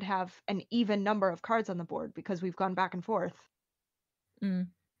we should have an even number of cards on the board because we've gone back and forth. I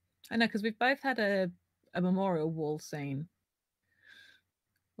know, because we've both had a memorial wall scene.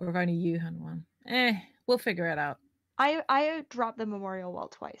 Or if only you had one. We'll figure it out. I dropped the memorial wall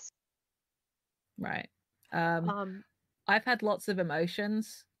twice. Right. I've had lots of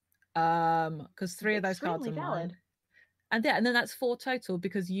emotions. Because 3 of those cards are mine. And then that's 4 total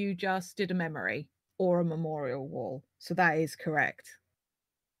because you just did a memory or a memorial wall. So that is correct.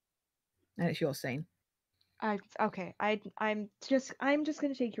 And it's your scene. I'm just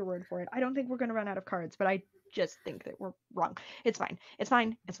gonna take your word for it. I don't think we're gonna run out of cards, but I just think that we're wrong. It's fine.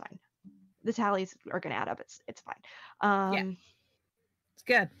 The tallies are gonna add up. It's fine. Yeah. It's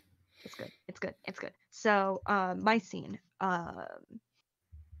good. It's good. So my scene.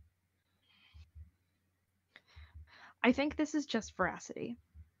 I think this is just veracity.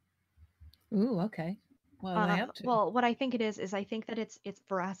 Ooh, okay. What are they up to? Well, what I think it is I think that it's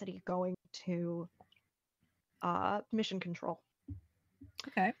veracity going to mission control.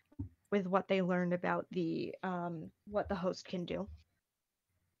 Okay. With what they learned about the what the host can do.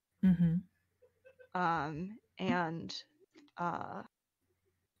 And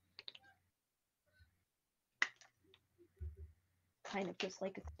kind of just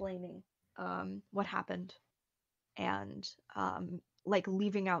like explaining what happened and like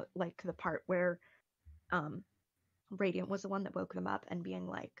leaving out like the part where Radiant was the one that woke them up and being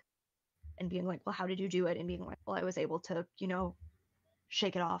like, well, how did you do it? And being like, well, I was able to,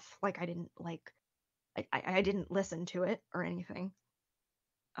 shake it off. Like I didn't I didn't listen to it or anything.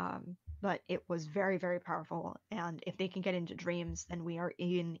 But it was very, very powerful. And if they can get into dreams, then we are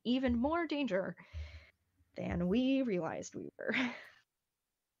in even more danger than we realized we were.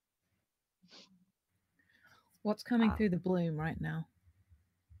 What's coming through the bloom right now?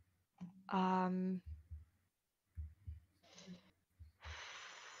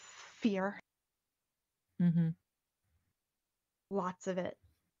 Fear. Mm-hmm. Lots of it.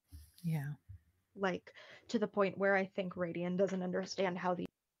 Yeah. Like to the point where I think Radiant doesn't understand how the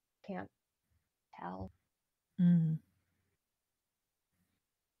can't tell.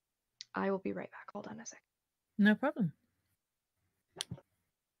 I will be right back. Hold on a sec. No problem.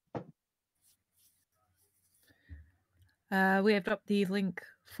 We have dropped the link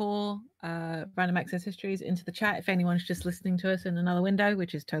for Random Access Histories into the chat if anyone's just listening to us in another window,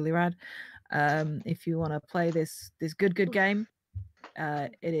 which is totally rad. If you want to play this good game,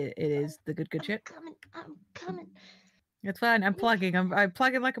 it is the good shit. I'm coming. It's fine. I'm plugging. I'm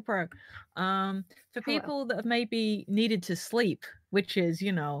plugging like a pro. For people that have maybe needed to sleep, which is,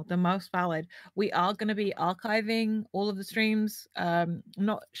 the most valid, we are going to be archiving all of the streams. I'm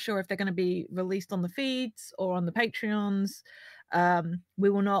not sure if they're going to be released on the feeds or on the Patreons. We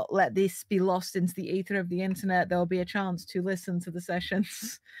will not let this be lost into the ether of the internet. There will be a chance to listen to the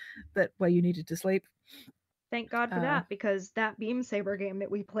sessions where you needed to sleep. Thank God for that, because that Beam Saber game that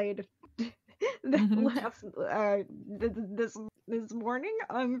we played last this morning,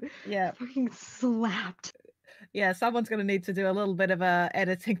 fucking slapped. Yeah, someone's going to need to do a little bit of a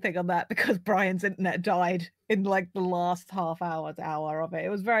editing thing on that because Brian's internet died in like the last half hour to hour of it. It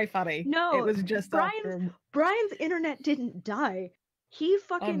was very funny. No, it was just Brian's internet didn't die. He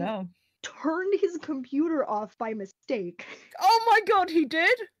fucking turned his computer off by mistake. Oh my God, he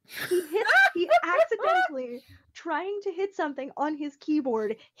did? He accidentally, trying to hit something on his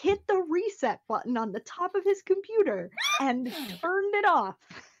keyboard, hit the reset button on the top of his computer and turned it off.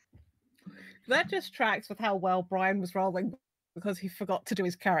 That just tracks with how well Brian was rolling because he forgot to do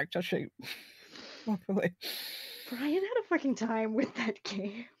his character sheet properly. Brian had a fucking time with that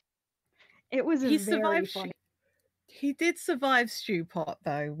game. It was very funny. He did survive Stew Pot,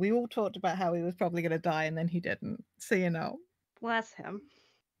 though. We all talked about how he was probably going to die, and then he didn't. So, Bless him.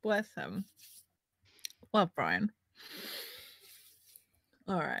 Bless him. Love Brian.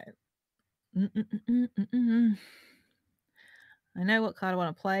 All right. I know what card I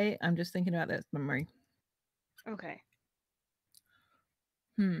want to play. I'm just thinking about this memory. Okay.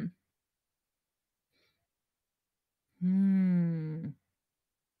 Okay,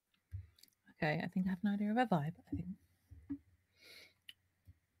 I think I have an idea of a vibe. I think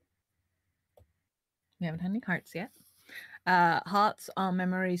we haven't had any hearts yet. Hearts are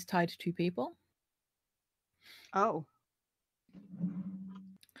memories tied to people. Oh.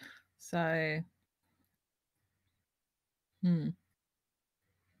 So, Oh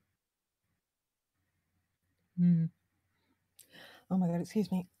my God,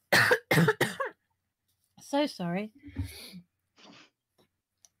 excuse me. So sorry.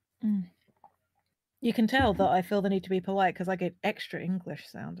 You can tell that I feel the need to be polite because I get extra English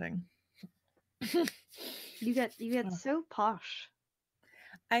sounding. You get so posh.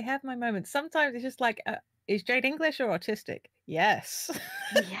 I have my moments. Sometimes it's just like, is Jade English or autistic? Yes.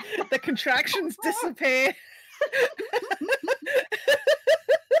 Yeah. The contractions disappear.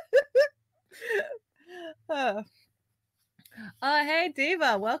 Hey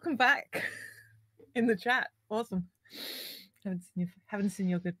Diva, welcome back in the chat. Awesome. Haven't seen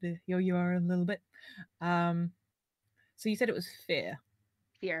your URL a little bit. So you said it was fear.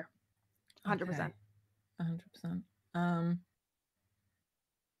 Fear. 100%. 100%.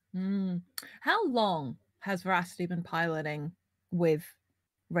 How long has Veracity been piloting with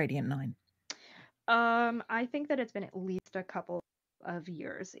Radiant 9? I think that it's been at least a couple of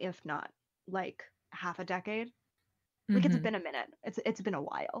years, if not like half a decade. Like it's been a minute. It's been a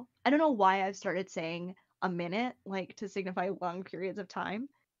while. I don't know why I've started saying a minute, like to signify long periods of time.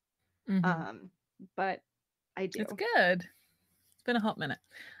 But I do. It's good. It's been a hot minute.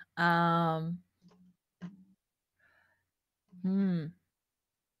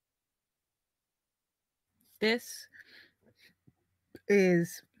 This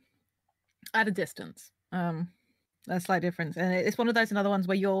is at a distance. A slight difference, and it's one of those another ones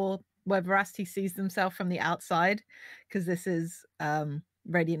where Veracity sees themselves from the outside, because this is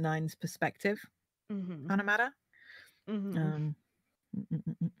Radiant 9's perspective on a matter.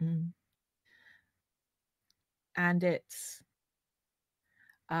 and it's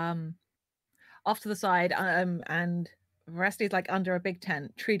off to the side, and Veracity's like under a big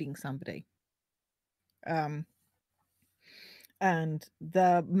tent treating somebody. And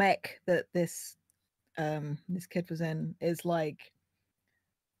the mech that this kid was in is like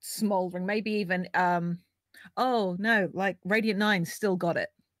smoldering, maybe even oh no, like Radiant 9 still got it.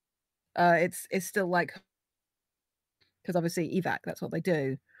 It's still like, because obviously evac, that's what they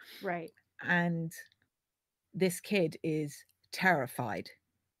do, Right. and this kid is terrified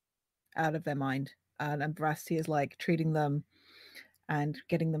out of their mind, and Veracity is like treating them and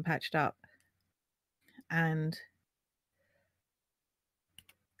getting them patched up, and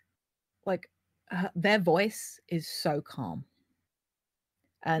like their voice is so calm,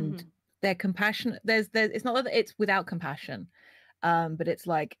 and their compassion, there's it's not that it's without compassion, but it's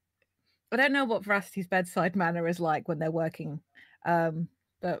like, I don't know what Veracity's bedside manner is like when they're working,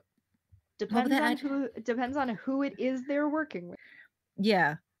 but depends on who it is they're working with.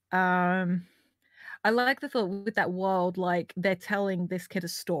 Yeah. I like the thought with that world, like they're telling this kid a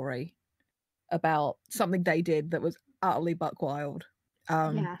story about something they did that was utterly buck wild.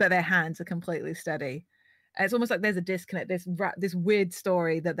 Yeah. But their hands are completely steady. And it's almost like there's a disconnect. This weird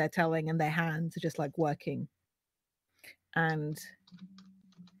story that they're telling, and their hands are just like working. And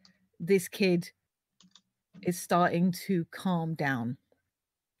this kid is starting to calm down.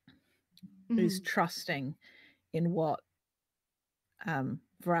 Who's trusting in what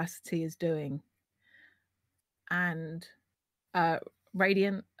Veracity is doing. And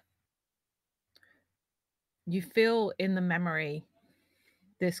Radiant, you feel in the memory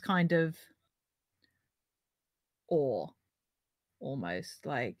this kind of awe, almost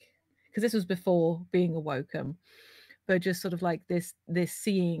like, because this was before being awoken, but just sort of like this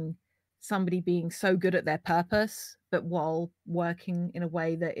seeing somebody being so good at their purpose, but while working in a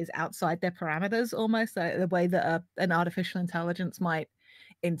way that is outside their parameters, almost like the way that an artificial intelligence might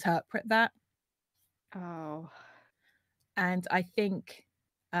interpret that. Oh. And I think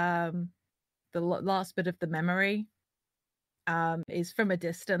the last bit of the memory is from a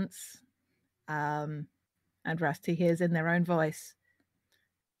distance, and Rusty hears in their own voice,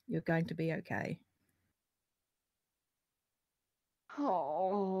 "You're going to be okay."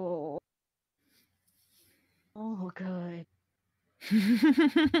 Oh. Oh, good.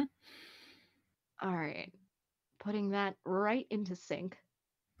 All right. Putting that right into sync.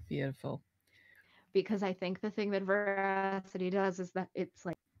 Beautiful. Because I think the thing that Veracity does is that it's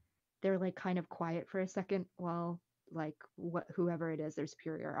like they're like kind of quiet for a second while like whoever it is, their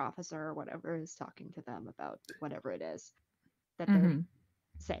superior officer or whatever, is talking to them about whatever it is that they're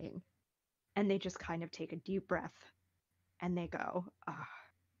saying. And they just kind of take a deep breath and they go,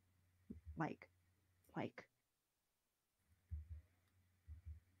 like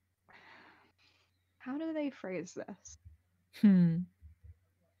how do they phrase this?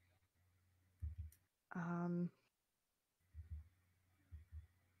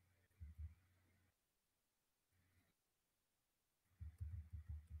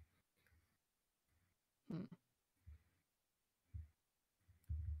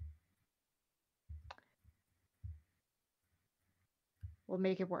 We'll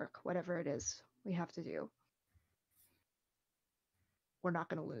make it work, whatever it is we have to do. We're not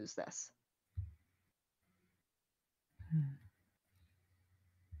going to lose this.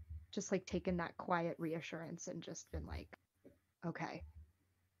 Just like taken that quiet reassurance and just been like, okay.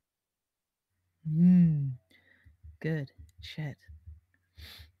 Good shit.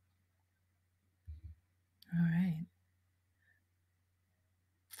 All right.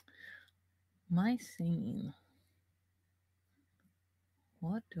 My scene.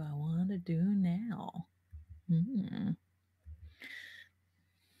 What do I want to do now?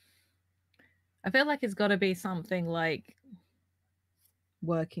 I feel like it's got to be something like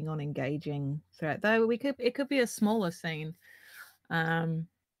working on engaging threat, though it could be a smaller scene,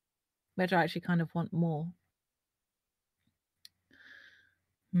 which I actually kind of want more.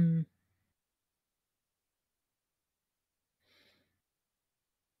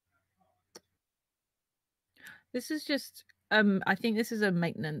 This is just I think this is a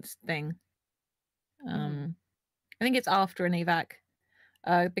maintenance thing. I think it's after an evac,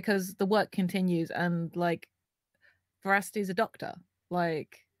 because the work continues, and like Veracity's a doctor,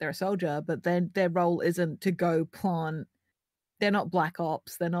 like they're a soldier, but then their role isn't to go plant. They're not black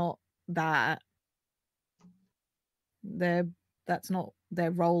ops. They're not that. That's not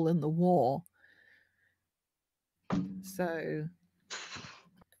their role in the war. So,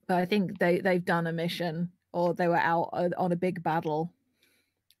 but I think they've done a mission, or they were out on a big battle,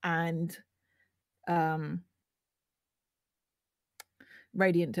 and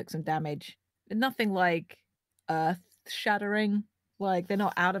Radiant took some damage. Nothing like earth-shattering. Like, they're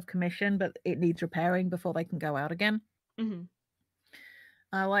not out of commission, but it needs repairing before they can go out again. Mm-hmm.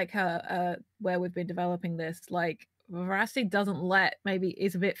 I like how where we've been developing this, like, Veracity doesn't maybe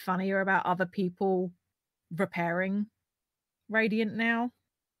is a bit funnier about other people repairing Radiant now.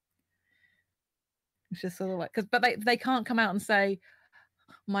 It's just sort of like, but they can't come out and say,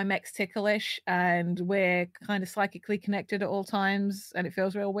 my mech's ticklish and we're kind of psychically connected at all times and it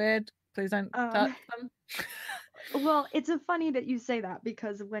feels real weird. Please don't touch them. Well, it's funny that you say that,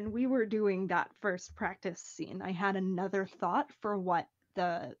 because when we were doing that first practice scene, I had another thought for what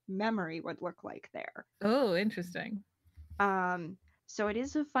the memory would look like there. Oh, interesting. So it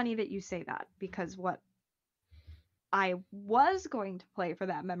is funny that you say that, because what I was going to play for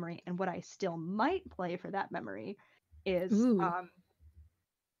that memory and what I still might play for that memory is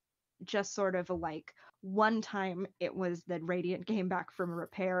just sort of like, one time it was that Radiant came back from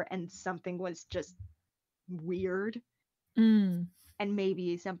repair and something was just weird. And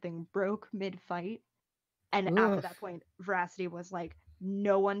maybe something broke mid-fight. And after that point, Veracity was like,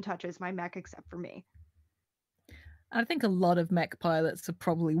 no one touches my mech except for me. I think a lot of mech pilots are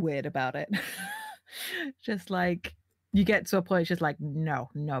probably weird about it. Just like, you get to a point, it's just like, no,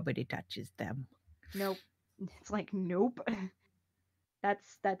 nobody touches them. Nope. It's like, nope.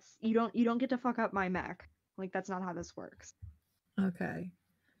 That's you don't get to fuck up my mech. Like, that's not how this works. Okay.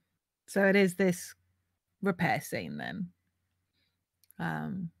 So it is this repair scene then.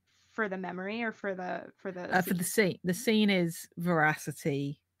 For the memory or for the scene? The scene is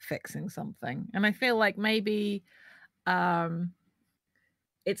Veracity fixing something, and I feel like maybe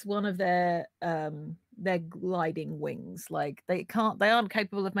it's one of their gliding wings. Like, they aren't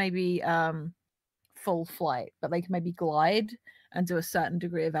capable of maybe full flight, but they can maybe glide and do a certain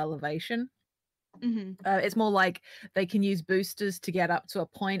degree of elevation. Mm-hmm. It's more like they can use boosters to get up to a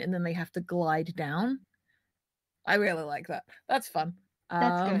point and then they have to glide down. I really like that. That's fun.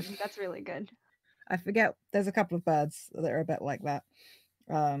 That's good. That's really good. I forget, there's a couple of birds that are a bit like that.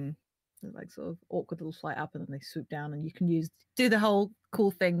 Like sort of awkward little flight up and then they swoop down, and you can do the whole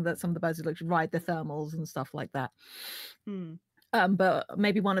cool thing that some of the birds do, like ride the thermals and stuff like that. But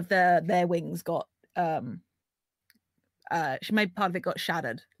maybe one of their wings got maybe part of it got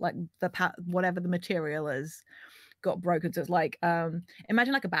shattered, like whatever the material is got broken. So it's like,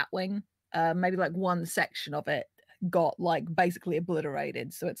 imagine like a bat wing, maybe like one section of it got like basically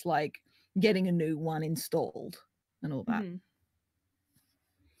obliterated, so it's like getting a new one installed and all that.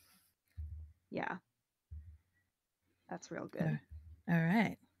 Yeah, that's real good. All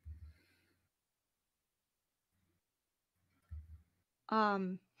right.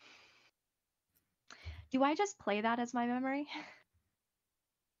 Do I just play that as my memory?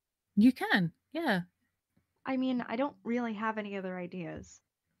 You can, yeah. I mean, I don't really have any other ideas.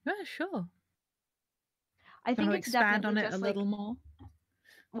 Yeah, sure. I think it's expand definitely on it just a little more.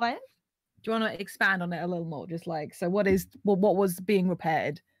 What? Do you want to expand on it a little more? Just like, so what was being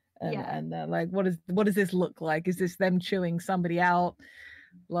repaired, and like, what does this look like? Is this them chewing somebody out?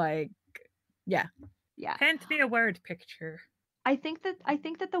 Like, yeah. Paint me a word picture. I think that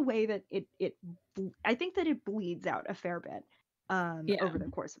the way that it bleeds out a fair bit over the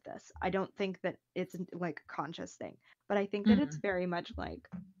course of this. I don't think that it's like a conscious thing, but I think that it's very much like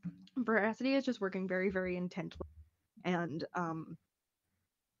Veracity is just working very, very intently, and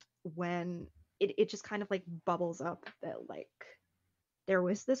when it just kind of like bubbles up that like there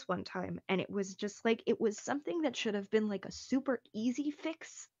was this one time and it was just like, it was something that should have been like a super easy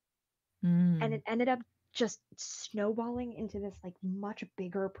fix, and it ended up just snowballing into this like much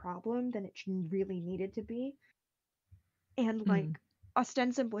bigger problem than it really needed to be. And like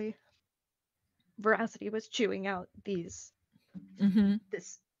ostensibly Veracity was chewing out this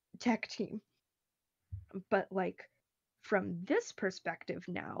tech team, but like from this perspective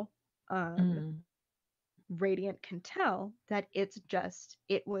now, Radiant can tell that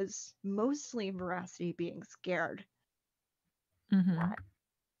it was mostly Veracity being scared that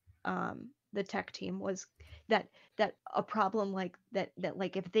the tech team was that a problem like that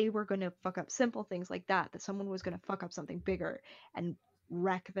like if they were going to fuck up simple things like that someone was going to fuck up something bigger and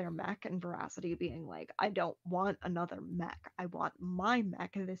wreck their mech, and Veracity being like, I don't want another mech, I want my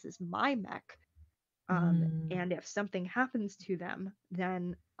mech, and this is my mech. And if something happens to them,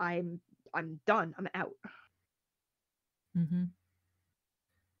 then I'm done, I'm out.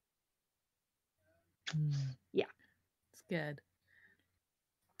 Yeah, it's good.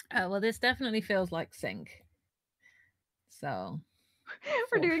 Well, this definitely feels like sync. So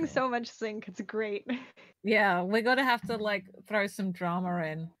we're doing so much sync, it's great. Yeah, we're gonna have to like throw some drama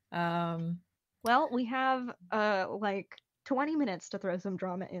in. Well, we have like 20 minutes to throw some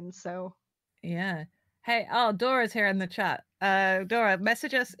drama in, so yeah. Hey, oh, Dora's here in the chat. Dora,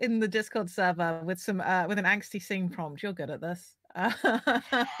 message us in the Discord server with some with an angsty scene prompt. You're good at this.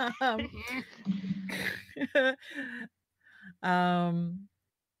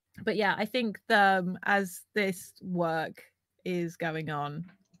 But yeah, I think as this work is going on,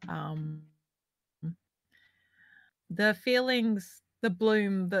 the feelings, the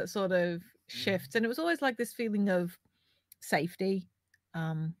bloom that sort of shifts, and it was always like this feeling of safety,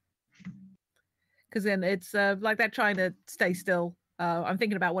 because then it's like that trying to stay still. I'm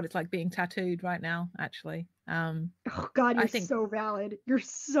thinking about what it's like being tattooed right now, actually. Oh God, you're so valid. You're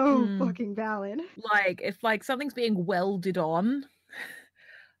so fucking valid. Like if like something's being welded on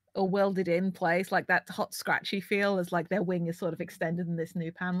or welded in place, like that hot scratchy feel as like their wing is sort of extended and this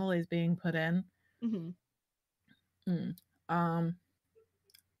new panel is being put in.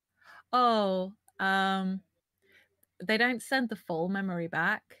 They don't send the full memory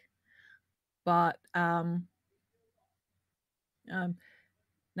back, but no,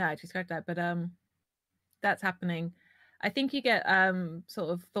 I just correct that, but that's happening. I think you get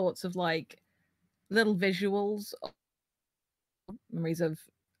sort of thoughts of like little visuals, memories of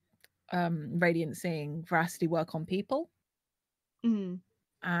Radiant seeing Veracity work on people,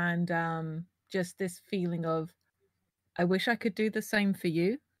 and just this feeling of, I wish I could do the same for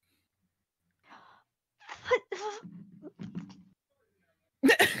you.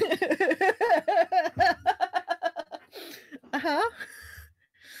 Uh-huh.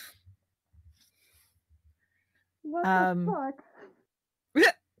 What the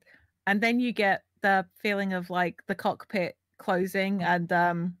fuck? And then you get the feeling of like the cockpit closing, and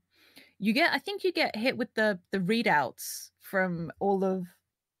I think you get hit with the readouts from all of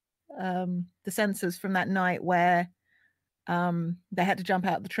the sensors from that night where they had to jump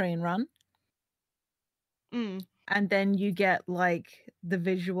out the tree and run. And then you get like the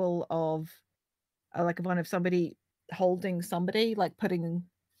visual of like one of somebody holding somebody, like putting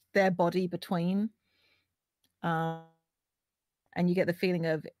their body between, and you get the feeling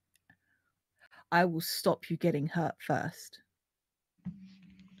of, I will stop you getting hurt first.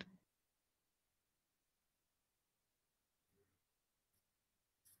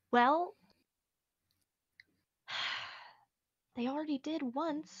 Well, they already did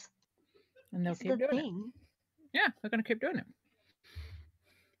once. And they'll keep doing it. Yeah, they're going to keep doing it.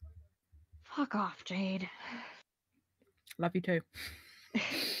 Fuck off, Jade. Love you too.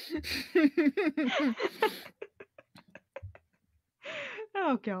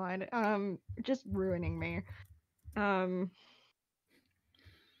 Oh God. Just ruining me. All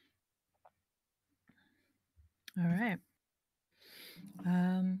right.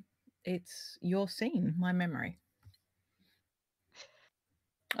 It's your scene, my memory.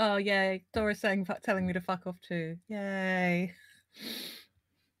 Oh yay! Dora's saying, telling me to fuck off too. Yay!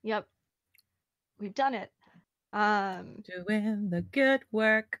 Yep, we've done it. Doing the good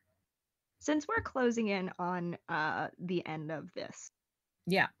work. Since we're closing in on the end of this,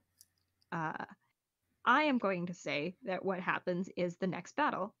 yeah, I am going to say that what happens is the next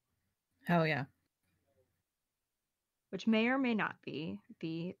battle. Hell yeah. Which may or may not be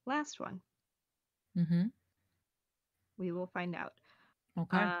the last one. We will find out.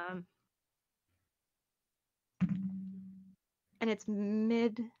 Okay. And it's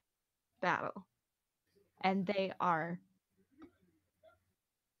mid-battle. And they are...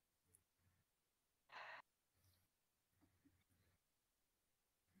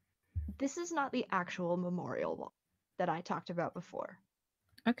 This is not the actual memorial wall that I talked about before.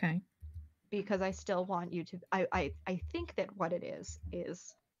 Okay. Because I still want you to... I think that what it is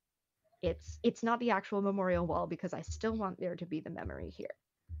it's not the actual memorial wall because I still want there to be the memory here.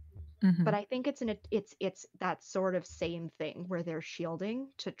 But I think it's that sort of same thing where they're shielding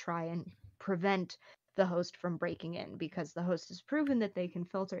to try and prevent the host from breaking in, because the host has proven that they can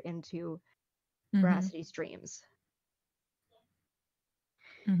filter into Veracity's dreams.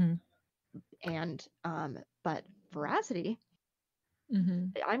 And but Veracity,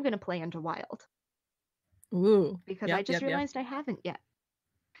 I'm going to play into Wild. Ooh. Because I just realized I haven't yet.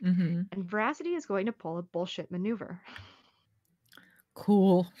 And Veracity is going to pull a bullshit maneuver.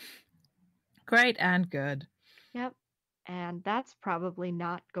 Cool. Great and good. Yep. And that's probably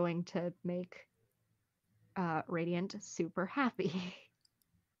not going to make Radiant super happy.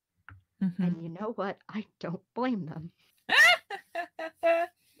 And you know what? I don't blame them.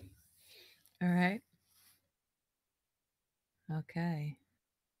 All right. Okay.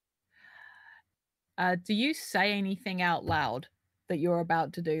 Do you say anything out loud that you're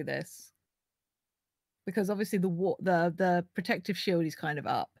about to do this? Because obviously the protective shield is kind of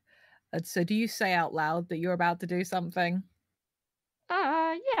up. So do you say out loud that you're about to do something?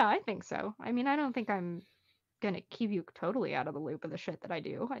 Yeah, I think so. I mean, I don't think I'm gonna keep you totally out of the loop of the shit that I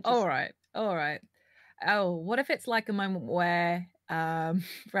do. I just... All right. Oh, what if it's like a moment where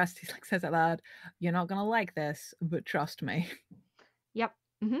Rusty like says out loud, "You're not gonna like this, but trust me." Yep.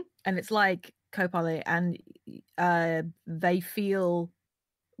 Mm-hmm. And it's like co-pilot, and they feel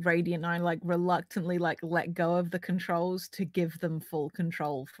Radiant 9 like reluctantly like let go of the controls to give them full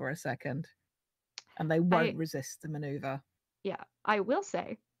control for a second, and they won't resist the maneuver. Yeah, I will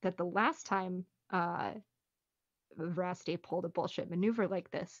say that the last time Veracity pulled a bullshit maneuver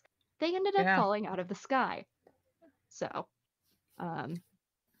like this, they ended up falling out of the sky. So,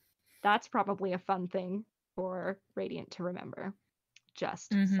 that's probably a fun thing for Radiant to remember.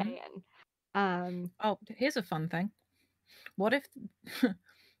 Just saying. Oh, here's a fun thing. What if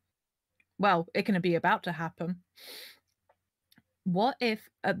well, it can be about to happen. What if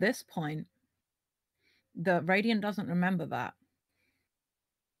at this point the Radiant doesn't remember that?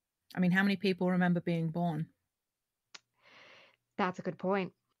 I mean, how many people remember being born? That's a good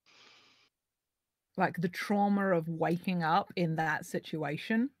point. Like the trauma of waking up in that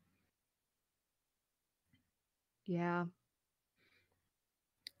situation. Yeah.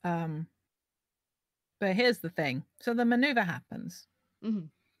 But here's the thing. So the maneuver happens. Mm-hmm.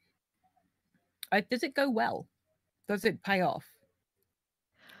 Does it go well? Does it pay off?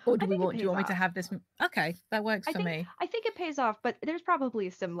 Or do you want me to have this? Okay, that works for me. I think it pays off, but there's probably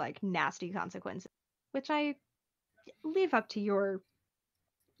some like nasty consequences, which I leave up to your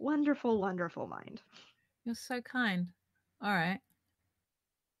wonderful, wonderful mind. You're so kind. All right.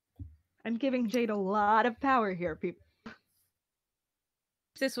 I'm giving Jade a lot of power here, people.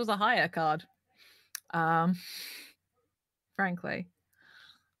 This was a higher card. Frankly.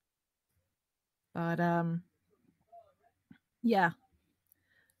 But yeah.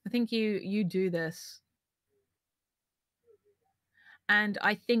 I think you do this. And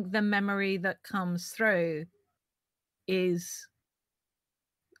I think the memory that comes through is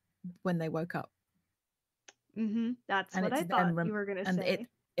when they woke up. Mm-hmm. That's what I thought you were going to say.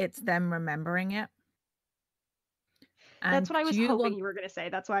 It's them remembering it. And that's what I was hoping you were going to say.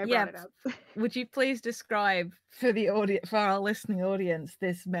 That's why I brought it up. Would you please describe for the audience, for our listening audience,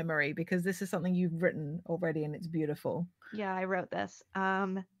 this memory? Because this is something you've written already and it's beautiful. Yeah, I wrote this.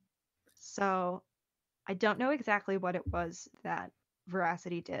 So I don't know exactly what it was that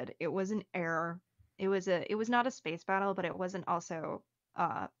Veracity did. It was an error. It was not a space battle, but it wasn't also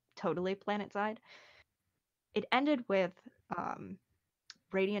totally planet side. It ended with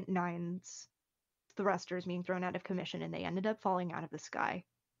Radiant 9's thrusters being thrown out of commission, and they ended up falling out of the sky.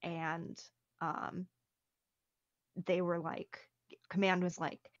 And they were like, command was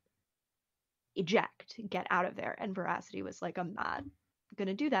like, eject, get out of there. And Veracity was like, I'm not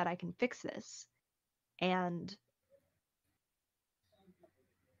gonna do that. I can fix this. And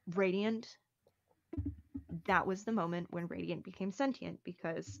Radiant, that was the moment when Radiant became sentient,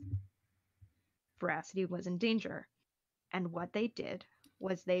 because Veracity was in danger. And what they did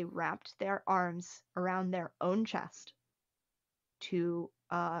was they wrapped their arms around their own chest to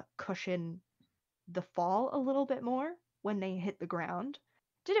cushion the fall a little bit more when they hit the ground.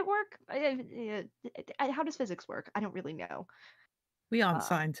 Did it work? How does physics work? I don't really know. We aren't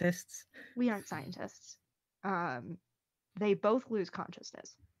scientists. We aren't scientists. They both lose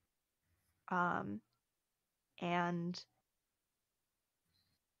consciousness. And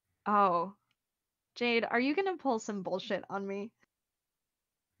oh, Jade, are you gonna pull some bullshit on me?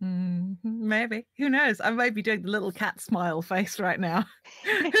 Maybe. Who knows? I might be doing the little cat smile face right now.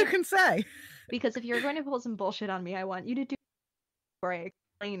 Who can say? Because if you're going to pull some bullshit on me, I want you to do before I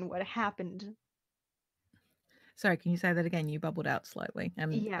explain what happened. Sorry, can you say that again? You bubbled out slightly.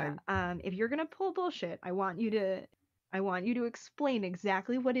 Yeah. If you're gonna pull bullshit, I want you to explain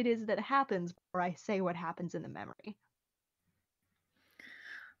exactly what it is that happens before I say what happens in the memory.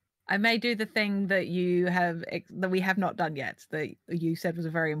 I may do the thing that we have not done yet, that you said was a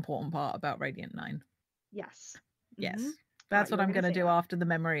very important part about Radiant 9. Yes. Yes. Mm-hmm. That's what I'm going to do after the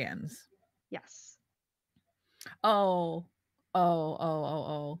memory ends. Yes. Oh.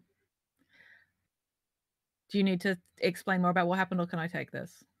 Do you need to explain more about what happened, or can I take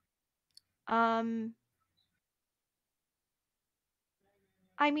this? I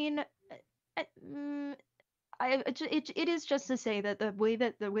mean, it is just to say that the way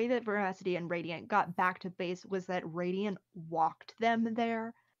that Veracity and Radiant got back to base was that Radiant walked them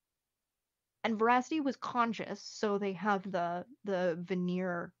there, and Veracity was conscious, so they have the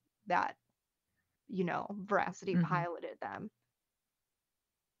veneer that, Veracity piloted them.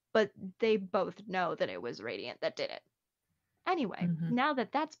 But they both know that it was Radiant that did it. Anyway, now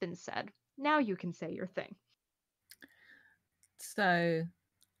that that's been said, now you can say your thing. So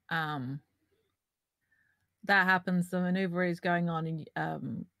that happens. The maneuver is going on,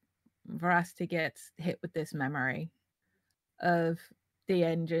 and Veracity gets hit with this memory of the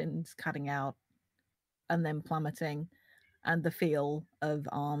engines cutting out and then plummeting, and the feel of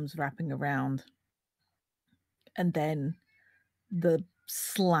arms wrapping around, and then the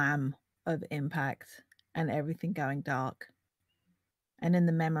slam of impact and everything going dark. And in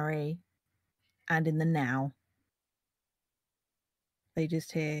the memory and in the now, they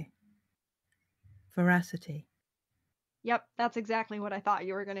just hear Veracity. Yep, that's exactly what I thought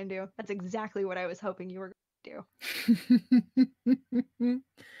you were going to do. That's exactly what I was hoping you were going to do.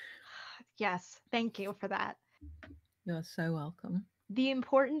 Yes, thank you for that. You're so welcome. The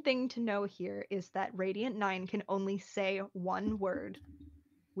important thing to know here is that Radiant 9 can only say one word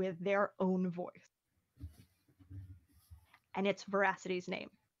with their own voice. And it's Veracity's name.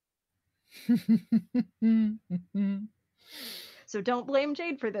 So don't blame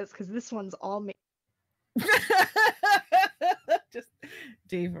Jade for this, because this one's all me. Just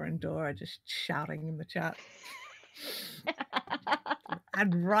Diva and Dora just shouting in the chat.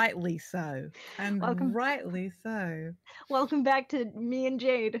 And rightly so. And rightly so. Welcome back to me and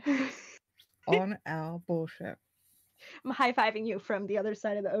Jade. On our bullshit. I'm high-fiving you from the other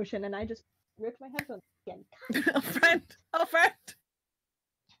side of the ocean, and I just ripped my headphones again. A friend! A friend!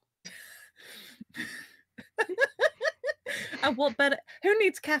 And what better? Who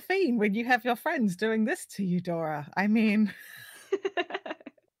needs caffeine when you have your friends doing this to you, Dora? I mean...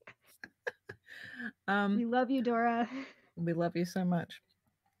 We love you, Dora. We love you so much.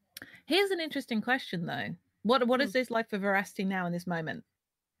 Here's an interesting question, though. What is this like for Veracity now in this moment?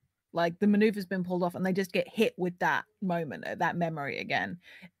 Like, the maneuver's been pulled off and they just get hit with that moment, that memory again.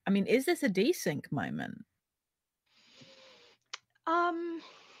 I mean, is this a desync moment?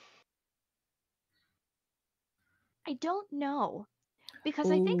 I don't know.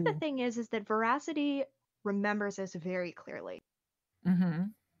 Because I think the thing is that Veracity remembers this very clearly. Mm-hmm.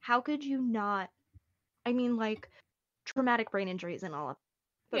 How could you not? I mean, like, traumatic brain injuries and all of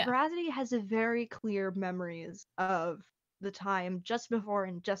that. But Veracity has a very clear memories of the time just before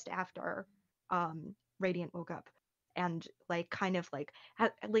and just after Radiant woke up, and like kind of like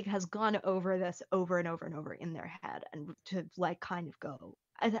has gone over this over and over and over in their head, and to like kind of go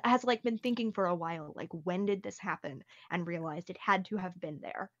has like been thinking for a while, like, when did this happen, and realized it had to have been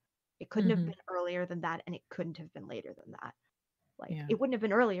there. It couldn't have been earlier than that, and it couldn't have been later than that. Like, it wouldn't have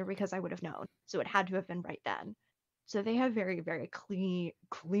been earlier because I would have known, so it had to have been right then. So they have very, very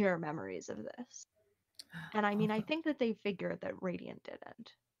clear memories of this. And I mean, I think that they figured that Radiant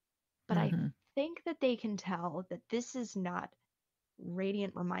didn't. But I think that they can tell that this is not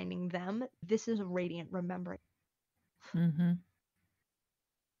Radiant reminding them. This is Radiant remembering.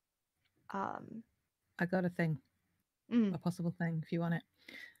 I got a thing. A possible thing, if you want it.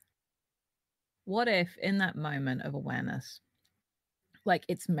 What if in that moment of awareness, like,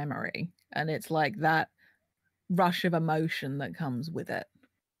 it's memory, and it's like that rush of emotion that comes with it.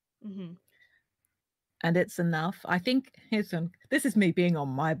 And it's enough. I think this is me being on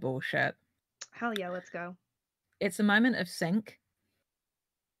my bullshit. Hell yeah, let's go. It's a moment of sync.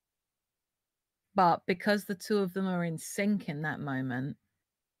 But because the two of them are in sync in that moment,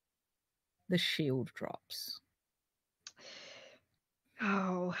 the shield drops.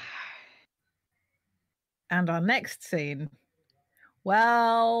 Oh. And our next scene,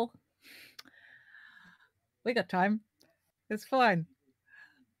 well, we got time. It's fine.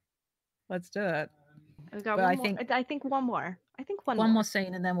 Let's do it. We got one more. I think one more. One more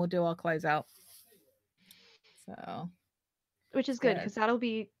scene, and then we'll do our closeout. So, which is good, because that'll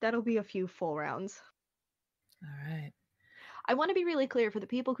be a few full rounds. All right. I want to be really clear for the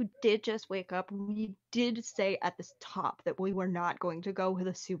people who did just wake up. We did say at the top that we were not going to go with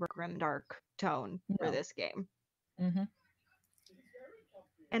a super grimdark tone for this game.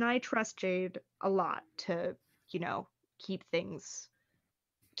 And I trust Jade a lot to, keep things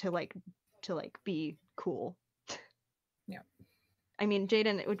to be cool. Yeah. I mean, Jade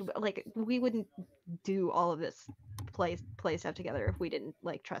and we wouldn't do all of this play stuff together if we didn't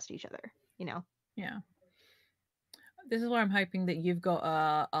trust each other, Yeah. This is where I'm hoping that you've got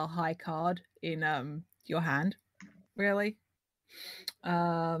a high card in your hand. Really.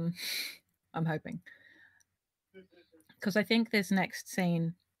 I'm hoping. Because I think this next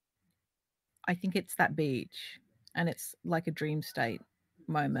scene, I think it's that beach, and it's like a dream state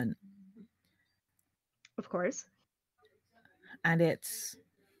moment. Of course. And it's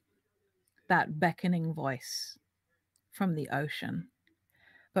that beckoning voice from the ocean.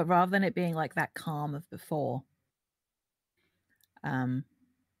 But rather than it being like that calm of before,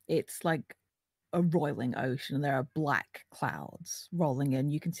 it's like a roiling ocean, and there are black clouds rolling in.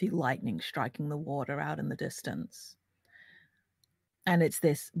 You can see lightning striking the water out in the distance. And it's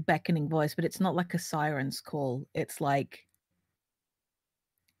this beckoning voice, but it's not like a siren's call. It's like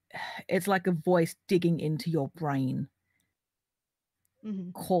a voice digging into your brain,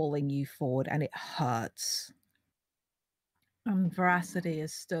 calling you forward, and it hurts. Veracity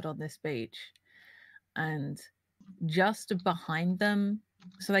is stood on this beach, and just behind them,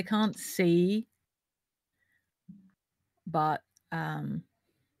 so they can't see, but I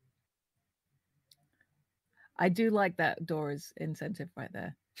do like that Dora's incentive right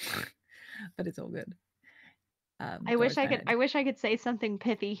there. But it's all good. I wish I could say something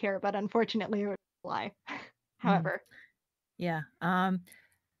pithy here, but unfortunately it would lie. However. Yeah. And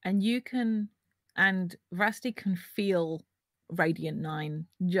you can, and Rusty can feel Radiant 9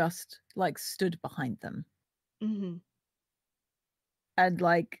 just like stood behind them. And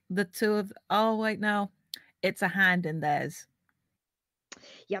like the two of, oh wait, no, it's a hand in theirs.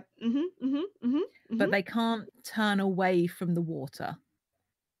 Yep. But they can't turn away from the water.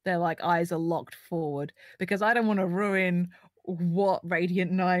 Their like eyes are locked forward, because I don't want to ruin what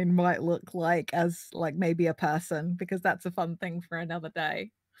Radiant 9 might look like as like maybe a person, because that's a fun thing for another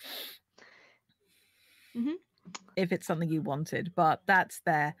day. If it's something you wanted, but that's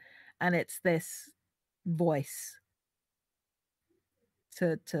there, and it's this voice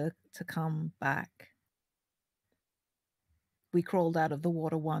to come back. We crawled out of the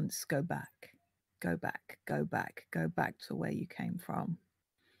water once. Go back, go back, go back, go back to where you came from.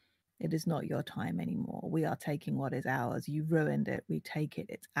 It is not your time anymore. We are taking what is ours. You ruined it. We take it.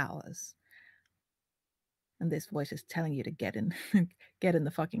 It's ours. And this voice is telling you to get in, get in the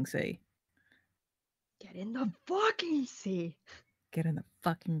fucking sea. Get in the fucking sea. Get in the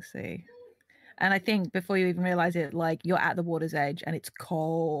fucking sea. And I think before you even realize it, like you're at the water's edge and it's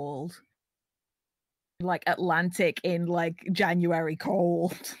cold. Like Atlantic in like January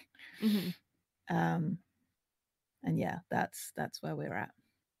cold. And yeah, that's where we're at.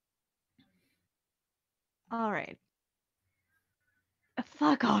 All right.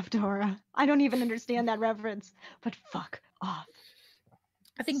 Fuck off, Dora. I don't even understand that reference, but fuck off.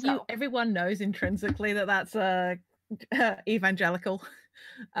 I think everyone knows intrinsically that that's a evangelical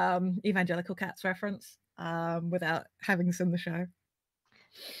Cats reference, without having seen the show.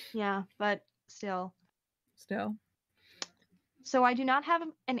 Yeah, but still. So I do not have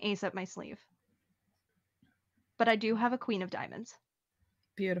an ace up my sleeve, but I do have a queen of diamonds.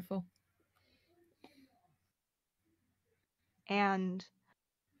 Beautiful. And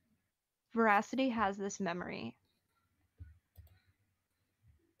Veracity has this memory.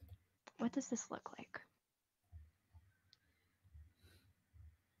 What does this look like?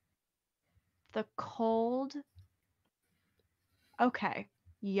 The cold. Okay.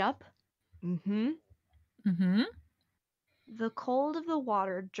 Yup. The cold of the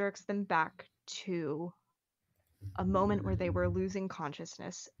water jerks them back to a moment where they were losing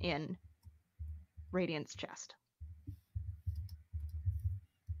consciousness in Radiant's chest.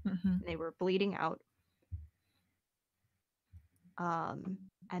 They were bleeding out.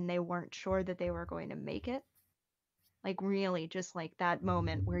 And they weren't sure that they were going to make it. Like really just like that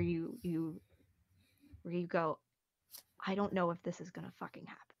moment where you go, I don't know if this is gonna fucking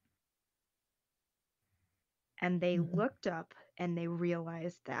happen. And they looked up and they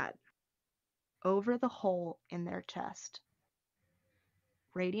realized that over the hole in their chest,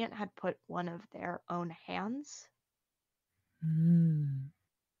 Radiant had put one of their own hands.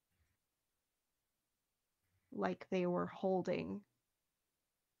 Like they were holding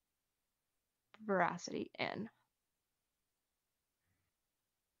Veracity in.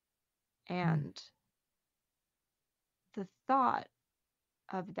 And the thought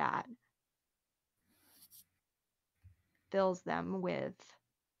of that filled them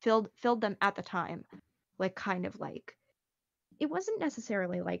at the time, like kind of like, it wasn't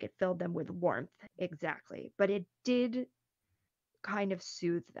necessarily like it filled them with warmth exactly, but it did kind of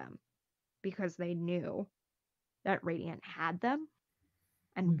soothe them because they knew that Radiant had them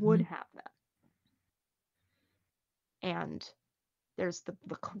and would have them. And there's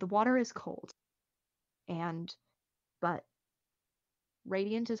the water is cold, but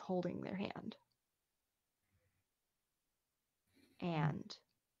Radiant is holding their hand. And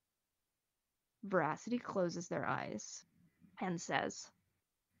Veracity closes their eyes and says,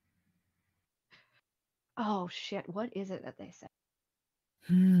 oh shit, what is it that they say?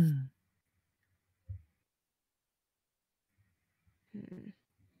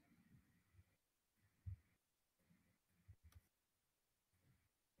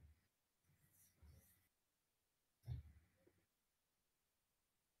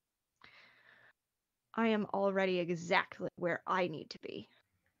 I am already exactly where I need to be.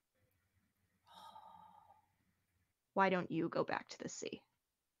 Why don't you go back to the sea?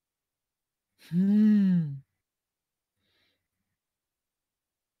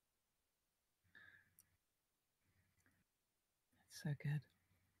 So good.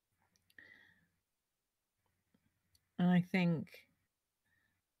 And I think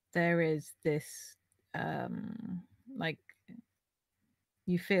there is this, like,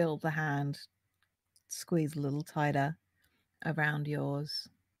 you feel the hand squeeze a little tighter around yours,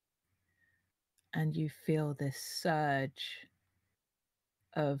 and you feel this surge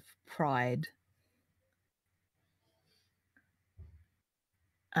of pride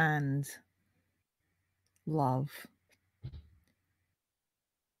and love.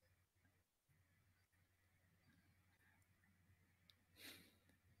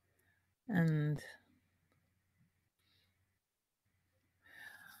 And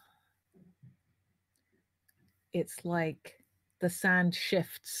it's like the sand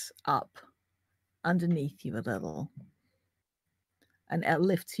shifts up underneath you a little, and it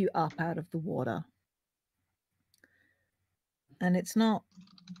lifts you up out of the water. And it's not,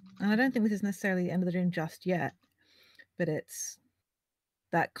 and I don't think this is necessarily the end of the dream just yet, but it's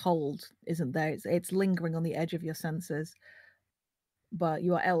that cold isn't there. It's lingering on the edge of your senses, but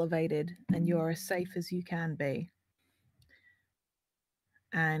you are elevated and you are as safe as you can be.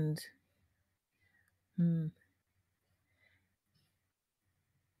 And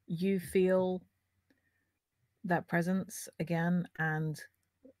you feel that presence again, and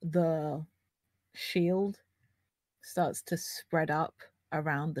the shield starts to spread up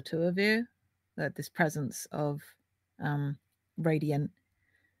around the two of you. This presence of radiant.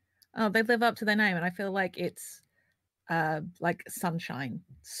 Oh, they live up to their name, and I feel like it's like sunshine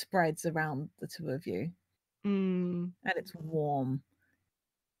spreads around the two of you, and it's warm,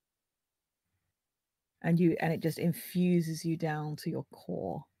 and it just infuses you down to your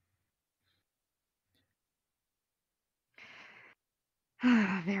core.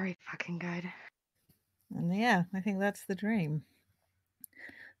 Very fucking good. And yeah, I think that's the dream.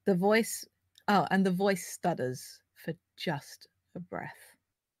 The voice, and the voice stutters for just a breath.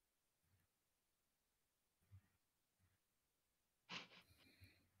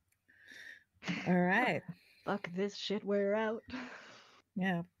 All right. Fuck this shit, we're out.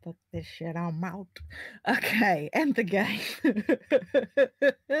 Yeah, fuck this shit, I'm out. Okay, end the game.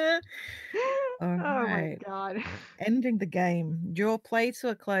 All Oh right. my god. Ending the game. Draw play to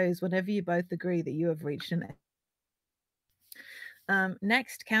a close whenever you both agree that you have reached an end.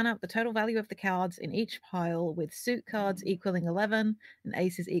 Next, count up the total value of the cards in each pile with suit cards equaling 11 and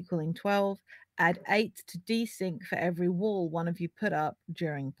aces equaling 12. Add 8 to desync for every wall one of you put up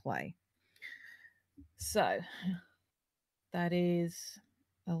during play. So that is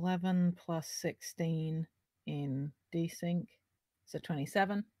 11 plus 16 in desync. So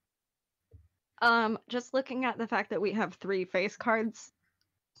 27. Just looking at the fact that we have 3 face cards.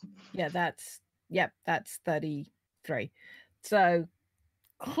 Yeah, that's 33. So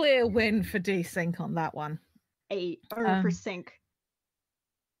clear win for desync on that one. 8 or for sync.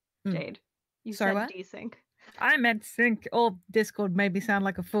 Jade, you sorry, said what? desync. I meant sync. Or Discord made me sound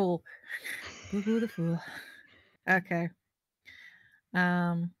like a fool. Boo-boo the fool. Okay.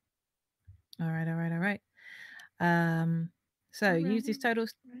 All right. So use these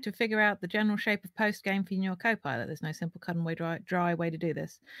totals to figure out the general shape of post game for your co-pilot. There's no simple cut and way dry way to do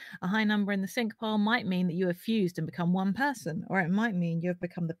this. A high number in the sync pile might mean that you have fused and become one person, or it might mean you have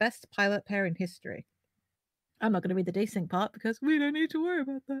become the best pilot pair in history. I'm not going to read the desync part because we don't need to worry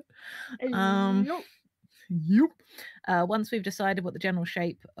about that. Once we've decided what the general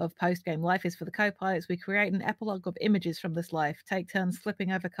shape of post-game life is for the co-pilots, we create an epilogue of images from this life, take turns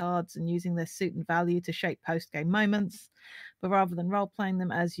flipping over cards and using their suit and value to shape post-game moments. But rather than role-playing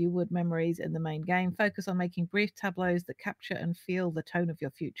them as you would memories in the main game, focus on making brief tableaus that capture and feel the tone of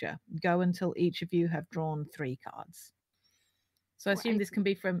your future. Go until each of you have drawn 3 cards. So I assume this can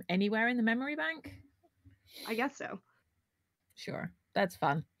be from anywhere in the memory bank? I guess so. Sure, that's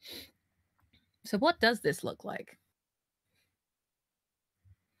fun. So what does this look like?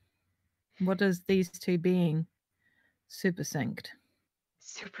 What does these two being super synced?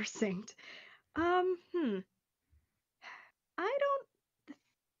 Super synced. I don't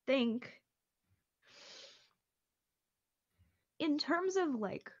think in terms of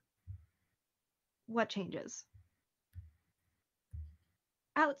like what changes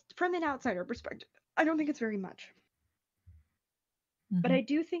out from an outsider perspective, I don't think it's very much. But I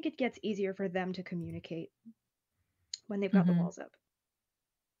do think it gets easier for them to communicate when they've got the walls up.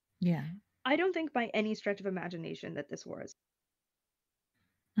 Yeah. I don't think by any stretch of imagination that this was.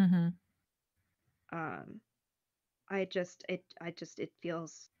 It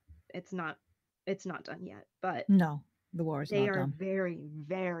feels it's not done yet, but No, the war is they not are done. very,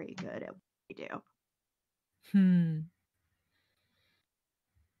 very good at what they do.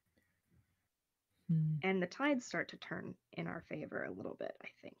 And the tides start to turn in our favor a little bit, I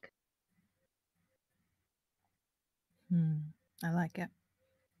think. I like it.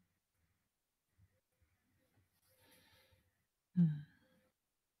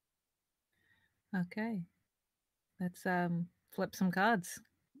 Okay. Let's flip some cards.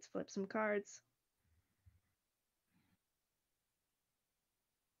 Let's flip some cards.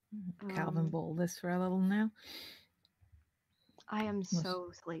 Calvin ball this for a little now. I am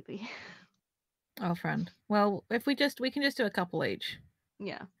so sleepy. Oh, friend. Well, if we can just do a couple each.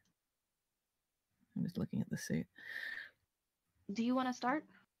 Yeah. I'm just looking at the suit. Do you want to start?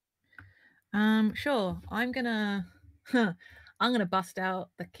 Sure. I'm gonna bust out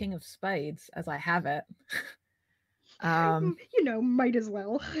the King of Spades as I have it. Might as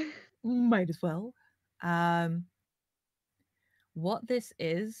well. Might as well. What this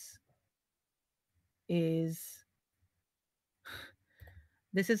is this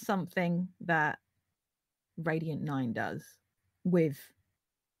is something that Radiant 9 does with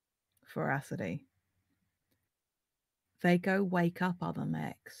Veracity. They go wake up other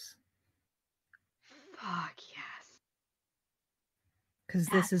mechs. Fuck yes. Because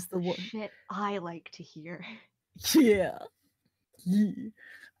this is the shit I like to hear. Yeah.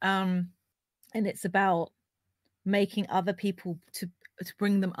 And it's about making other people to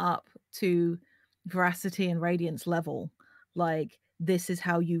bring them up to Veracity and Radiance level. Like, this is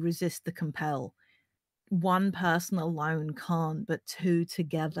how you resist the compel. One person alone can't, but two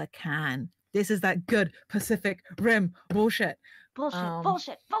together can. This is that good Pacific Rim bullshit.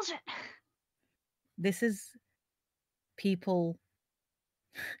 Bullshit. This is people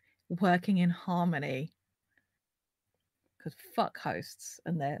working in harmony. Because fuck hosts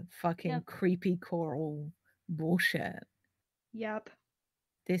and their fucking creepy choral bullshit. Yep.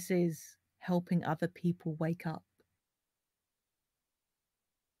 This is helping other people wake up.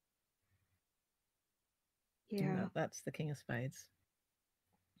 Yeah. That's the King of Spades.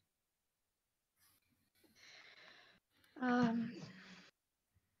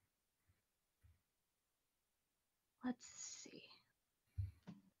 Let's see.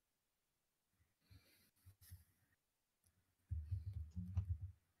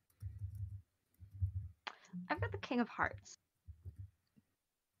 I've got the King of Hearts.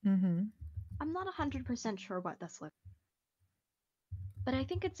 Mm-hmm. I'm not 100% sure what this looks like, but I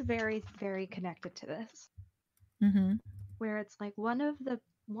think it's very, very connected to this. Mm-hmm. Where it's like one of the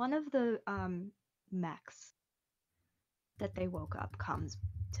mechs that they woke up comes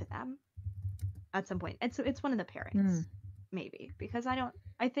to them at some point. It's one of the pairings, maybe, because I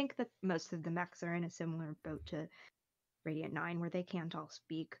think that most of the mechs are in a similar boat to Radiant 9 where they can't all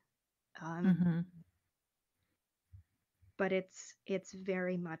speak. But it's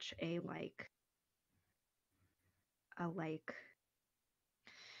very much a like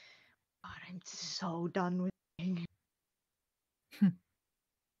God, I'm so done with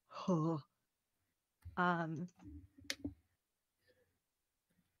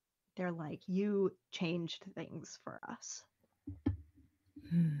they're like, you changed things for us.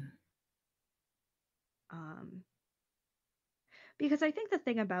 Because I think the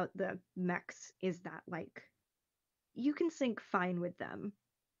thing about the mechs is that like you can sync fine with them,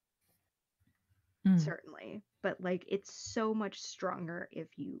 certainly, but like it's so much stronger if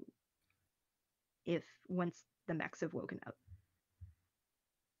once the mechs have woken up.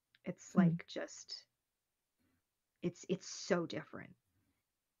 It's like just it's so different.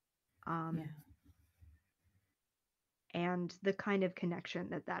 And the kind of connection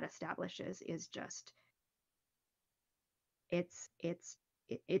that establishes is just it's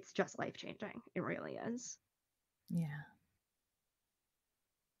just life-changing. It really is. Yeah.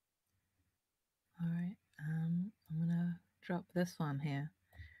 All right. I'm gonna drop this one here.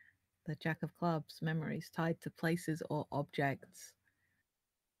 The Jack of Clubs, memories tied to places or objects.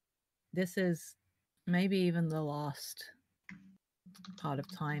 This is maybe even the last part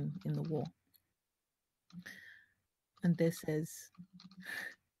of time in the war. And this is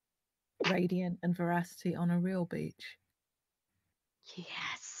Radiant and Veracity on a real beach.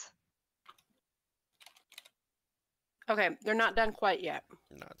 Yes. Okay, they're not done quite yet.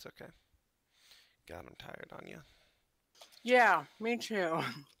 No, it's okay. God, I'm tired on you. Yeah, me too.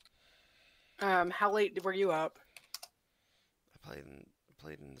 How late were you up? I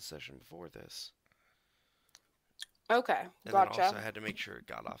played in the session before this. Okay, and gotcha. then also I had to make sure it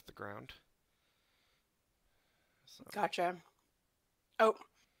got off the ground. So. Gotcha. Oh,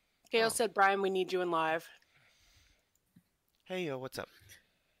 Gail Oh. said, Brian, we need you in live. Hey, yo, what's up?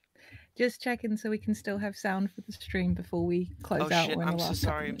 Just checking so we can still have sound for the stream before we close Oh out. shit! We're in the I'm so last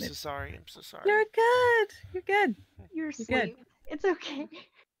sorry. couple I'm so minutes. sorry. I'm so sorry. You're good. You're good. You're You're asleep. It's okay.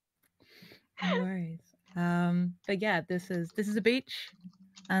 No worries. But yeah, this is a beach,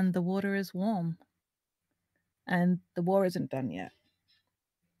 and the water is warm, and the war isn't done yet.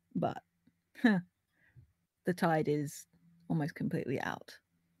 But the tide is almost completely out.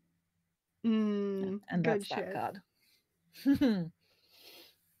 And Good that's shit. that card.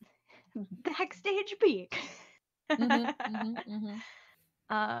 Backstage peek.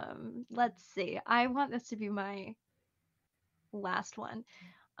 Let's see. I want this to be my last one.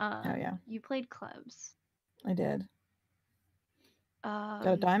 Oh yeah, You played clubs. I did. Got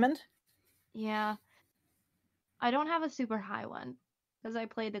a diamond? Yeah. I don't have a super high one because I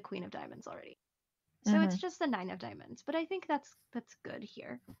played the Queen of Diamonds already. So it's just the 9 of Diamonds, but I think that's good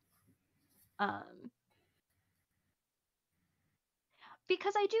here.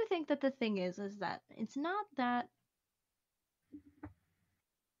 Because I do think that the thing is that it's not that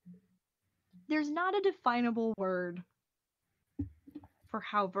there's not a definable word for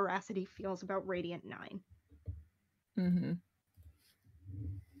how Veracity feels about Radiant 9.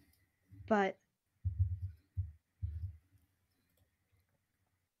 But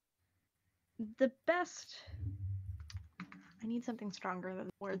the best, I need something stronger than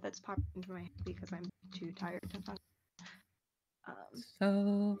the word that's popping into my head because I'm too tired to function.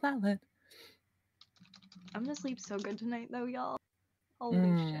 So valid. I'm gonna sleep so good tonight though, y'all.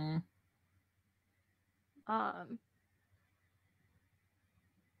 Holy shit.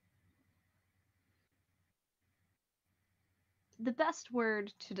 The best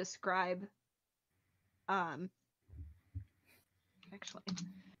word to describe actually,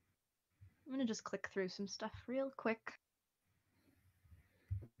 I'm gonna just click through some stuff real quick.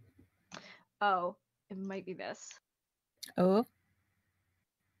 Oh, it might be this. Oh.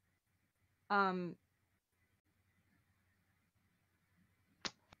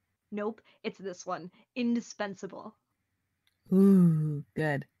 Nope, it's this one. Indispensable. Ooh,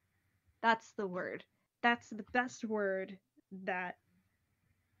 good. That's the word. That's the best word that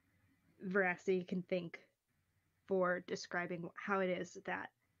Veracity can think for describing how it is that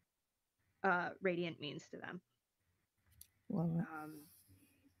Radiant means to them. Well,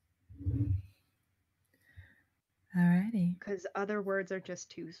 alrighty. Because other words are just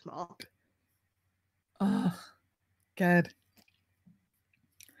too small. Oh, good.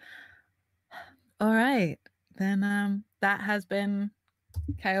 All right, then that has been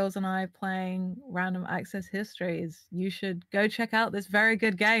Chaos and I playing Random Access Histories. You should go check out this very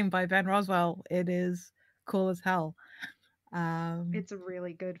good game by Ben Roswell. It is cool as hell. It's a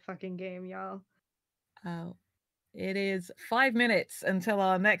really good fucking game, y'all. It is 5 minutes until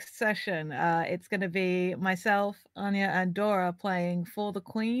our next session. It's going to be myself, Anya, and Dora playing For the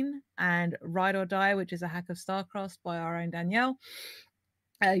Queen and Ride or Die, which is a hack of Starcrossed by our own Danielle.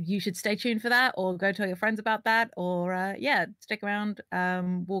 You should stay tuned for that, or go tell your friends about that, or yeah, stick around.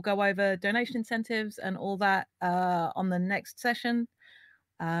 We'll go over donation incentives and all that on the next session.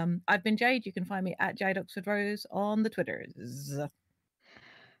 I've been Jade. You can find me at Jade Oxford Rose on the Twitters.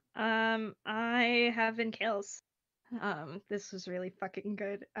 I have been Kales. This was really fucking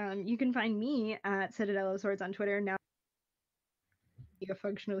good. You can find me at Citadel of Swords on Twitter now. A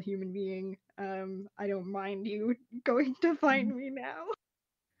functional human being. I don't mind you going to find me now.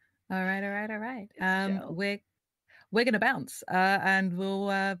 All right. We're gonna bounce, and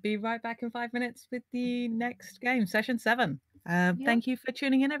we'll be right back in 5 minutes with the next game, session 7. Yep. Thank you for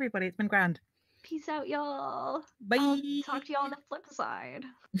tuning in, everybody. It's been grand. Peace out, y'all. Bye. I'll talk to y'all on the flip side.